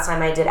 the last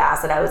time I did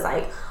acid, I was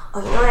like, oh,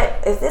 you know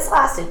what? If this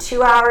lasted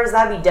 2 hours,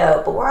 that'd be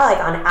dope. But we're, like,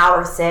 on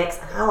hour 6,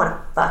 and I want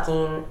to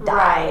fucking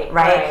die,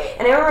 right?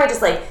 And I remember I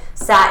just, like,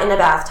 sat in a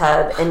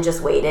bathtub and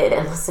just waited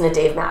and listened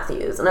to Dave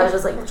Matthews. And I was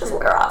just like, just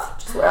wear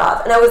off.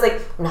 And I was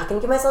like, I'm not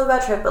going to give myself a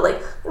bad trip, but, like,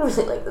 I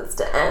really like this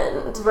to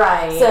end.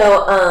 Right.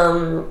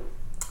 So,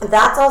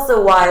 that's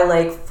also why,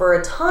 like, for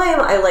a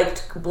time, I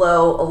liked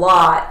blow a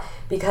lot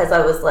because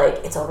I was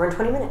like, it's over in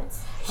 20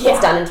 minutes. Yeah.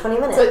 It's done in 20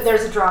 minutes. So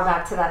there's a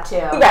drawback to that,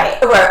 too.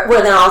 Right.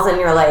 Where then all of a sudden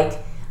you're like,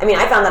 I mean,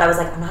 I found that I was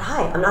like, I'm not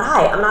high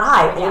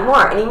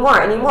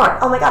anymore.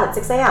 Oh my God, it's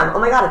 6 a.m. Oh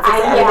my God, it's 6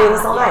 a.m. I'm doing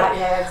this all night.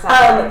 Yeah,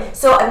 exactly.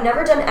 So I've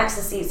never done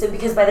ecstasy. So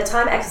because by the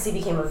time ecstasy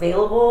became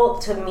available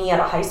to me at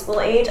a high school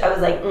age, I was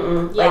like,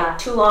 like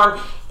too long.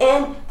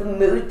 And the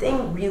mood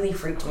thing really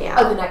freaked me out.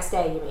 Oh, the next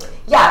day, you mean?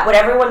 Yeah, what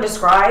everyone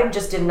described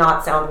just did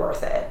not sound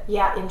worth it.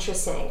 Yeah,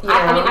 interesting. You know?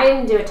 I mean, I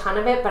didn't do a ton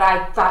of it, but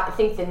I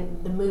think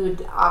the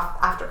mood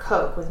after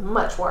Coke was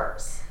much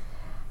worse.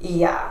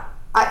 Yeah.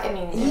 I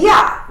mean,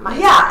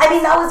 I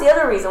mean, that was the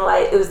other reason why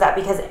it was that,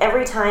 because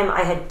every time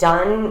I had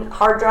done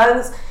hard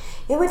drugs,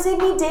 it would take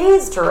me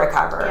days to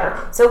recover.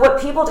 Yeah. So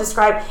what people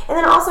described, and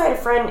then also I had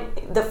a friend,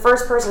 the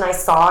first person I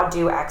saw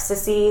do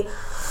ecstasy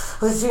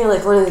was doing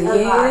like one of these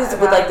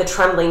with like the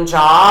trembling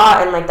jaw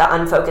and like the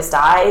unfocused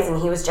eyes,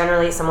 and he was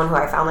generally someone who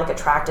I found like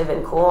attractive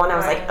and cool, and I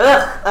was like,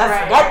 ugh,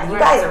 forget, you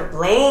guys are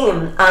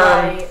lame.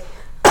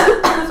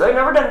 So I've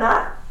never done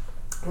that.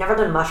 I've never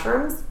done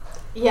mushrooms.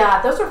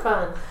 Yeah, those were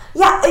fun.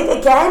 Yeah,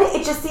 again,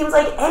 it just seems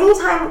like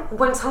anytime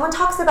when someone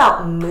talks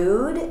about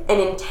mood and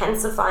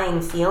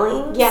intensifying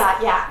feelings,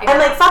 I'm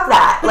like, fuck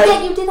that. But like,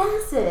 yet you did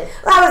acid.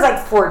 I was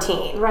like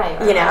 14, right?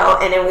 You know,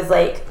 and it was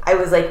like I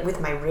was like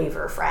with my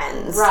raver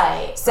friends,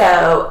 right?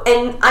 So,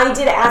 and I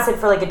did acid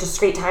for like a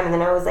discrete time, and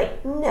then I was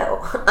like,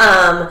 no,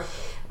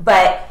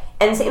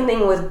 and same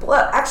thing with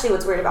blow. Actually,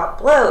 what's weird about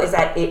blow is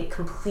that it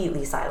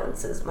completely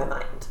silences my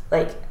mind,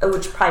 like,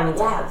 which probably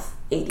means I have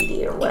ADD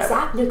or whatever.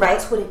 Exactly, right?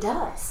 That's what it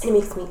does. And it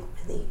makes me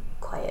really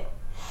quiet.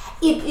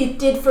 It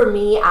did for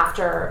me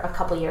after a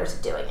couple years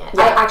of doing it.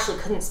 Yeah. I actually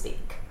couldn't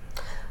speak.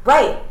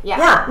 Right.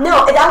 Yeah.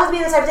 No, that would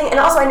be the type of thing. And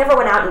also, I never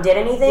went out and did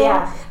anything.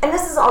 Yeah. And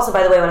this is also,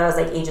 by the way, when I was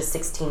like ages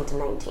 16 to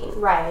 19.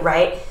 Right.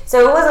 Right?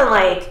 So it wasn't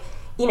like,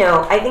 you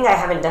know, I think I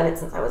haven't done it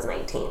since I was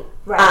 19.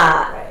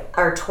 Right.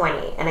 Or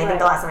 20. And I think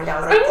the last time I did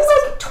was Are like...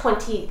 you like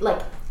 20,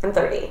 like... I'm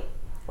 30.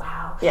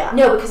 Wow. Yeah.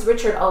 No, because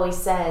Richard always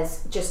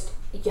says just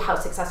how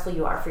successful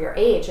you are for your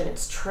age, and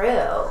it's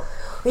true.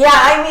 Yeah,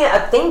 I mean,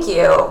 thank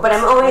you, but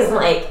I'm always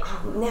like,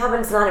 yeah, but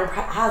it's not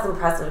as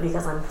impressive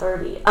because I'm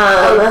 30. You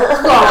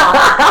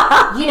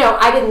know,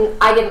 I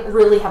didn't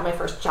really have my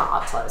first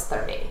job till I was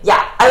 30.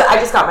 Yeah, I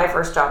just got my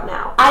first job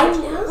now. I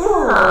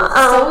know.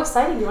 Yeah. So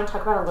exciting. You want to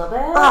talk about it a little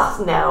bit?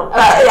 Oh, no.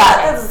 Okay.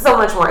 Yeah, it's so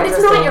much more But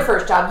interesting. it's not your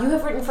first job. You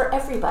have written for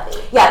everybody.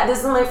 Yeah, this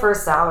is my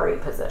first salary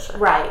position.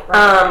 Right.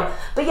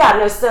 But yeah,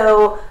 no,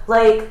 so,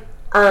 like,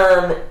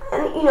 and,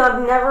 you know,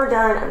 I've never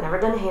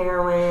done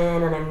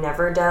heroin, and I've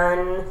never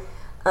done...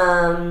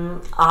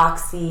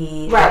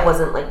 oxy that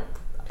wasn't like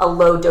a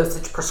low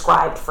dosage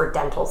prescribed for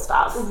dental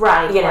stuff,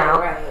 right? You know,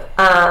 right.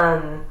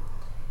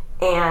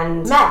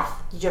 And meth.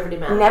 Did you ever do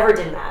meth? Never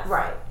did meth.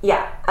 Right.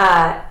 Yeah.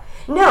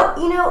 No,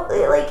 you know,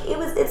 like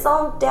it's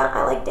all down.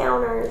 I like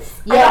downers.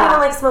 Yeah. I don't even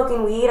like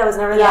smoking weed. I was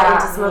never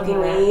that into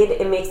smoking weed.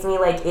 It makes me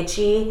like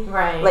itchy,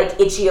 right? Like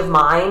itchy of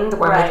mind.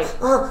 Where I'm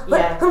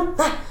like,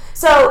 oh,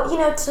 So, you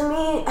know, to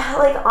me,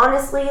 like,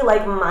 honestly,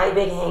 like, my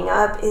big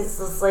hang-up is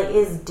just, like,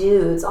 is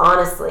dudes,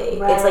 honestly.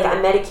 Right. It's like I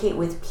medicate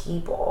with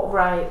people.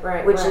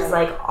 Right. Which is,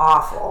 like,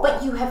 awful.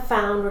 But you have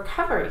found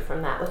recovery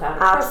from that without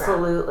a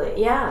Absolutely.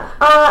 program. Yeah.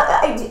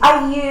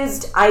 I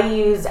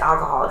used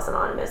Alcoholics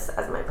Anonymous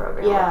as my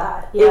program with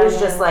that. It was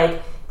just,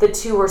 like, the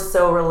two were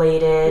so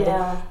related.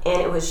 Yeah.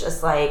 And it was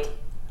just, like,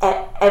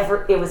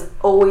 it was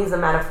always a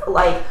metaphor,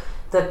 like...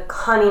 The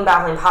cunning,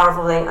 baffling,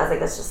 powerful thing, I was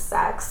like, that's just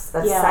sex.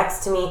 That's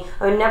sex to me.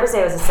 I would never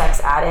say I was a sex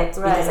addict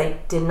because I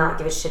did not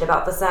give a shit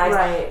about the sex.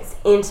 Right. It's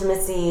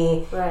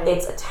intimacy. Right.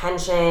 It's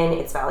attention.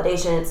 It's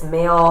validation. It's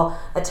male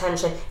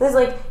attention. It was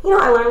like, you know,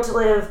 I learned to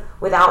live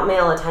without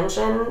male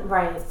attention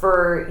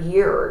for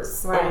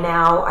years. Right. And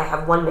now I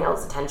have one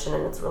male's attention,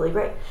 and it's really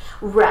great.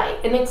 Right.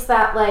 And it's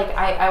that, like,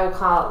 I will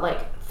call it,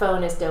 like,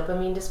 phone is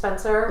dopamine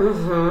dispenser.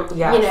 Mm-hmm.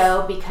 Yes. You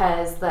know,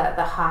 because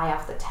the high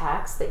off the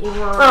text that you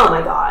want. Oh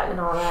my God. And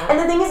all that. And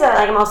the thing is that,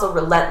 like, I'm also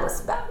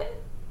relentless about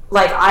it.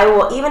 Like, I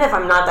will, even if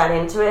I'm not that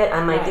into it,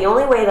 I'm like, the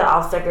only way that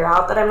I'll figure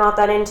out that I'm not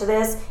that into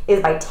this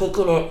is by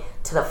taking it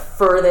to the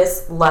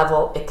furthest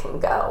level it can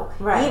go.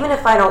 Right. Even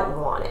if I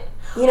don't want it.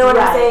 You know what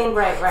I'm saying?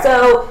 Right.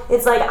 So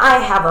it's like I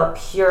have a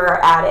pure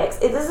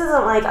addict. This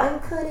isn't like I'm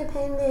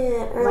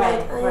codependent or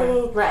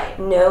like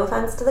no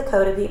offense to the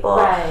coda people,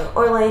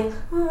 or like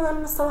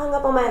I'm so hung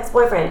up on my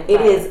ex-boyfriend.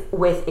 It is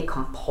with a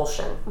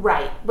compulsion,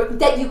 but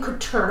that you could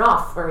turn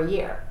off for a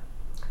year.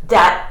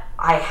 That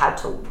I had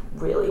to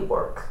really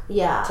work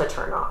to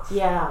turn off.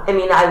 Yeah. I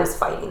mean, I was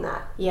fighting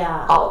that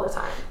all the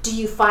time. Do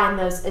you find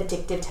those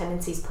addictive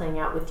tendencies playing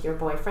out with your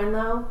boyfriend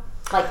though?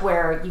 Like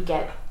where you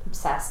get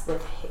obsessed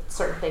with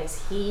certain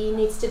things he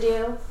needs to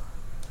do?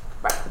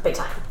 Right, big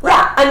time. Right.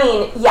 Yeah, I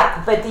mean,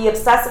 but the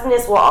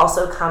obsessiveness will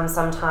also come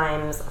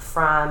sometimes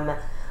from,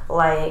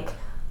 like,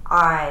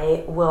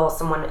 I will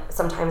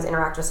sometimes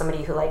interact with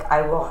somebody who, like,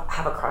 I will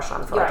have a crush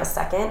on for, like, a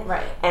second.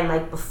 Right. And,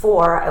 like,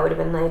 before, I would have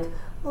been like,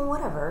 well,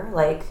 whatever,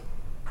 like,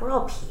 we're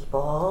all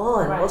people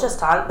and we'll just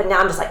talk. But now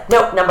I'm just like,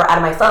 nope, number out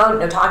of my phone,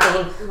 no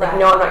talking. Like,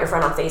 no, I'm not your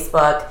friend on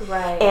Facebook.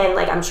 Right. And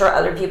like, I'm sure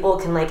other people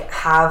can like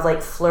have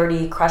like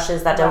flirty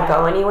crushes that don't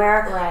go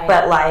anywhere. Right.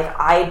 But like,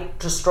 I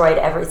destroyed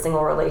every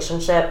single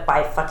relationship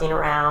by fucking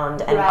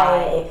around and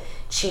by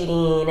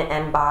cheating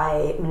and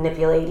by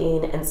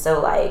manipulating. And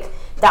so like,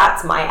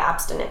 that's my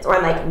abstinence. Or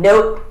I'm like,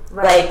 nope,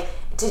 like,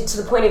 to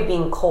the point of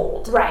being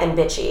cold and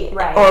bitchy.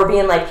 Right. Or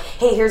being like,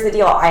 hey, here's the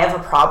deal. I have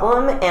a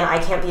problem and I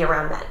can't be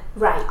around men.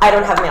 Right. I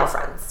don't have male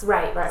friends.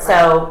 Right.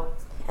 So,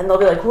 and they'll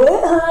be like,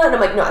 what? And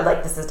I'm like, no,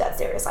 like, this is dead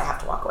serious. I have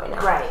to walk away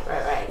now.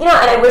 Right. You know,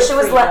 and I wish it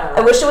was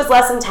I wish it was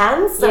less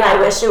intense, and I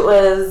wish it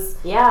was,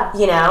 you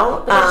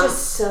know. But it's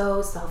just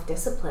so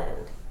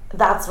self-disciplined.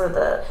 That's where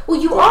the...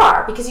 Well, you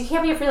are, because you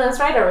can't be a freelance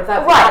writer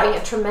without having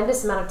a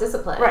tremendous amount of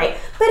discipline. Right.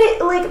 But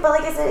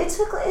like I said,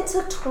 it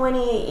took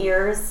 28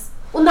 years.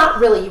 Well, not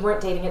really. You weren't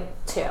dating it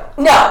too.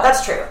 No,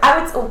 that's true.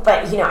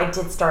 But you know, I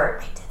did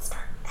start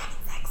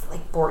having sex at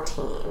like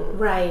 14.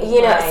 Right.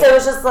 You know, so it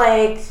was just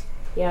like,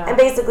 yeah. I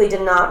basically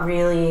did not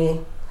really,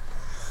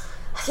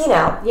 you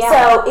know. Yeah.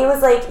 So it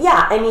was like,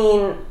 yeah. I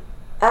mean,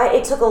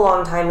 it took a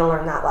long time to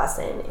learn that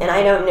lesson, and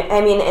I don't.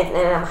 I mean, and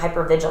I'm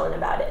hyper vigilant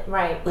about it.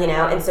 Right. You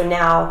know, and so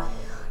now,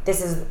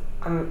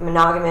 I'm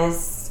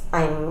monogamous.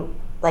 I'm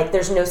like,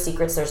 there's no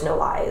secrets. There's no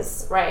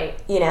lies.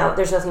 Right. You know,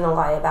 there's nothing to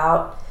lie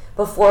about.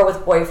 Before, with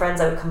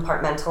boyfriends, I would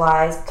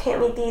compartmentalize. Can't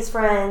meet these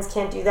friends,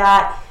 can't do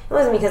that. It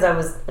wasn't because I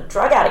was a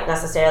drug addict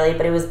necessarily,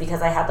 but it was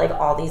because I had, like,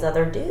 all these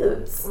other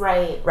dudes.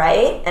 Right.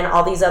 And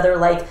all these other,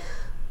 like,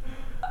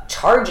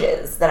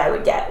 charges that I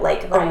would get.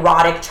 Like,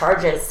 erotic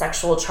charges,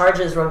 sexual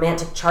charges,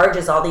 romantic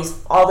charges, all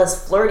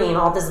this flirting,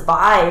 all this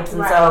vibes.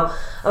 And so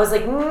I was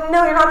like,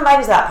 no, you're not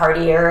invited to that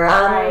party. Or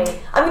I'm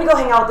going to go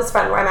hang out with this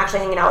friend where I'm actually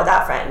hanging out with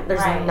that friend.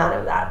 There's none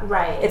of that.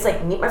 Right. It's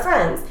like, meet my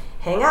friends.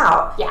 Hang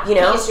out. Yeah. You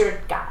know? He's your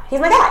guy. He's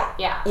my guy.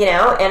 Yeah. You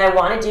know? And I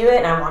want to do it,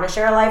 and I want to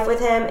share a life with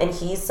him, and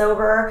he's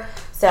sober.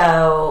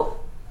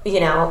 So, you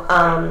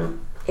know,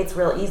 it's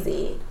real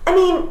easy. I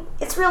mean,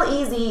 it's real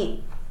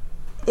easy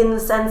in the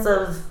sense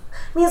of,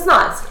 I mean, it's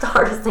not. It's the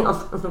hardest thing on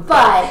the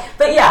planet.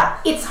 But yeah.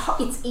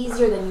 It's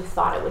easier than you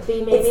thought it would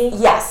be, maybe?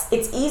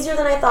 It's easier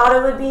than I thought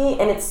it would be,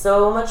 and it's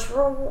so much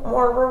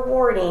more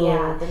rewarding.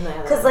 Yeah.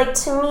 Because, like,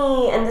 to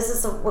me, and this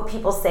is what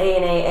people say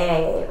in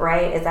AA,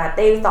 right, is that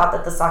they thought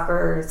that the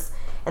suckers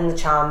and the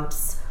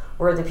chumps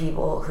were the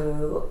people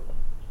who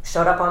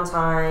showed up on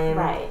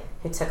time,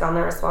 who took on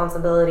their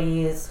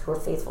responsibilities, who were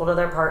faithful to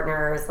their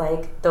partners.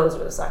 Like, those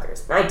were the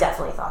suckers. And I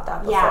definitely thought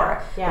that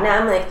before. Yeah. And now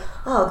I'm like,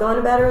 oh, going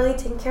to bed early,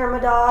 taking care of my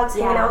dogs,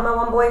 hanging out with my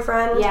one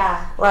boyfriend.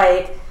 Yeah.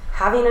 Like,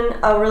 having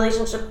a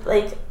relationship,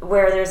 like,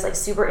 where there's, like,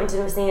 super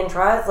intimacy and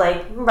trust.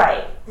 Like,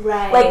 right.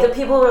 Like, the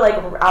people who are, like,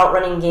 out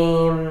running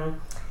game...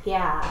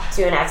 Yeah.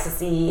 Doing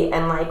ecstasy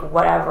and, like,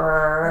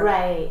 whatever.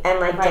 Right. And,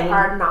 like, getting...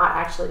 are not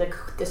actually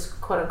this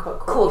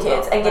quote-unquote cool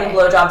kids. And getting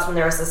blowjobs from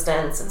their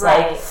assistants. It's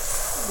like...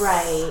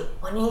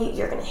 When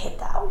you're going to hit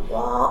that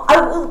wall...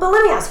 but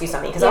let me ask you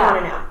something, because I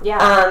want to know.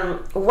 Yeah.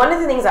 One of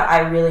the things that I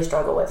really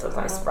struggle with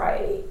my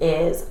sobriety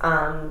is...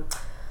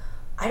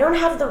 I don't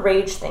have the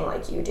rage thing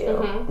like you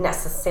do,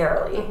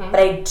 necessarily. But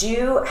I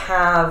do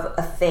have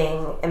a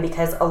thing, and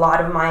because a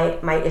lot of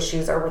my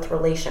issues are with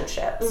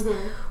relationships,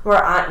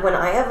 where when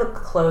I have a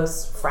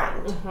close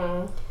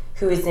friend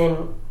who is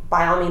in,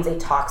 by all means, a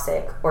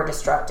toxic or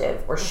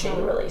destructive or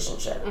shitty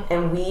relationship,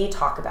 and we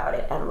talk about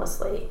it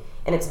endlessly,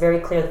 and it's very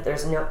clear that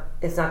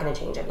it's not going to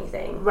change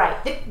anything.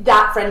 Right.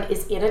 That friend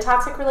is in a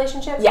toxic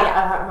relationship?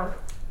 Yeah.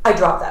 I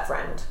drop that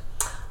friend.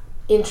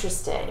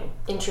 Interesting.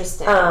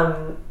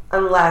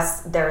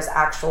 Unless there's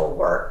actual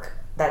work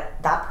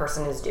that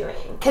person is doing.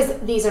 Because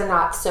these are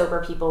not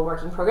sober people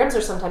working programs,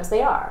 or sometimes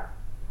they are.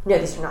 No,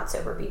 these are not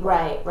sober people.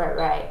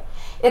 Right.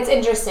 It's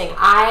interesting.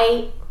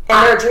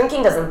 Their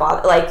drinking doesn't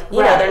bother, like,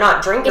 you know, they're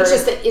not drinkers.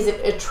 It's just, is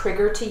it a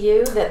trigger to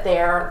you that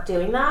they're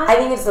doing that? I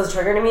think it's a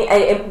trigger to me.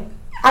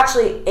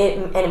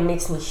 It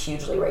makes me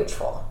hugely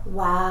rageful.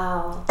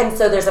 Wow. And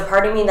so there's a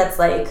part of me that's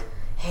like,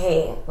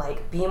 hey,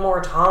 like, be more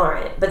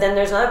tolerant. But then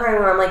there's another part of me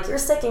where I'm like, you're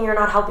sick and you're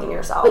not helping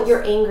yourself. But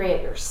you're angry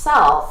at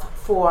yourself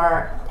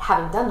for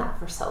having done that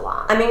for so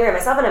long. I'm angry at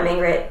myself, and I'm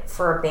angry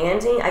for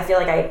abandoning. I feel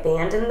like I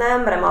abandoned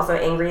them, but I'm also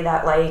angry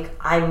that, like,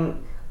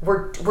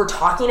 we're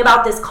talking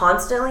about this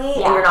constantly,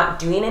 and you're not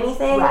doing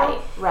anything. Right.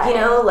 You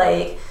know,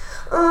 like,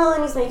 oh,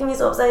 and he's making me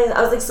so upset.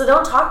 I was like, so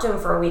don't talk to him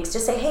for a week.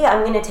 Just say, hey,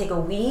 I'm going to take a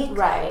week.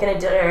 Right. Going to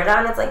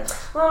da-da-da-da. And it's like,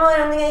 oh, no, I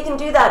don't think I can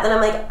do that. Then I'm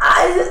like,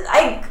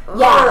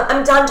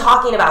 I'm done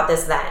talking about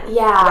this then.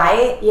 Yeah.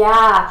 Right?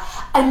 Yeah.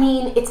 I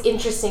mean, it's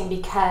interesting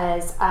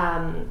because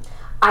I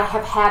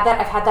have had that.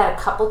 I've had that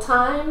a couple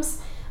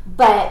times.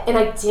 And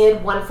I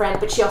did one friend,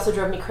 but she also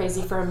drove me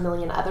crazy for a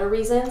million other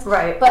reasons.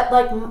 Right. But,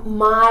 like,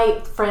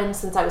 my friend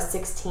since I was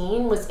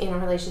 16 was in a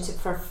relationship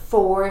for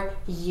 4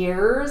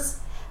 years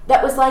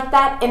that was like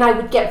that, and I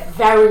would get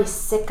very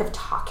sick of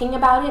talking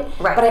about it.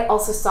 Right. But I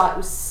also saw it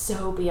was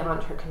so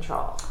beyond her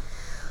control.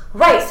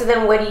 Right, so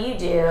then what do you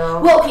do?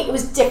 Well, okay, it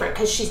was different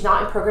because she's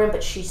not in program,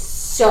 but she's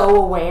so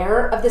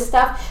aware of this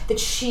stuff that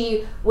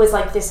she was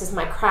like, this is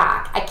my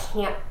crack. I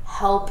can't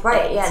help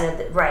Right, it.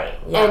 yeah, right.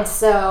 Yeah. And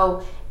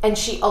so, and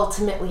she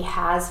ultimately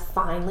has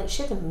finally,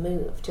 she had to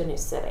move to a new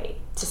city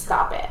to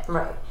stop it.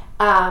 Right.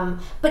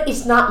 But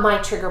it's not my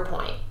trigger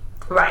point.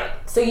 Right.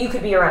 So you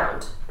could be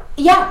around.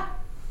 Yeah.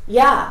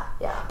 Yeah.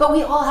 Yeah. But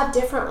we all have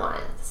different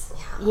ones,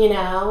 you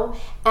know?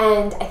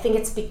 And I think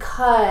it's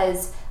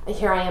because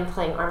here I am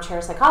playing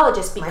armchair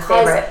psychologist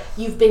because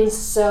you've been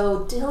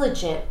so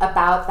diligent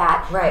about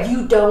that. Right.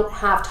 You don't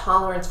have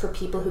tolerance for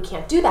people who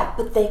can't do that,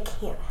 but they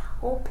can't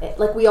help it.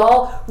 Like, we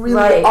all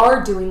really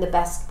are doing the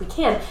best we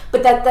can,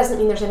 but that doesn't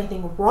mean there's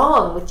anything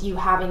wrong with you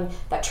having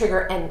that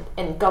trigger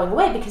and going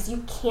away, because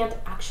you can't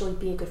actually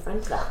be a good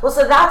friend to them. Well,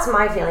 so that's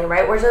my feeling,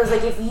 right? Where it was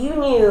like, if you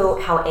knew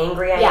how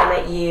angry I am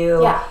at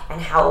you and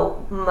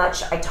how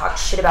much I talk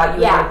shit about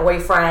you and my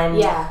boyfriend,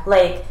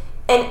 like,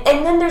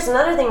 and then there's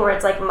another thing where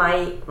it's like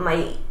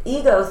my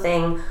ego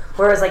thing,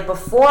 whereas like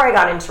before I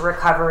got into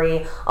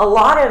recovery, a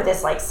lot of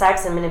this like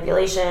sex and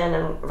manipulation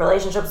and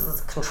relationships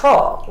is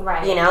control,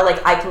 right? You know,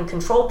 like I can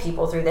control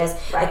people through this,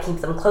 I keep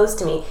them close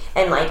to me,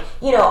 and like,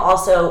 you know,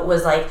 also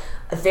was like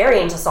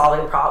very into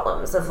solving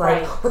problems of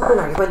like,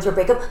 are you going through a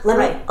breakup? Let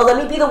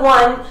me be the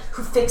one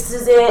who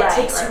fixes it,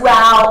 takes you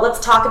out, let's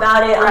talk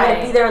about it, I'm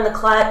gonna be there in the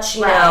clutch,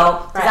 you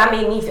know, because that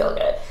made me feel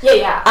good.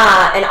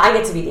 And I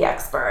get to be the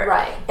expert.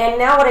 And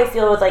now what I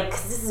feel with like,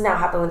 because this has now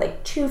happened with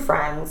like 2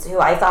 friends who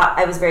I thought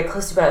I was very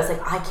close to, but I was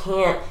like, I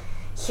can't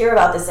hear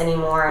about this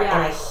anymore, and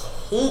I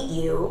hate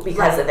you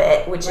because of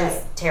it, which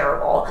is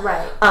terrible. And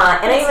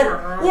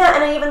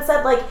I even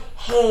said like,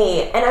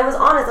 hey, and I was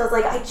honest, I was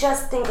like, I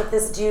just think that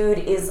this dude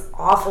is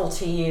awful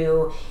to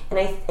you,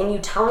 and you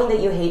tell me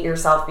that you hate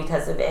yourself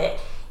because of it,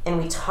 and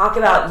we talk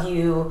about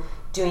you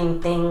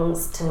doing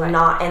things to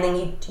not, and then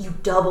you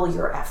double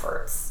your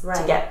efforts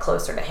to get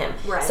closer to him.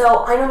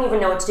 So I don't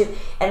even know what to do.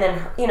 And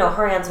then, you know,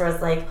 her answer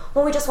was like,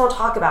 well, we just won't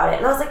talk about it.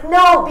 And I was like,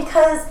 no,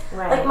 because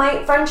like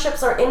my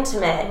friendships are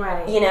intimate,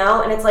 you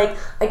know, and it's like,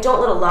 I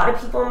don't let a lot of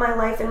people in my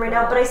life in right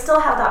now, but I still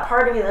have that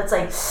part of me that's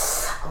like,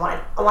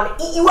 I want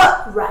to eat you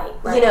up,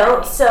 you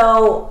know.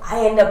 So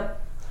I end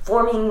up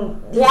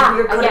forming these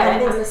weird codependent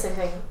things. I'm the same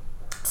thing.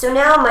 So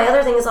now my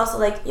other thing is also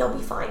like, you'll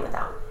be fine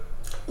without me.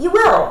 You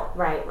will.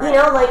 You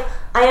know, like,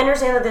 I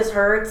understand that this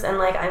hurts and,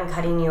 like, I'm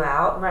cutting you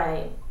out.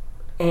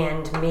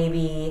 And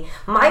maybe,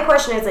 my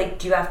question is, like,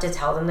 do you have to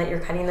tell them that you're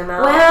cutting them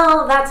out?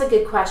 Well, that's a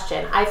good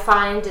question. I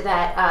find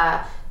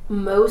that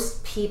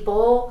most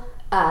people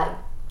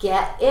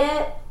get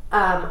it.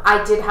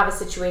 I did have a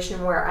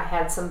situation where I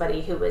had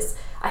somebody who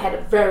I had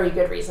a very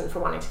good reason for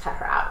wanting to cut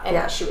her out.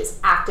 And she was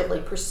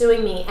actively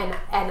pursuing me, and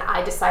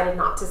I decided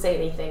not to say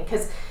anything,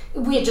 because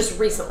we had just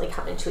recently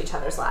come into each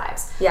other's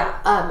lives.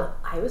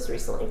 I was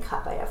recently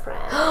cut by a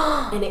friend,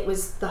 and it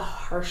was the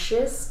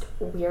harshest,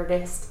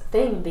 weirdest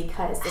thing,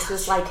 because this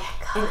was like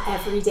an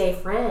everyday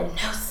friend,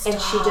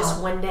 and she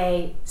just one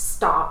day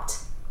stopped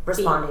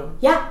responding.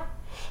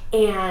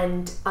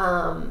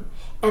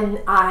 And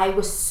I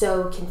was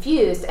so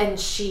confused, and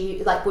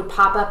she like would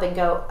pop up and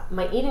go,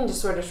 my eating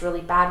disorder is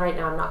really bad right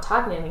now, I'm not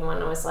talking to anyone.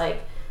 And I was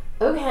like,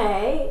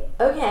 okay.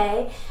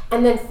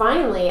 And then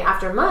finally,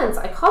 after months,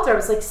 I called her. I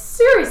was like,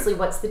 seriously,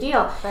 what's the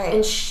deal?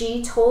 And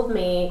she told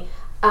me,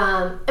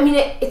 I mean,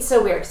 it's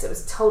so weird because it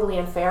was totally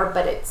unfair,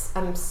 but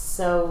I'm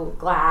so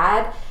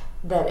glad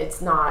that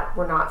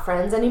we're not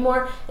friends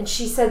anymore. And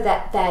she said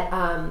that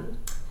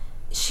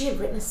she had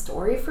written a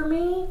story for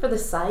me for the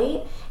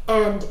site,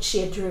 and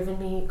she had driven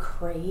me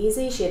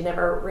crazy. She had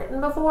never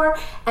written before,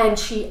 and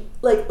she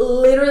like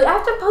literally, I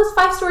have to post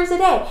 5 stories a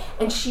day,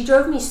 and she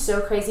drove me so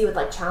crazy with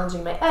like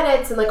challenging my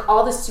edits and like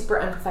all this super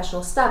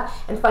unprofessional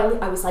stuff. And finally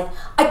I was like,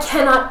 I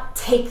cannot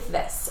take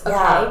this.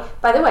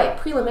 By the way,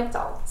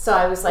 pre-Lamictal, so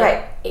I was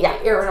like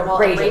irritable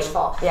and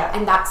rageful,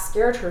 and that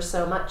scared her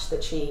so much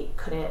that she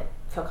couldn't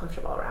feel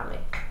comfortable around me.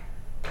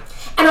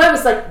 And I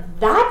was like,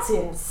 that's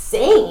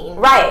insane.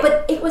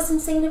 But it was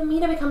insane of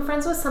me to become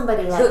friends with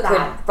somebody like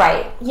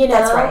that. You know?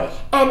 That's right.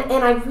 And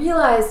I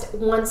realized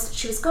once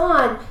she was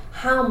gone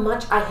how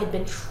much I had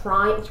been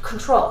trying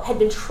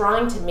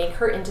to make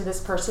her into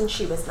this person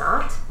she was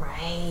not.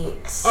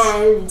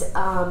 And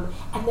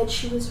that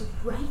she was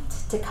right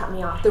to cut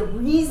me off. The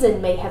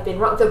reason may have been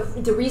wrong.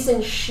 The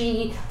reason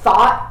she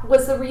thought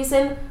was the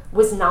reason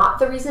was not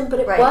the reason,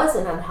 but it was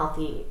an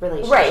unhealthy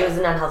relationship. It was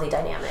an unhealthy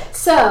dynamic.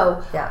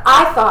 So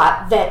I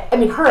thought that, I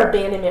mean, her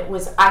abandonment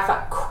was, I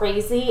thought,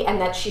 crazy, and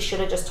that she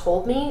should have just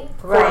told me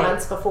 4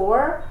 months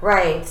before.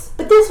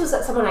 But this was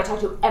someone I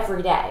talked to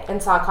every day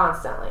and saw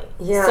constantly.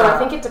 So I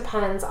think it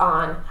depends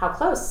on how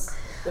close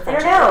the friendship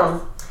is. I don't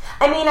know.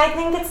 I mean, I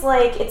think it's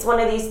like, it's one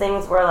of these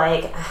things where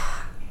like,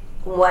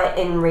 what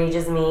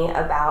enrages me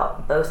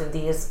about both of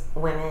these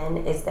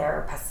women is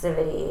their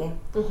passivity.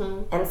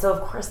 And so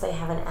of course they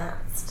haven't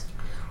asked.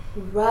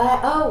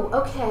 Oh,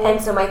 okay.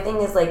 And so my thing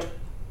is like,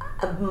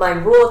 my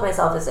rule with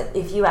myself is that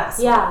if you ask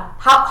me.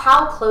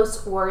 How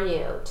close were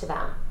you to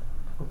them?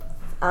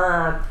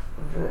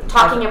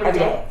 Talking every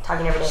day.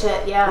 Talking every day.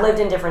 Shit, Lived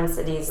in different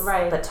cities,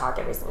 but talk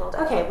every single day.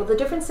 Okay, well the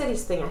different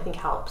cities thing I think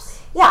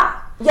helps.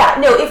 Yeah,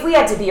 no, if we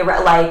had to be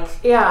like,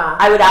 yeah,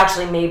 I would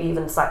actually maybe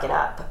even suck it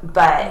up.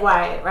 But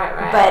right.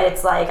 But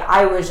it's like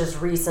I was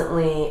just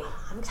recently.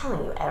 I'm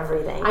telling you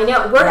everything. I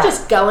know we're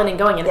just going and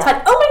going, and it's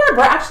like, oh my god,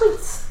 we're actually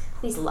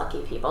these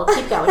lucky people.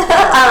 Keep going.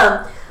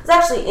 I was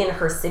actually in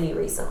her city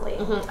recently.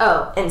 Mm-hmm.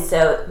 Oh, and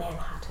so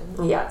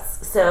Manhattan.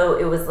 Yes, so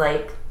it was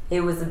like.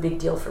 It was a big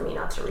deal for me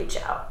not to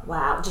reach out.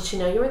 Wow. Did she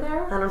know you were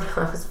there? I don't know.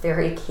 I was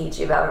very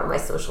cagey about it on my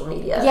social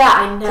media. Yeah,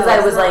 I know. Because I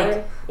was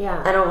like,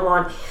 I don't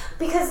want...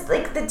 Because,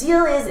 like, the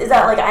deal is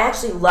that, like, I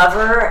actually love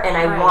her and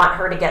I want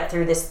her to get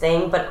through this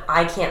thing, but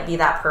I can't be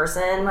that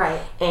person.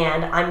 Right.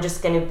 And I'm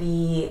just going to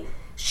be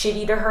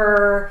shitty to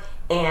her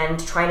and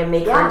trying to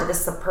make her into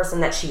this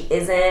person that she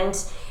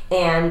isn't.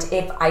 And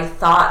if I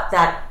thought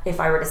that if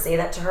I were to say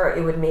that to her,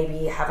 it would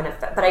maybe have an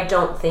effect. But I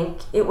don't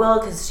think it will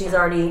because she's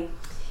already...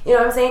 You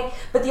know what I'm saying?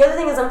 But the other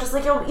thing is I'm just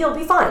like, you'll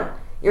be fine.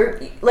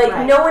 You're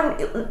like, no one,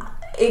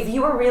 if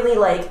you were really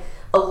like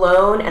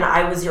alone and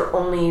I was your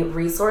only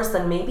resource,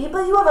 then maybe,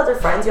 but you have other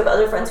friends. You have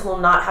other friends who will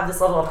not have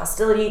this level of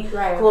hostility,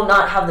 who will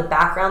not have the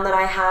background that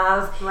I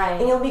have.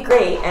 Right. And you'll be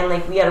great. And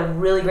like, we had a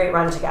really great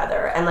run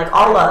together. And like,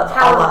 all love.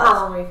 How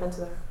long were you friends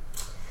with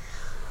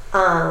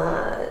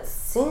her?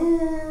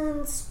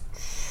 Since,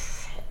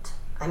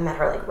 I met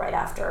her like right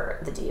after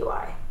the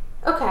DUI.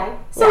 Okay.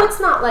 So it's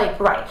not like.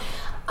 Right.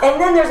 And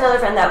then there's another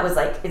friend that was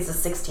like, it's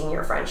a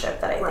 16-year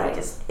friendship that I think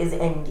is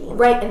ending.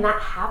 Right, and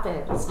that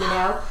happens, you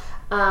know?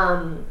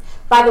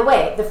 By the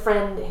way, the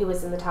friend who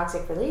was in the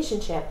toxic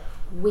relationship,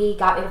 we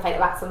got in a fight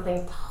about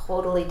something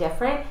totally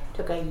different,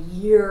 took a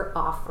year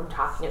off from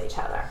talking to each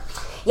other.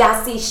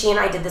 Yeah, see, she and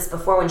I did this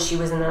before when she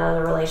was in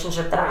another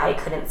relationship that I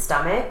couldn't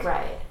stomach.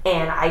 Right.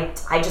 And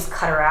I just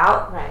cut her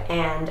out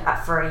and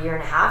for a year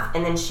and a half,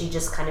 and then she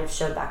just kind of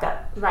showed back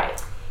up. Right.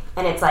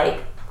 And it's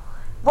like,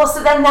 well,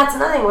 so then that's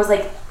another thing, was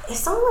like, if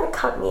someone were to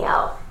cut me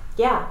out,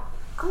 I'm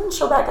going to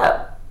show back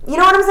up. You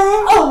know what I'm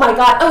saying? Oh my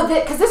god. Oh,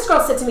 because this girl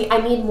said to me, I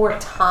need more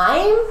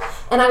time.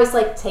 And I was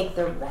like, take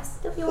the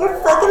rest of your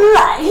life. Fucking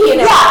life. You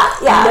know?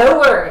 Yeah. No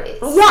worries.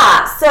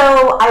 Yeah.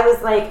 So I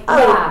was like,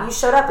 oh, you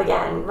showed up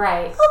again.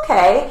 Right.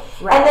 Okay.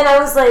 Right. And then I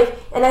was like,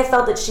 and I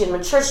felt that she had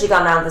matured. She'd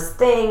gone down this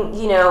thing,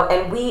 you know,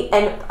 and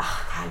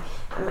God,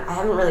 I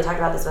haven't really talked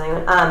about this with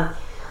anyone.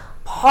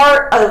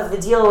 Part of the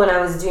deal when I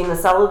was doing the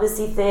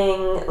celibacy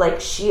thing, like,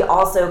 she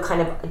also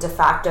kind of de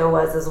facto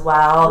was as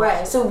well.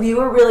 Right. So we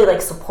were really, like,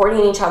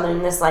 supporting each other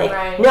in this, like,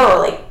 no,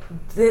 like,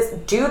 this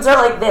dudes are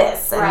like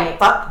this, and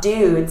fuck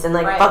dudes, and,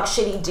 like, fuck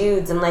shitty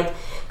dudes, and, like,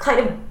 kind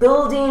of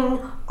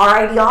building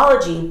our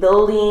ideology,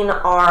 building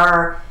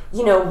our,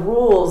 you know,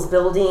 rules,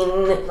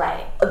 building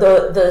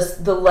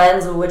the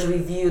lens of which we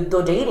viewed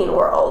the dating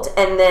world.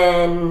 And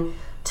then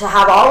to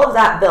have all of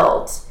that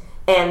built...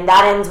 And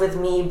that ends with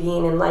me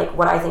being in, like,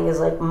 what I think is,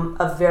 like,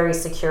 a very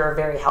secure,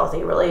 very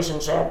healthy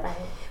relationship. Right.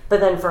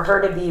 But then for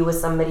her to be with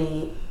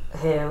somebody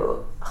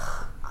who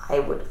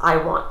I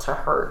want to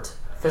hurt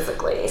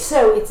physically.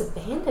 So it's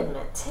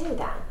abandonment, too,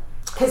 then.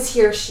 Because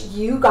here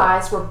you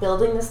guys were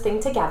building this thing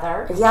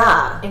together.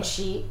 Yeah. And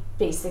she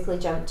basically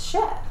jumped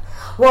ship.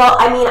 Well,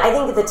 I mean, I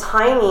think the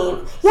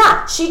timing...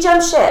 Yeah, she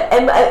jumped ship.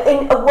 And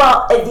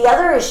well, the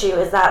other issue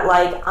is that,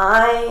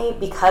 like,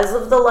 because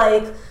of the,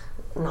 like...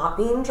 not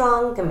being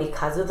drunk and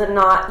because of the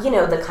not, you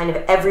know, the kind of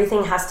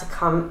everything has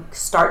to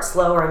start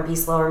slower and be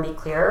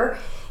clearer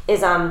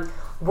is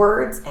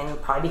words,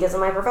 and probably because of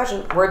my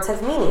profession, words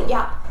have meaning.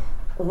 Yeah.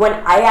 When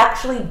I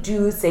actually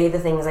do say the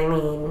things I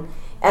mean,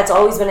 that's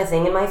always been a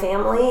thing in my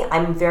family.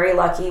 I'm very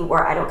lucky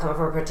where I don't come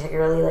from a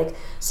particularly like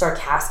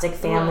sarcastic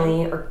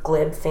family or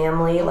glib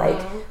family. Like,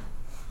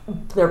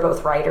 they're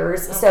both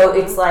writers. So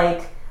it's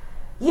like,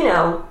 you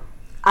know,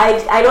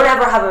 I don't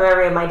ever have a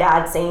memory of my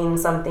dad saying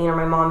something or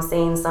my mom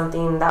saying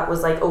something that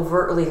was like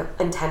overtly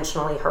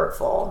intentionally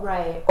hurtful.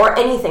 Right. Or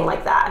anything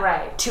like that.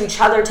 Right. To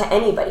each other, to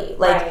anybody.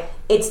 Like,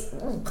 it's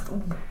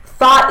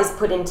thought is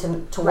put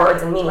into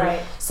words and meaning.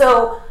 Right.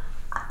 So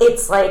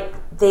it's like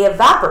they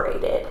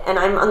evaporated, and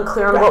I'm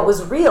unclear on what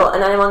was real,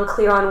 and I'm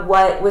unclear on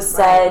what was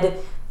said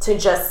to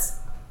just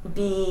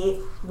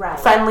be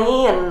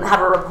friendly and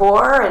have a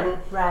rapport, and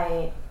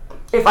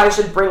if I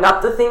should bring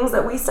up the things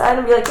that we said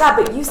and be like, yeah,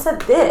 but you said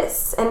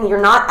this, and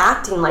you're not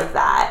acting like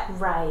that.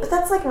 Right. But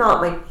that's like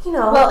not like, you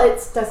know. Well,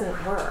 it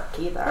doesn't work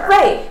either.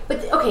 Right.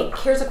 But okay,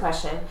 here's a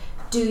question.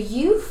 Do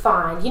you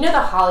find, you know,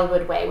 the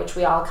Hollywood way, which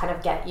we all kind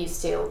of get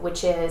used to,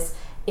 which is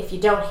if you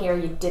don't hear,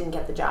 you didn't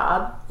get the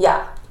job?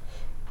 Yeah.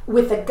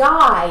 With a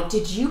guy,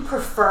 did you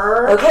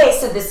prefer... Okay,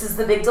 so this is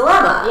the big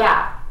dilemma.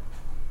 Yeah.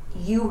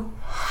 You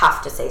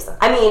have to say something.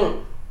 I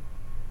mean,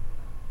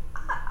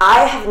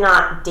 I have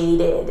not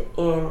dated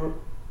in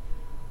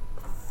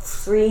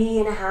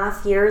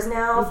 3.5 years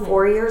now,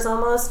 4 years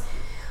almost.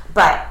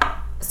 But,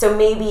 so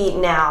maybe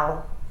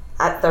now,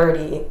 at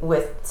 30,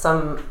 with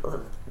some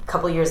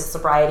couple years of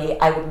sobriety,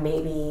 I would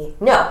maybe...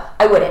 No,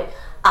 I wouldn't.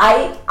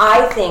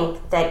 I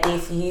think that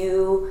if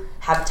you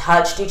have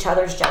touched each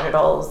other's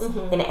genitals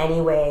in any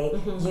way,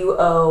 you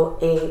owe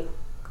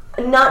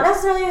not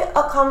necessarily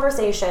a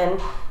conversation,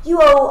 you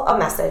owe a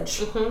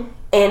message.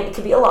 And it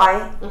could be a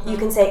lie. You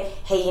can say,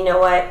 hey, you know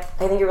what?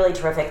 I think you're really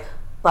terrific,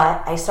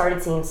 but I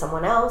started seeing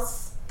someone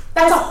else.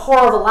 That's a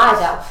horrible lie,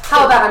 though.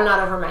 How about I'm not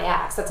over my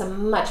ex? That's a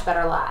much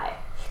better lie.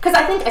 Because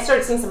I think I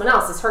started seeing someone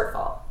else is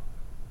hurtful.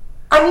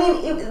 I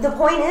mean, the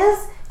point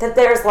is that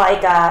there's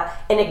like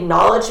an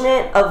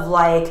acknowledgement of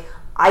like,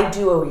 I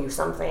do owe you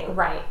something.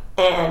 Right.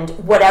 And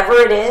whatever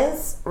it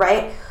is,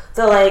 right?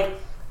 So like,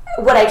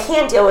 what I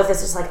can't deal with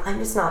is just like, I'm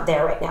just not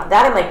there right now.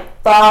 That I'm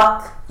like,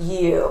 fuck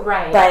you.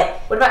 Right.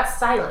 But what about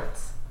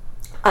silence?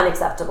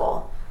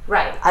 Unacceptable.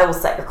 Right. I will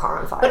set your car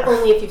on fire. But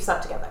only if you've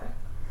slept together.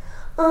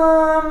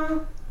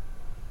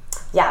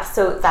 Yeah,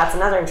 so that's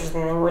another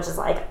interesting thing, which is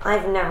like,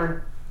 I've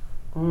never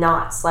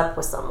not slept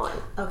with someone.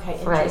 Okay,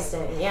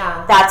 interesting. Right?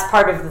 Yeah. That's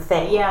part of the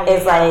thing. Yeah.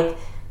 Like,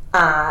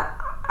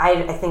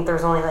 I think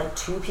there's only like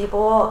 2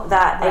 people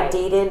that I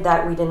dated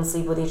that we didn't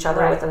sleep with each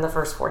other within the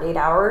first 48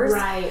 hours.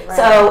 Right.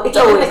 So it's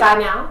always the guy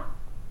now.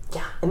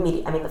 Yeah,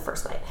 immediate. I mean, the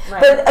first night.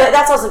 Right. But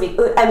that's also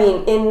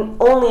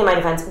only in my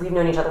defense, we've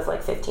known each other for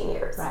like 15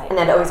 years, and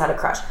I'd always had a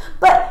crush.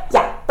 But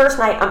yeah, first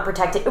night,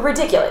 unprotected,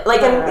 ridiculous.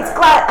 Like,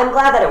 I'm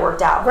glad that it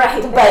worked out.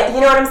 Right. But you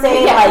know what I'm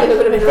saying? Yeah, like, it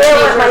would have been they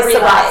weren't my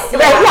surprise. Yeah.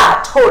 Right?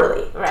 Yeah,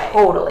 totally. Right.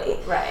 Totally.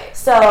 Right.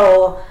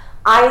 So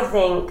I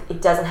think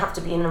it doesn't have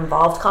to be an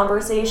involved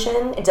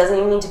conversation. It doesn't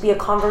even need to be a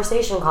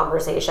conversation.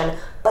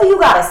 But you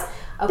gotta.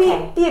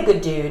 Okay. Be a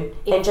good dude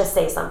and just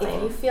say something.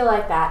 If you feel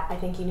like that, I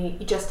think you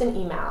need just an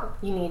email.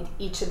 You need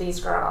each of these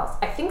girls.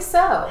 I think so.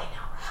 I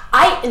know.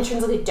 I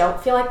intrinsically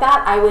don't feel like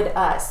that. I would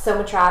so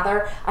much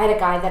rather. I had a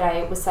guy that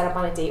I was set up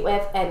on a date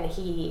with, and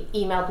he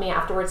emailed me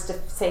afterwards to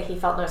say he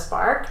felt no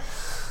spark.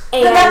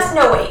 And but that's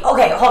no way.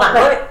 Okay, hold on.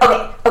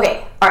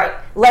 Okay. All right.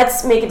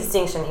 Let's make a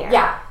distinction here.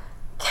 Yeah.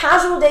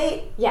 Casual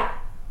date. Yeah.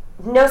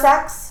 No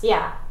sex.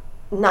 Yeah.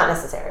 Not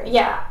necessary.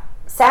 Yeah.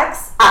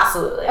 Sex.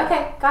 Absolutely.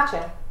 Okay.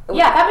 Gotcha.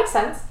 Yeah, that makes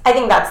sense. I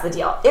think that's the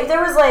deal. If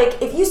there was like,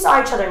 if you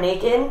saw each other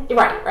naked.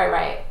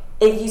 Right.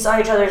 If you saw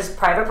each other's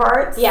private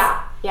parts.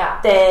 Yeah.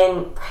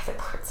 Then private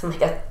parts. I'm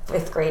like a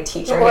 5th grade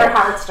teacher. Or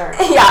Howard Stern.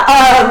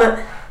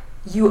 Yeah.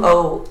 You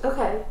owe.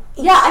 Okay.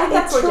 Yeah, I think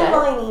that's legit. A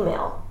 2-line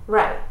email.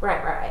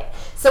 Right.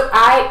 So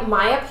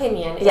my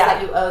opinion is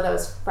that you owe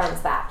those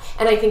friends that.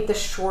 And I think the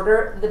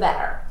shorter, the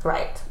better.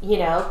 Right. You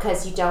know,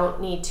 because you don't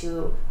need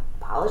to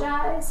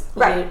apologize.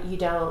 Right. You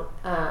don't,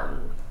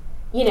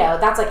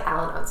 that's like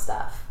Al-Anon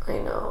stuff. I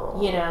know.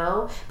 You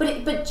know?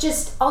 But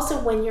just also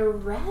when you're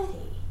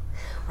ready.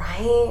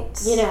 Right.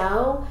 You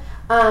know?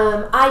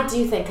 I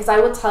do think, because I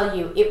will tell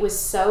you, it was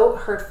so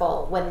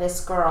hurtful when this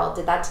girl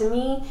did that to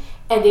me,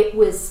 and it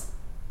was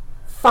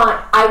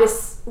fine. I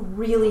was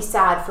really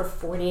sad for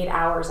 48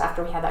 hours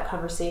after we had that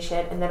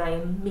conversation, and then I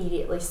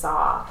immediately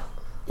saw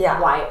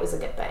why it was a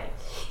good thing.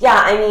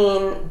 Yeah, I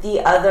mean,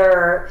 the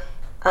other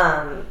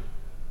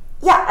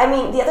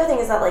thing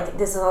is that, like,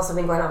 this has also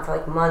been going on for,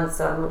 like, months,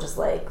 so I'm just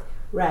like...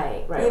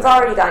 Right. You've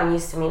already gotten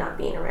used to me not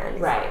being around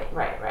you. Right.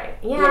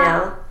 Yeah. You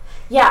know?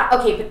 Yeah,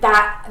 okay, but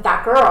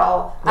that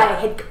girl,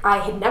 I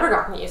had never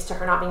gotten used to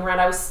her not being around.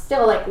 I was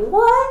still like,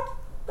 what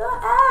the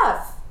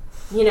F?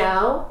 You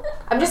know?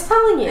 I'm just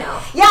telling you.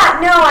 Yeah,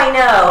 no, I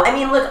know. I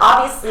mean, look,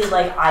 obviously,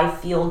 like, I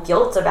feel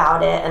guilt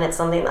about it, and it's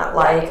something that,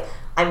 like,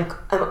 I'm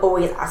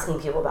always asking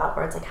people about,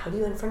 where it's like, how do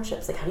you end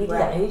friendships? Like, how do you do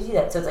that? How do you do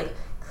that? So it's, like,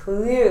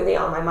 clearly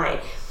on my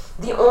mind.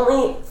 The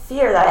only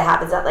fear that I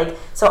have is that, like,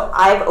 so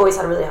I've always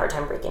had a really hard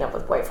time breaking up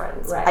with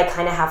boyfriends. Right. I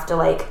kind of have to,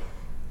 like,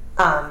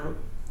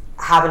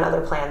 have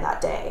another plan that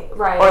day.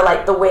 Right. Or,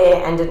 like, the way I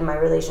ended my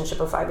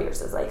relationship of 5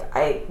 years is, like,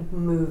 I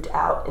moved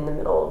out in the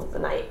middle of the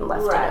night and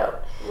left a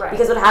note. Right.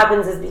 Because what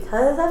happens is,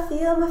 because I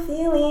feel my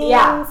feelings,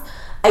 yeah.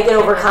 I get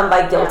overcome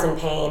by guilt and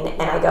pain,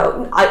 and I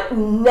go,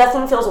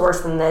 nothing feels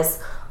worse than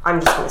this,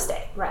 I'm just going to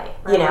stay. Right.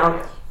 You know?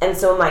 Right. And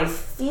so my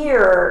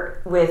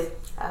fear with...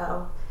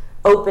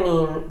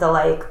 opening the,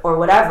 like, or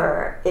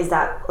whatever, is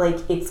that, like,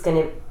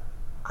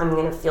 I'm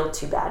gonna feel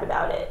too bad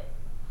about it.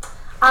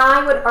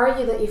 I would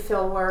argue that you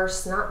feel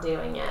worse not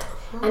doing it.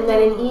 And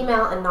that an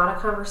email and not a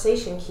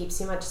conversation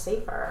keeps you much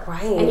safer.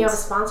 Right. And you have a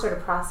sponsor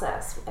to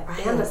process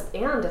and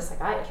a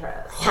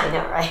psychiatrist. Yeah, I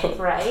know, right?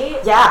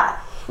 Right? Yeah.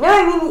 No,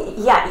 I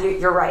mean, yeah,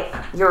 you're right.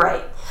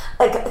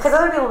 Like, because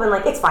other people have been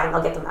like, it's fine,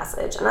 I'll get the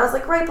message. And I was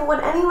like, right, but when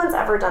anyone's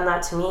ever done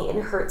that to me, it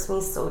hurts me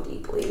so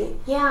deeply.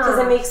 Yeah. Because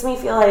it makes me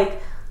feel like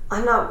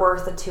I'm not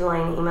worth a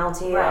 2-line email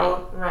to you.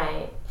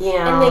 Right. You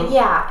know? And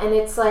then, and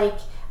it's like,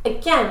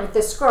 again, with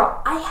this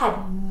girl, I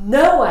had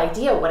no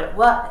idea what it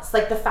was.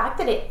 Like, the fact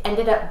that it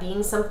ended up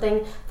being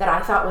something that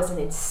I thought was an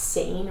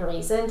insane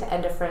reason to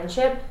end a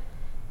friendship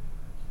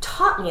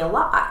taught me a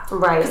lot.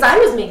 Right. Because I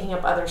was making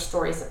up other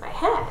stories in my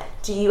head.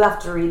 Do you have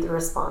to read the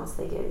response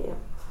they give you?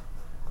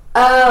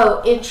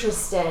 Oh,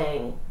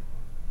 interesting.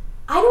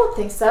 I don't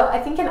think so. I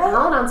think an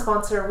Al-Anon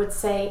sponsor would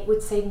say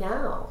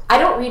no. I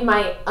don't read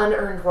my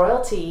unearned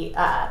royalty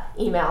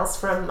emails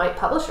from my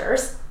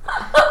publishers.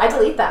 I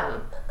delete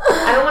them.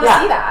 I don't want to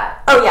see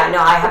that. Oh yeah, no,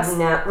 I have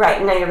no.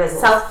 Right, none of your business.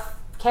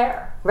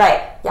 Self-care.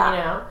 Right. Yeah. You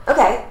know.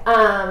 Okay.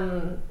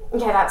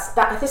 Yeah,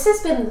 that. This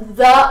has been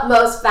the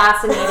most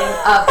fascinating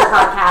of the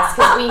podcast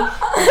because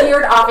we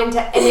veered off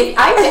into. And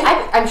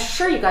I'm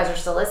sure you guys are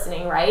still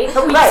listening, right?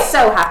 But we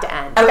so have to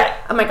end. Okay.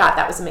 Oh my God,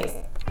 that was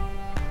amazing.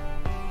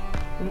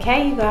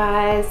 Okay, you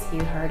guys,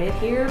 you heard it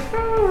here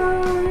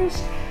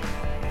first.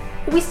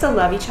 We still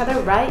love each other,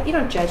 right? You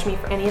don't judge me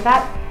for any of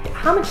that.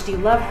 How much do you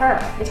love her?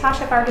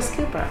 Natasha Vargas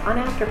Cooper on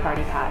After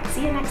Party Pod.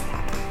 See you next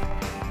time.